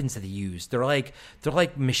weapons that they use. They're like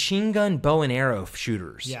machine gun, bow and arrow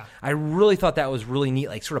shooters. Yeah. I really thought that was really neat,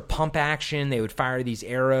 like sort of pump action. They would fire these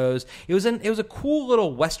arrows. It was a cool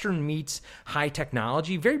little Western meets high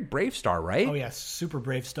technology. Very Brave Star, right? Oh yes, super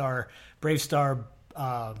Brave Star,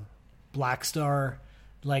 Black Star,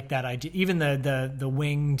 like that idea. Even the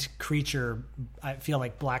winged creature, I feel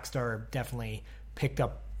like Black Star definitely picked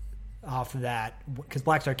up off of that, because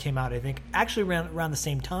Black Star came out, I think, actually around the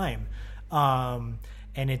same time, and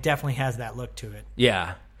it definitely has that look to it.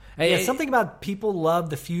 Yeah. Yeah, something about people love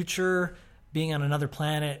the future, being on another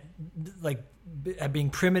planet, like being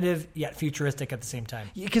primitive yet futuristic at the same time.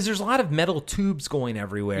 Because there's a lot of metal tubes going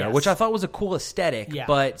everywhere, Yes. which I thought was a cool aesthetic. Yeah.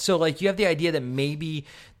 But so like you have the idea that maybe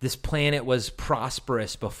this planet was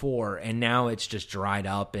prosperous before and now it's just dried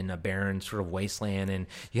up in a barren sort of wasteland, and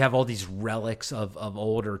you have all these relics of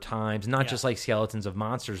older times, not just like skeletons of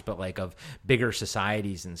monsters, but like of bigger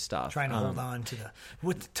societies and stuff. Trying to hold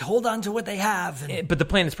on to what they have. And, But the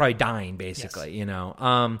planet's probably dying, basically, you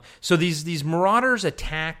know. So these marauders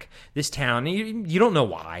attack this town. You don't know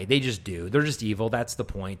why. They just do. They're just evil. That's the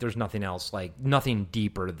point. There's nothing else, like nothing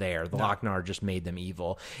deeper there. The Lochnar just made them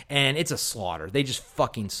evil. And it's a slaughter. They just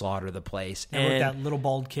fucking slaughter the place. and with And that little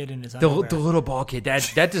bald kid in his the underwear. little ball kid,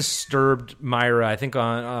 that disturbed Myra, I think,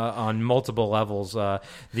 on multiple levels.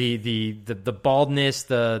 The baldness,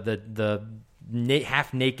 the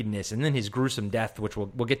half nakedness, and then his gruesome death, which we'll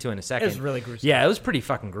get to in a second. It was really gruesome. Yeah, it was pretty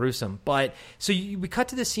fucking gruesome. But so we cut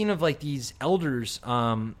to the scene of like these elders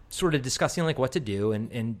sort of discussing like what to do,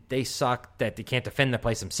 and they suck that they can't defend the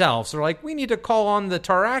place themselves. So they're like, we need to call on the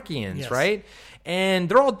Tarakians, Yes. right? And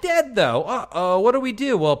they're all dead though. Uh-oh, what do we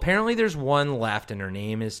do? Well, apparently there's one left, and her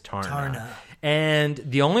name is Tarna. And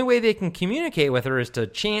the only way they can communicate with her is to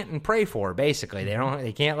chant and pray for her. Basically,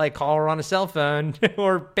 they can't like call her on a cell phone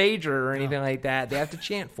or pager or anything like that. They have to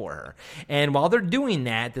chant for her. And while they're doing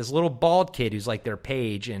that, this little bald kid who's like their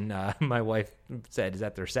page, and my wife said, "Is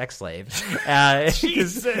that their sex slave?" Because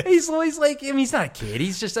he's like, I mean, he's not a kid.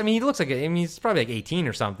 He's just, I mean, he looks like, he's probably like 18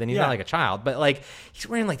 or something. He's not like a child, but like he's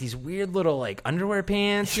wearing like these weird little like underwear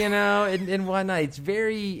pants, you know, and whatnot. It's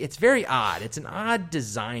very odd. It's an odd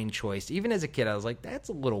design choice. Even as a kid, I was like, that's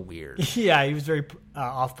a little weird. Yeah, he was very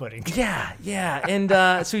off-putting. Yeah. And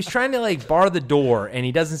so he's trying to like bar the door, and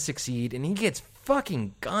he doesn't succeed, and he gets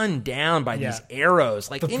fucking gunned down by these arrows,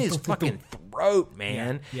 like in his fucking throat,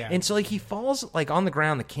 man. Yeah. And so like he falls like on the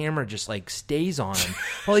ground. The camera just like stays on him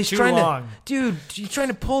while he's Too trying long. he's trying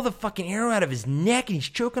to pull the fucking arrow out of his neck, and he's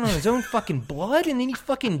choking on his own fucking blood, and then he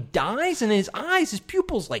fucking dies, and his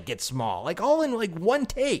pupils like get small, like all in like one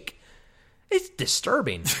take. It's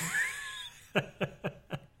disturbing.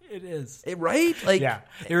 It is. Right? Like, Yeah,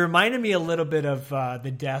 it reminded me a little bit of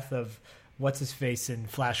the death of what's his face in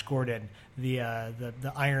Flash Gordon, the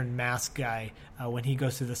Iron Mask guy, when he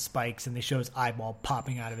goes through the spikes and they show his eyeball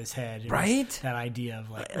popping out of his head. Right? That idea of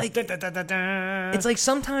like it's like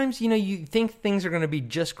sometimes, you know, you think things are going to be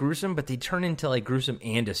just gruesome, but they turn into like gruesome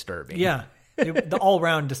and disturbing. yeah, the all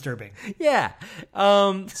round disturbing. Yeah.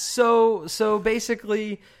 So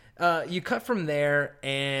basically, you cut from there,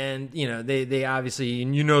 and you know they obviously,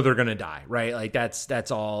 you know, they're gonna die, right? Like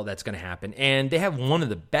that's all that's gonna happen. And they have one of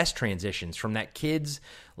the best transitions from that kid's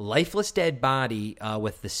lifeless dead body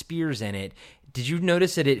with the spears in it. Did you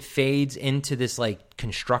notice that it fades into this like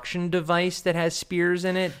construction device that has spears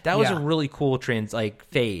in it? That was Yeah. a really cool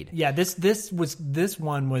fade. Yeah, this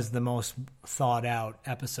one was the most thought out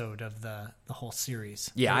episode of the whole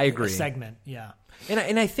series. Yeah, The- I agree. the segment, yeah.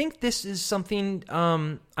 And I think this is something,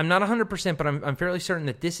 I'm not 100%, but I'm fairly certain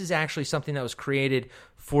that this is actually something that was created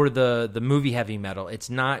for the movie Heavy Metal. It's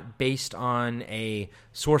not based on a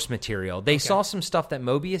source material. They saw some stuff that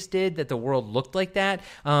Mobius did that the world looked like that.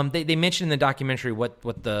 They mentioned in the documentary what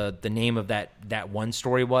the name of that one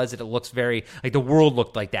story was. That it looks very like the world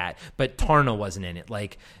looked like that, but Tarna wasn't in it.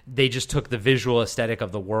 Like they just took the visual aesthetic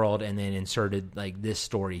of the world and then inserted like this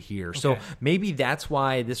story here. So maybe that's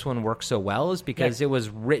why this one works so well, is because it was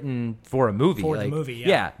written for a movie. For the like, movie,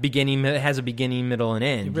 yeah. beginning, it has a beginning, middle, and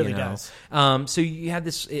end. It really you know? does. So you have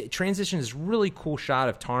this transition, this really cool shot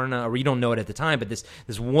of Tarna, or you don't know it at the time, but this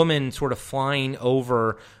woman sort of flying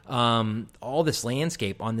over all this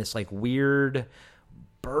landscape on this like weird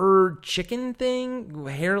bird chicken thing,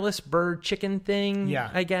 hairless bird chicken thing. Yeah.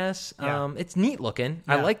 I guess. Yeah. It's neat looking.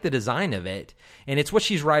 I Yeah. like the design of it, and it's what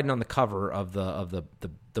she's riding on the cover of the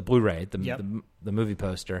Blu-ray, the movie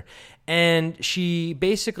poster. And she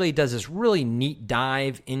basically does this really neat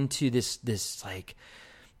dive into this like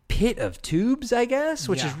pit of tubes, I guess,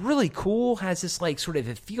 which is really cool. Has this like sort of,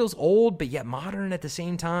 it feels old but yet modern at the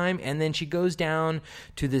same time. And then she goes down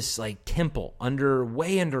to this like temple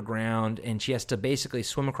way underground, and she has to basically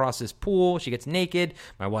swim across this pool. She gets naked.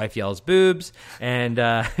 My wife yells boobs, and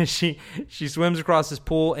she swims across this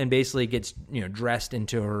pool and basically gets dressed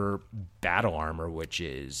into her battle armor, which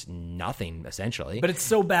is nothing essentially. But it's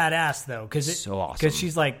so badass though, because so awesome. Because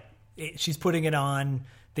she's putting it on.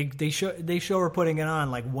 They show her putting it on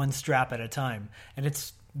like one strap at a time, and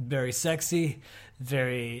it's very sexy,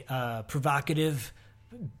 very provocative,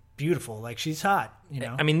 beautiful. Like, she's hot,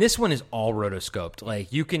 I mean, this one is all rotoscoped.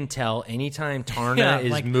 Like, you can tell anytime Tarna Yeah, is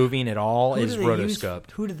like, moving at all is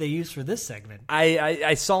rotoscoped. Who did they use for this segment?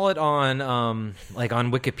 I saw it on like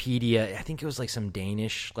on Wikipedia. I think it was like some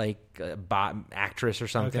Danish actress or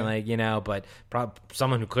something, but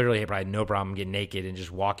someone who clearly had probably no problem getting naked and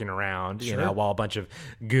just walking around, while a bunch of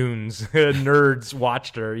goons, nerds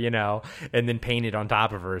watched her, and then painted on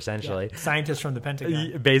top of her essentially. Yeah. Scientists from the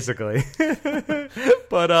Pentagon, basically.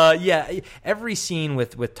 But every scene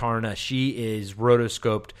with Tarna, she is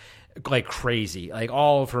rotoscoped like crazy. Like,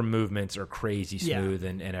 all of her movements are crazy smooth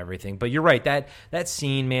and everything. But you're right, that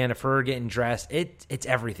scene, man, of her getting dressed, it's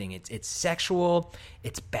everything. It's sexual,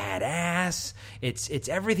 it's badass, it's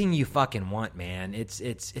everything you fucking want, man.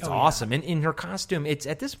 It's awesome. And in her costume, it's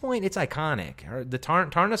at this point it's iconic.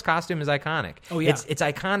 Tarna's costume is iconic. Oh yeah. It's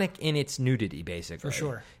iconic in its nudity, basically. For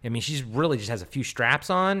sure. I mean, she's really just has a few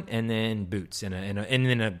straps on and then boots and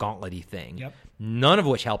then a gauntlet-y thing. Yep. None of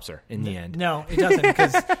which helps her in the end. No, it doesn't,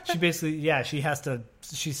 because she basically,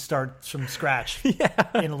 she starts from scratch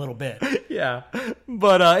in a little bit. Yeah.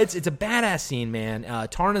 But it's a badass scene, man.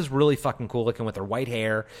 Tarna's really fucking cool looking with her white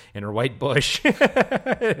hair and her white bush and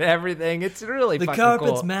everything. It's really fucking cool. The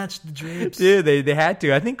carpets match the drapes. Dude, they had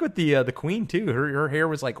to. I think with the queen too. Her hair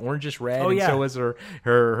was like orangish red, and so was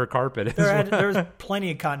her carpet. There's plenty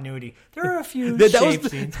of continuity. There are a few shape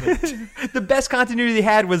scenes. But... the best continuity they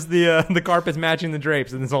had was the carpets matching the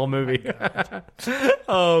drapes in this whole movie.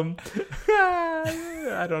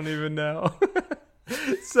 I don't even know.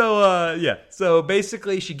 So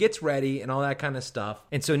basically she gets ready and all that kind of stuff,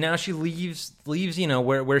 and so now she leaves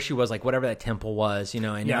where she was, like whatever that temple was,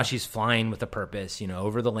 and now she's flying with a purpose,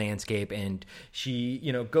 over the landscape, and she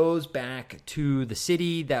goes back to the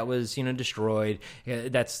city that was destroyed.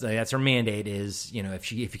 That's her mandate is,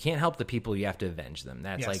 if you can't help the people, you have to avenge them.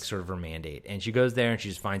 That's like sort of her mandate. And she goes there and she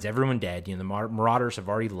just finds everyone dead. The marauders have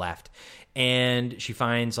already left, and she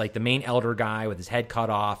finds like the main elder guy with his head cut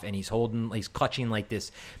off, and he's clutching like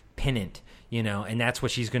this pennant, and that's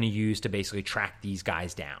what she's going to use to basically track these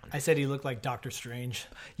guys down. I said he looked like Doctor Strange.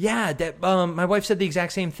 Yeah, that my wife said the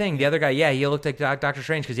exact same thing. The other guy, he looked like Doctor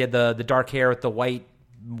Strange because he had the dark hair with the white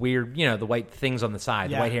weird, the white things on the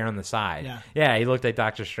side, the white hair on the side. Yeah, he looked like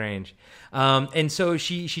Doctor Strange. And so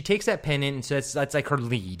she takes that pennant, and so that's like her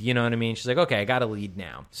lead, you know what I mean? She's like, okay, I got a lead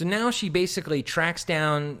now. So now she basically tracks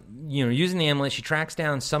down, using the amulet, she tracks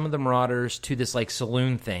down some of the marauders to this like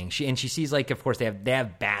saloon thing. She sees, like, of course they have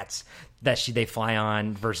bats that they fly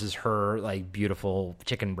on versus her like beautiful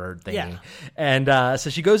chicken bird thingy. Yeah. And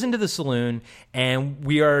so she goes into the saloon, and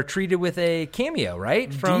we are treated with a cameo,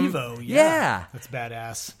 right? From Devo, yeah. That's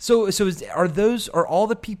badass. So are all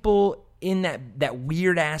the people in that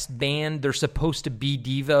weird ass band, they're supposed to be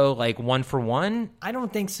Devo, like one for one? I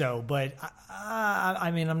don't think so, but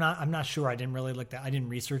I mean, I'm not sure. I didn't really I didn't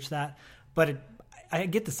research that, but I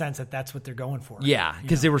get the sense that that's what they're going for. Yeah,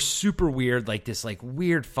 because they were super weird, like this like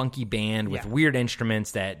weird funky band with weird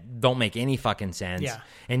instruments that don't make any fucking sense. Yeah.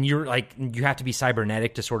 And you have to be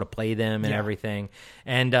cybernetic to sort of play them and everything.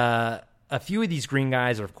 And a few of these green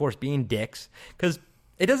guys are, of course, being dicks, because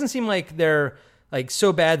it doesn't seem like they're like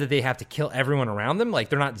so bad that they have to kill everyone around them. Like,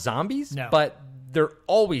 they're not zombies, but they're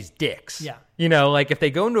always dicks. Yeah. Like if they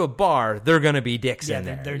go into a bar, they're going to be dicks in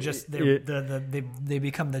there. They're just they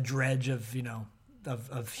become the dredge of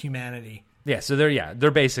of humanity. Yeah, so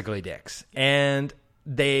they're basically dicks. And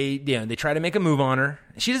they try to make a move on her.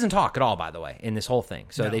 She doesn't talk at all, by the way, in this whole thing.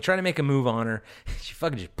 So they try to make a move on her. She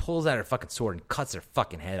fucking just pulls out her fucking sword and cuts their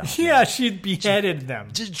fucking head off. Yeah, she beheaded them.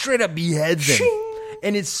 Just straight up beheads them.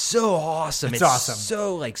 And it's so awesome. It's awesome.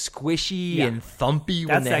 So like squishy and thumpy.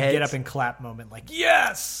 That's when the that heads... get up and clap moment. Like,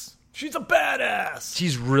 yes. She's a badass.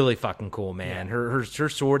 She's really fucking cool, man. Yeah. Her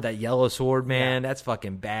sword, that yellow sword, man, that's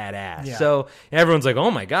fucking badass. Yeah. So everyone's like, "Oh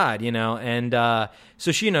my god," and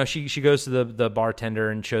so she, she goes to the bartender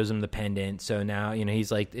and shows him the pendant. So now,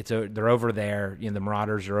 he's like, they're over there. The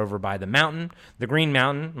Marauders are over by the mountain, the Green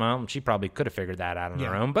Mountain. Well, she probably could have figured that out on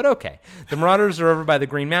her own, but okay. The Marauders are over by the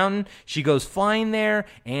Green Mountain. She goes flying there,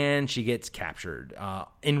 and she gets captured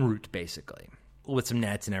en route, basically, with some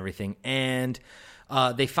nets and everything, and.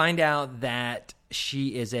 They find out that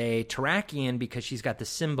she is a Terrakian because she's got the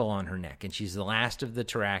symbol on her neck, and she's the last of the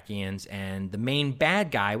Terrakians. And the main bad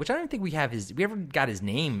guy, which I don't think we ever got his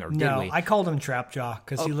name, or did we? I called him Trapjaw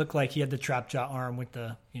because he looked like he had the Trapjaw arm with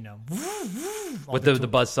the with the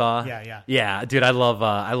buzzsaw. Yeah. Dude, I love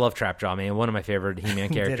Trapjaw, man. One of my favorite He-Man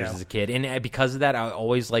characters Ditto. as a kid, and because of that, I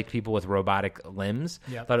always liked people with robotic limbs.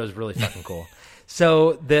 Yep. Thought it was really fucking cool.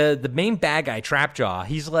 So the main bad guy, Trapjaw,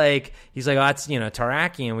 he's like, oh, that's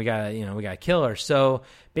Terrakian. We gotta kill her. So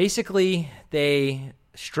basically, they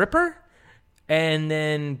strip her and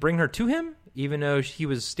then bring her to him, even though he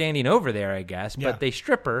was standing over there, I guess. Yeah. But they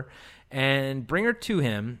strip her and bring her to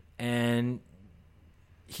him, and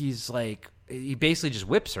he's like, he basically just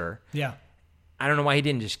whips her. Yeah. I don't know why he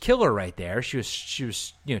didn't just kill her right there. She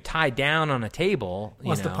was tied down on a table.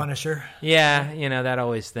 Wants to punish her. Yeah, that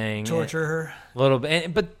always thing. Torture her. A little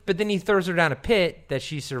bit. But then he throws her down a pit that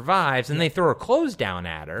she survives, and they throw her clothes down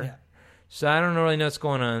at her. Yeah. So I don't really know what's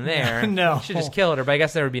going on there. No. Should just kill her, but I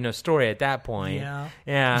guess there would be no story at that point. Yeah.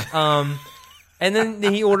 Yeah. And then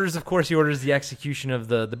he orders the execution of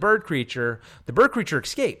the bird creature. The bird creature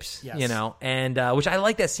escapes, Yes. and which I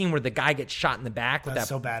like that scene where the guy gets shot in the back with That's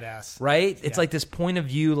that. so badass. Right? It's Yeah. like this point of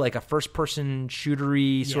view, like a first-person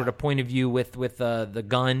shootery sort of point of view with the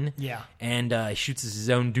gun. Yeah. And he shoots his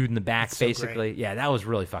own dude in the back, so basically. great. Yeah, that was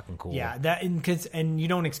really fucking cool. Yeah, and you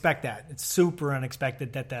don't expect that. It's super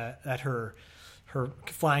unexpected that her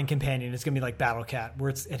flying companion is going to be like Battle Cat, where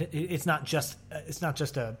it's not just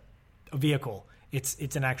a vehicle.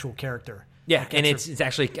 It's an actual character. Yeah, Like, and it's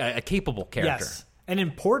actually a capable character. yes, an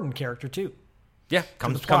important character too. Yeah, the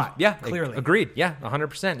plot, yeah, clearly. agreed. Yeah,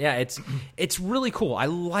 100%. Yeah, it's really cool. I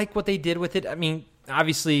like what they did with it. I mean,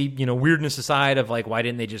 obviously, weirdness aside of like why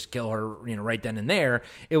didn't they just kill her, right then and there?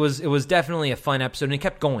 It was definitely a fun episode, and it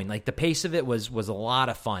kept going. Like the pace of it was a lot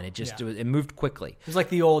of fun. It just it moved quickly. It was like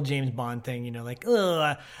the old James Bond thing, like,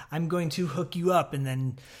 I'm going to hook you up and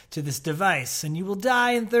then to this device, and you will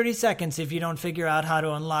die in 30 seconds if you don't figure out how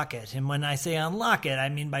to unlock it. And when I say unlock it, I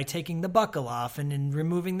mean by taking the buckle off, and then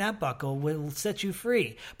removing that buckle will set you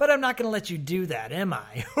free. But I'm not going to let you do that, am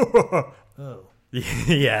I? Oh.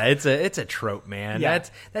 Yeah, it's a trope, man. Yeah.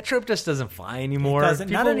 That trope just doesn't fly anymore. It doesn't.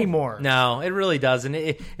 Not anymore. No, it really doesn't.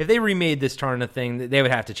 If they remade this Tarna thing, they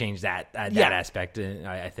would have to change that aspect.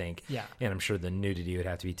 I think. Yeah, and I'm sure the nudity would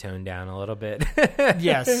have to be toned down a little bit.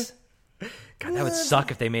 Yes. God, that would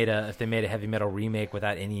suck if they made a Heavy Metal remake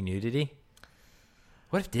without any nudity.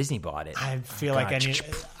 What if Disney bought it? I feel like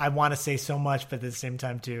I want to say so much, but at the same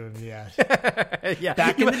time too, yeah. Yeah,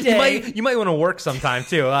 Back in the day, you might want to work sometime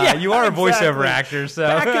too. Yeah, you are a voiceover exactly. actor, so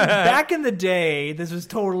back in the day, this was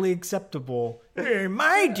totally acceptable. In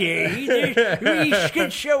my day, we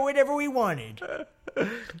could show whatever we wanted.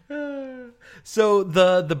 So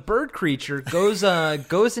the bird creature goes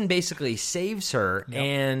and basically saves her,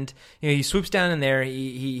 and he swoops down in there.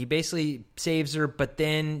 He basically saves her, but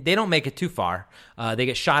then they don't make it too far. They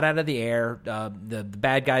get shot out of the air. The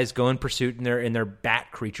bad guys go in pursuit in their bat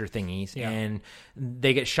creature thingies, and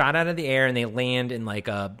they get shot out of the air, and they land in like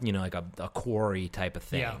a quarry type of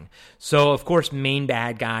thing. Yeah. So of course, main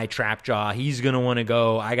bad guy Trapjaw, he's gonna want to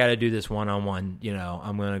go. I got to do this one-on-one.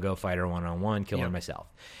 I'm gonna go fight her one-on-one, kill her myself.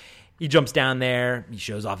 He jumps down there. He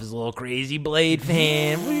shows off his little crazy blade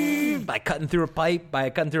fan by cutting through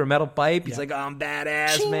a metal pipe. He's like, oh, I'm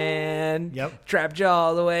badass, man. Yep. Trapjaw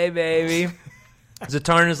all the way, baby.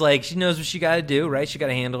 Zatarna's like, she knows what she got to do, right? She got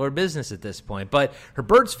to handle her business at this point. But her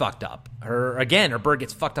bird's fucked up. Her bird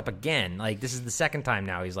gets fucked up again. Like, this is the second time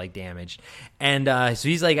now he's, like, damaged. And so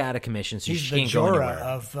he's, like, out of commission, so He's she the can't go anywhere.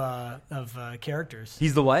 Jorah of characters.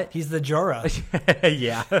 He's the what? He's the Jorah.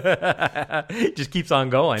 Yeah. Just keeps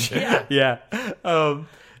on going. Yeah.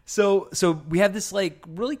 So we have this like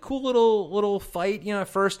really cool little fight. At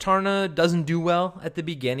first Tarna doesn't do well at the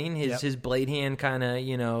beginning. His blade hand kind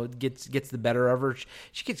of gets the better of her.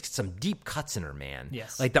 She gets some deep cuts in her, man.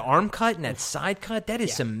 Yes. Like the arm cut and that side cut. That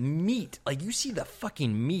is some meat. Like you see the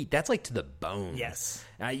fucking meat. That's like to the bone. Yes.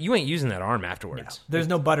 You ain't using that arm afterwards. There's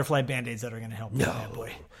no butterfly band-aids that are going to help that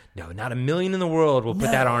boy. No, not a million in the world will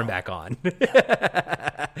put that arm back on.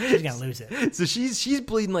 She's gonna lose it. So she's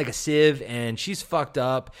bleeding like a sieve, and she's fucked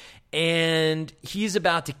up, and he's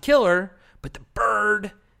about to kill her, but the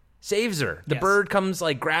bird saves her. The bird comes,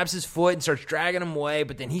 like, grabs his foot and starts dragging him away,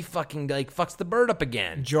 but then he fucking, like, fucks the bird up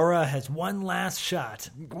again. Jorah has one last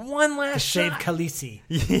shot. One last Save shot. Khaleesi.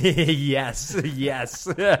 Yes.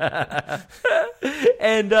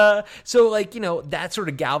 And so, like, that sort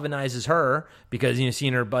of galvanizes her because,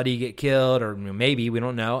 seeing her buddy get killed, or maybe, we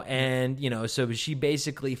don't know. And, so she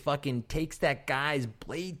basically fucking takes that guy's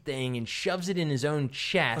blade thing and shoves it in his own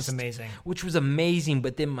chest. That's amazing. Which was amazing.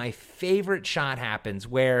 But then my favorite shot happens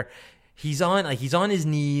where he's on his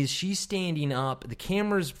knees, she's standing up, the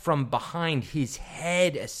camera's from behind his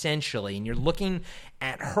head, essentially, and you're looking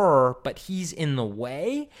at her, but he's in the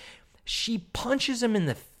way. She punches him in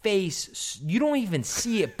the face. You don't even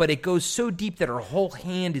see it, but it goes so deep that her whole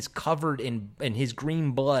hand is covered in his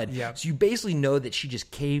green blood. Yep. So you basically know that she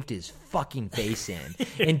just caved his fucking face in.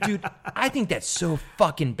 And dude, I think that's so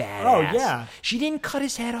fucking badass. Oh, yeah. She didn't cut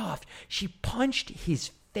his head off. She punched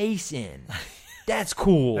his face in. That's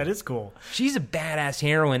cool. That is cool. She's a badass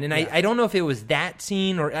heroine. And I don't know if it was that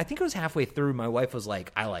scene, or I think it was halfway through. My wife was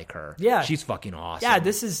like, I like her. Yeah. She's fucking awesome. Yeah,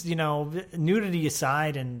 this is, nudity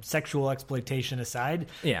aside and sexual exploitation aside,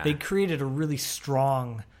 they created a really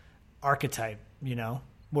strong archetype,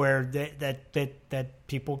 where that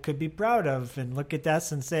people could be proud of and look at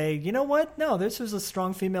this and say, you know what? No, this was a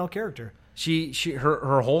strong female character.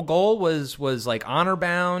 Her whole goal was like honor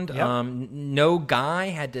bound. Yep. No guy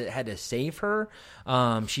had to save her.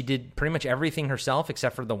 She did pretty much everything herself,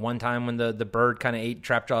 except for the one time when the bird kind of ate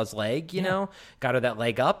Trapjaw's leg. Got her that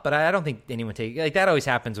leg up. But I don't think anyone like that. Always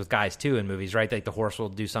happens with guys too in movies, right? Like the horse will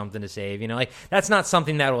do something to save. Like that's not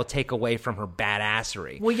something that will take away from her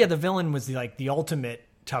badassery. Well, yeah, the villain was the ultimate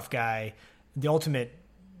tough guy, the ultimate,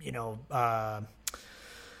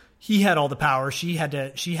 he had all the power. She had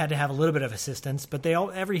to have a little bit of assistance, but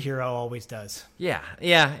every hero always does. Yeah.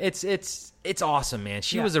 It's awesome, man.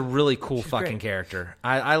 She was a really cool fucking character.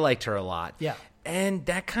 I liked her a lot. Yeah. And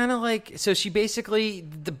that kind of so she basically,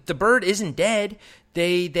 the bird isn't dead.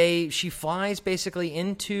 She flies basically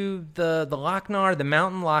into the Lochnar, the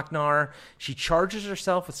mountain Lochnar. She charges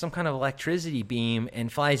herself with some kind of electricity beam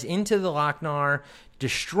and flies into the Lochnar,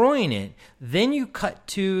 destroying it. Then you cut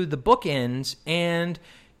to the bookends, and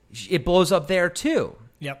it blows up there too.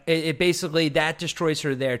 Yep. It basically, that destroys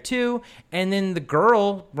her there too. And then the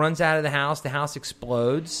girl runs out of the house. The house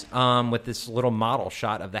explodes with this little model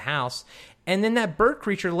shot of the house. And then that bird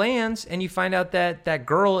creature lands, and you find out that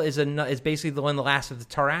girl is basically the last of the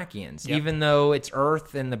Tarakians, yep. even though it's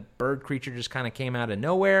Earth, and the bird creature just kind of came out of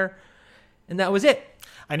nowhere. And that was it.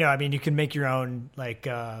 I know. I mean, you can make your own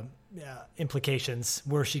implications.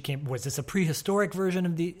 Where she came, was this a prehistoric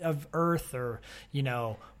version of Earth, or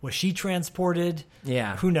was she transported?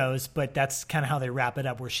 Yeah, who knows? But that's kind of how they wrap it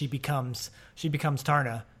up, where she becomes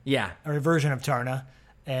Tarna. Yeah, or a version of Tarna,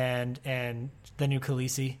 and the new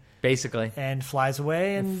Khaleesi. Basically, and flies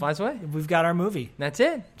away. We've got our movie. That's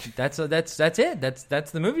it. That's it.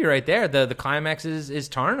 That's the movie right there. The climax is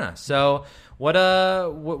Tarna. So what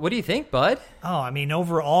do you think, bud? Oh, I mean,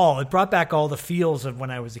 overall, it brought back all the feels of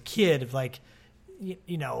when I was a kid, of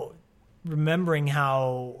remembering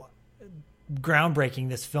how groundbreaking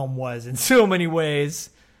this film was in so many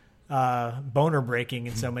ways. Boner breaking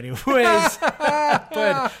in so many ways.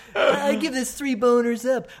 But I give this 3 boners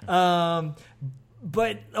up.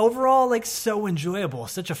 But overall, so enjoyable,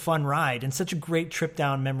 such a fun ride, and such a great trip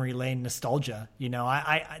down memory lane nostalgia.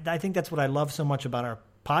 I think that's what I love so much about our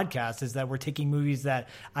podcast, is that we're taking movies that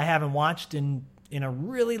I haven't watched in a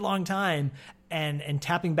really long time and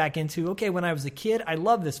tapping back into, okay, when I was a kid, I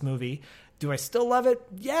loved this movie. Do I still love it?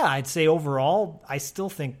 Yeah, I'd say overall, I still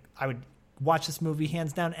think I would watch this movie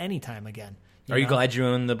hands down anytime again. Are you glad you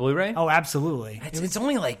own the Blu-ray? Oh, absolutely. It's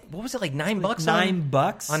only what was it, $9?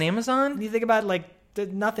 $9 on Amazon? When you think about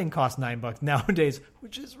nothing costs $9 nowadays,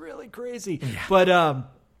 which is really crazy. Yeah.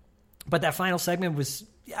 But that final segment was,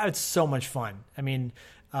 it's so much fun. I mean,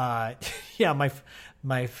 my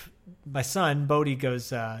son Bodie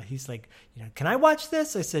goes, he's like, can I watch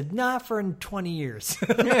this? I said, nah, for 20 years.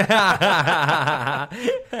 Not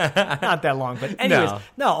that long, but anyways,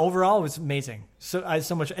 no, overall it was amazing.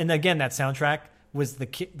 So much, and again, that soundtrack was the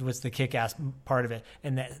kick-ass part of it,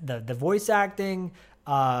 and the voice acting,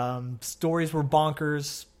 stories were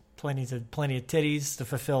bonkers. Plenty of titties to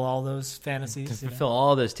fulfill all those fantasies. To fulfill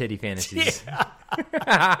all those titty fantasies. Yeah.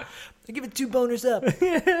 I give it 2 boners up.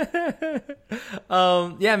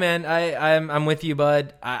 Yeah, man, I'm with you,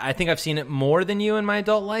 bud. I think I've seen it more than you in my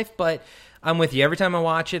adult life, but I'm with you. Every time I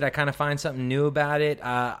watch it, I kind of find something new about it.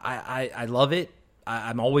 I love it.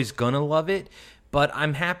 I'm always going to love it. But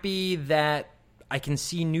I'm happy that I can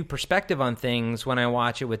see new perspective on things when I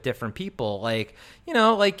watch it with different people. Like,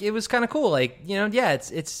 it was kind of cool. Like,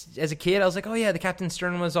 it's as a kid, I was like, oh yeah, the Captain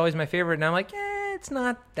Stern was always my favorite. And I'm like, it's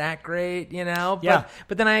not that great, Yeah.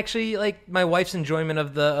 But then I actually, like, my wife's enjoyment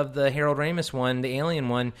of the Harold Ramis one, the Alien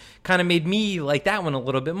one, kind of made me like that one a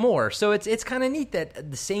little bit more. So it's kind of neat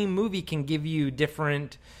that the same movie can give you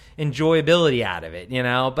different enjoyability out of it,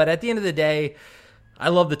 But at the end of the day, I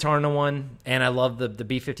love the Tarna one, and I love the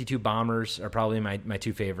B-52 bombers are probably my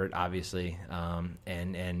two favorite, obviously.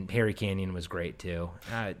 And Harry Canyon was great too.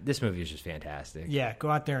 This movie is just fantastic. Yeah, go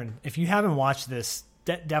out there, and if you haven't watched this,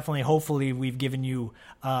 definitely, hopefully we've given you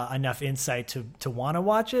enough insight to want to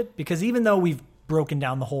watch it, because even though we've broken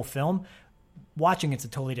down the whole film, watching it's a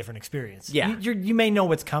totally different experience. Yeah. You may know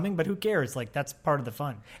what's coming, but who cares? Like, that's part of the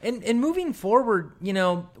fun. And moving forward,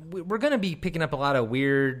 we're going to be picking up a lot of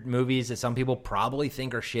weird movies that some people probably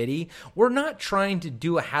think are shitty. We're not trying to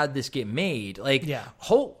do a how'd this get made. Like, yeah.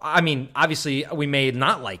 Obviously, we may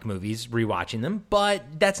not like movies rewatching them, but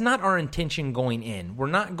that's not our intention going in. We're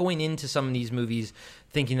not going into some of these movies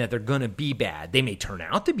thinking that they're going to be bad. They may turn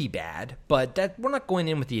out to be bad, but we're not going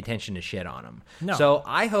in with the intention to shit on them. No. So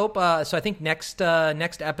I hope. So I think next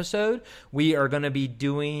episode we are going to be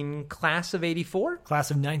doing Class of '84.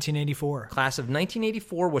 Class of 1984. Class of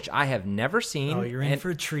 1984, which I have never seen. Oh, you're in for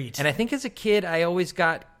a treat. And I think as a kid, I always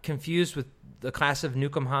got confused with the Class of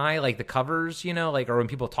Nukem High, like the covers, or when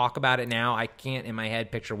people talk about it now, I can't in my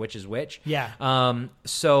head picture which is which. Yeah.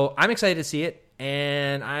 So I'm excited to see it,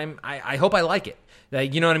 and I hope I like it.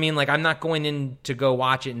 You know what I mean? Like, I'm not going in to go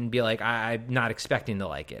watch it and be like, I'm not expecting to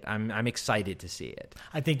like it. I'm excited to see it.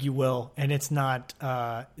 I think you will. And it's not,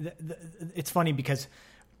 it's funny because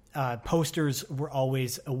posters were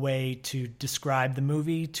always a way to describe the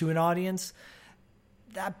movie to an audience.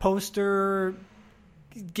 That poster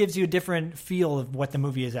gives you a different feel of what the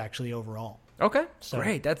movie is actually overall. Okay, So,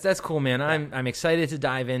 great. That's cool, man. Yeah. I'm excited to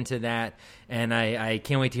dive into that, and I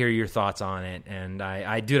can't wait to hear your thoughts on it. And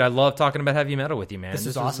I love talking about heavy metal with you, man. This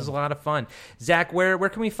is awesome. This is a lot of fun. Zach, where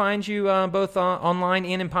can we find you both online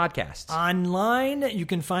and in podcasts? Online, you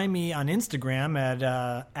can find me on Instagram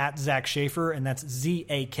at Zach Schaeffer, and that's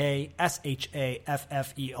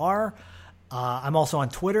ZAKSHAFFER. I'm also on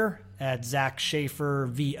Twitter at Zach Schaeffer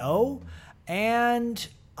VO, and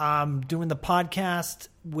I'm doing the podcast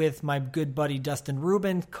with my good buddy Dustin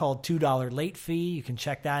Rubin called $2 Late Fee. You can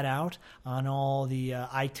check that out on all the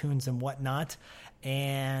iTunes and whatnot.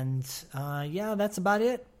 And that's about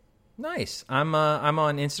it. Nice. I'm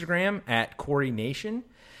on Instagram at Corey Nation,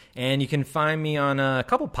 and you can find me on a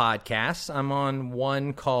couple podcasts. I'm on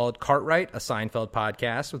one called Cartwright, a Seinfeld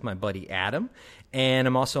podcast with my buddy Adam. And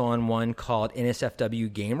I'm also on one called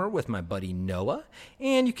NSFW Gamer with my buddy Noah.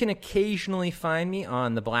 And you can occasionally find me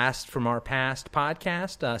on the Blast from Our Past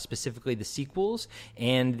podcast, specifically the sequels,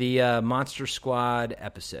 and the Monster Squad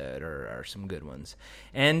episode are some good ones.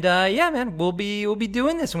 And man, we'll be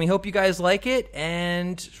doing this, and we hope you guys like it.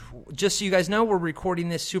 And just so you guys know, we're recording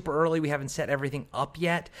this super early. We haven't set everything up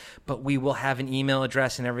yet, but we will have an email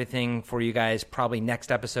address and everything for you guys probably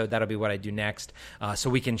next episode. That'll be what I do next, so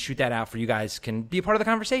we can shoot that out for you guys. Can be a part of the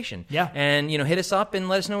conversation. Yeah. And, hit us up and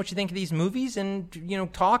let us know what you think of these movies, and,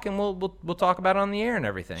 talk, and we'll talk about it on the air and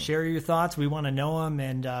everything. Share your thoughts. We want to know them,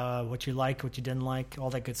 and what you like, what you didn't like, all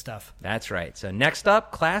that good stuff. That's right. So next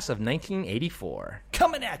up, Class of 1984.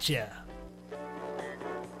 Coming at you.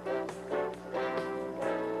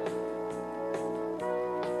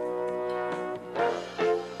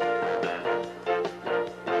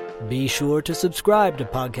 Be sure to subscribe to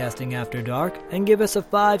Podcasting After Dark and give us a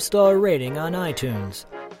 5-star rating on iTunes.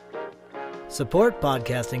 Support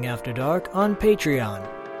Podcasting After Dark on Patreon.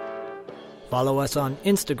 Follow us on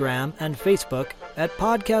Instagram and Facebook at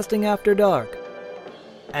Podcasting After Dark.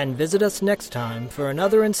 And visit us next time for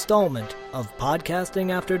another installment of Podcasting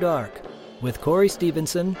After Dark with Corey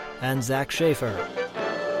Stevenson and Zach Schaeffer.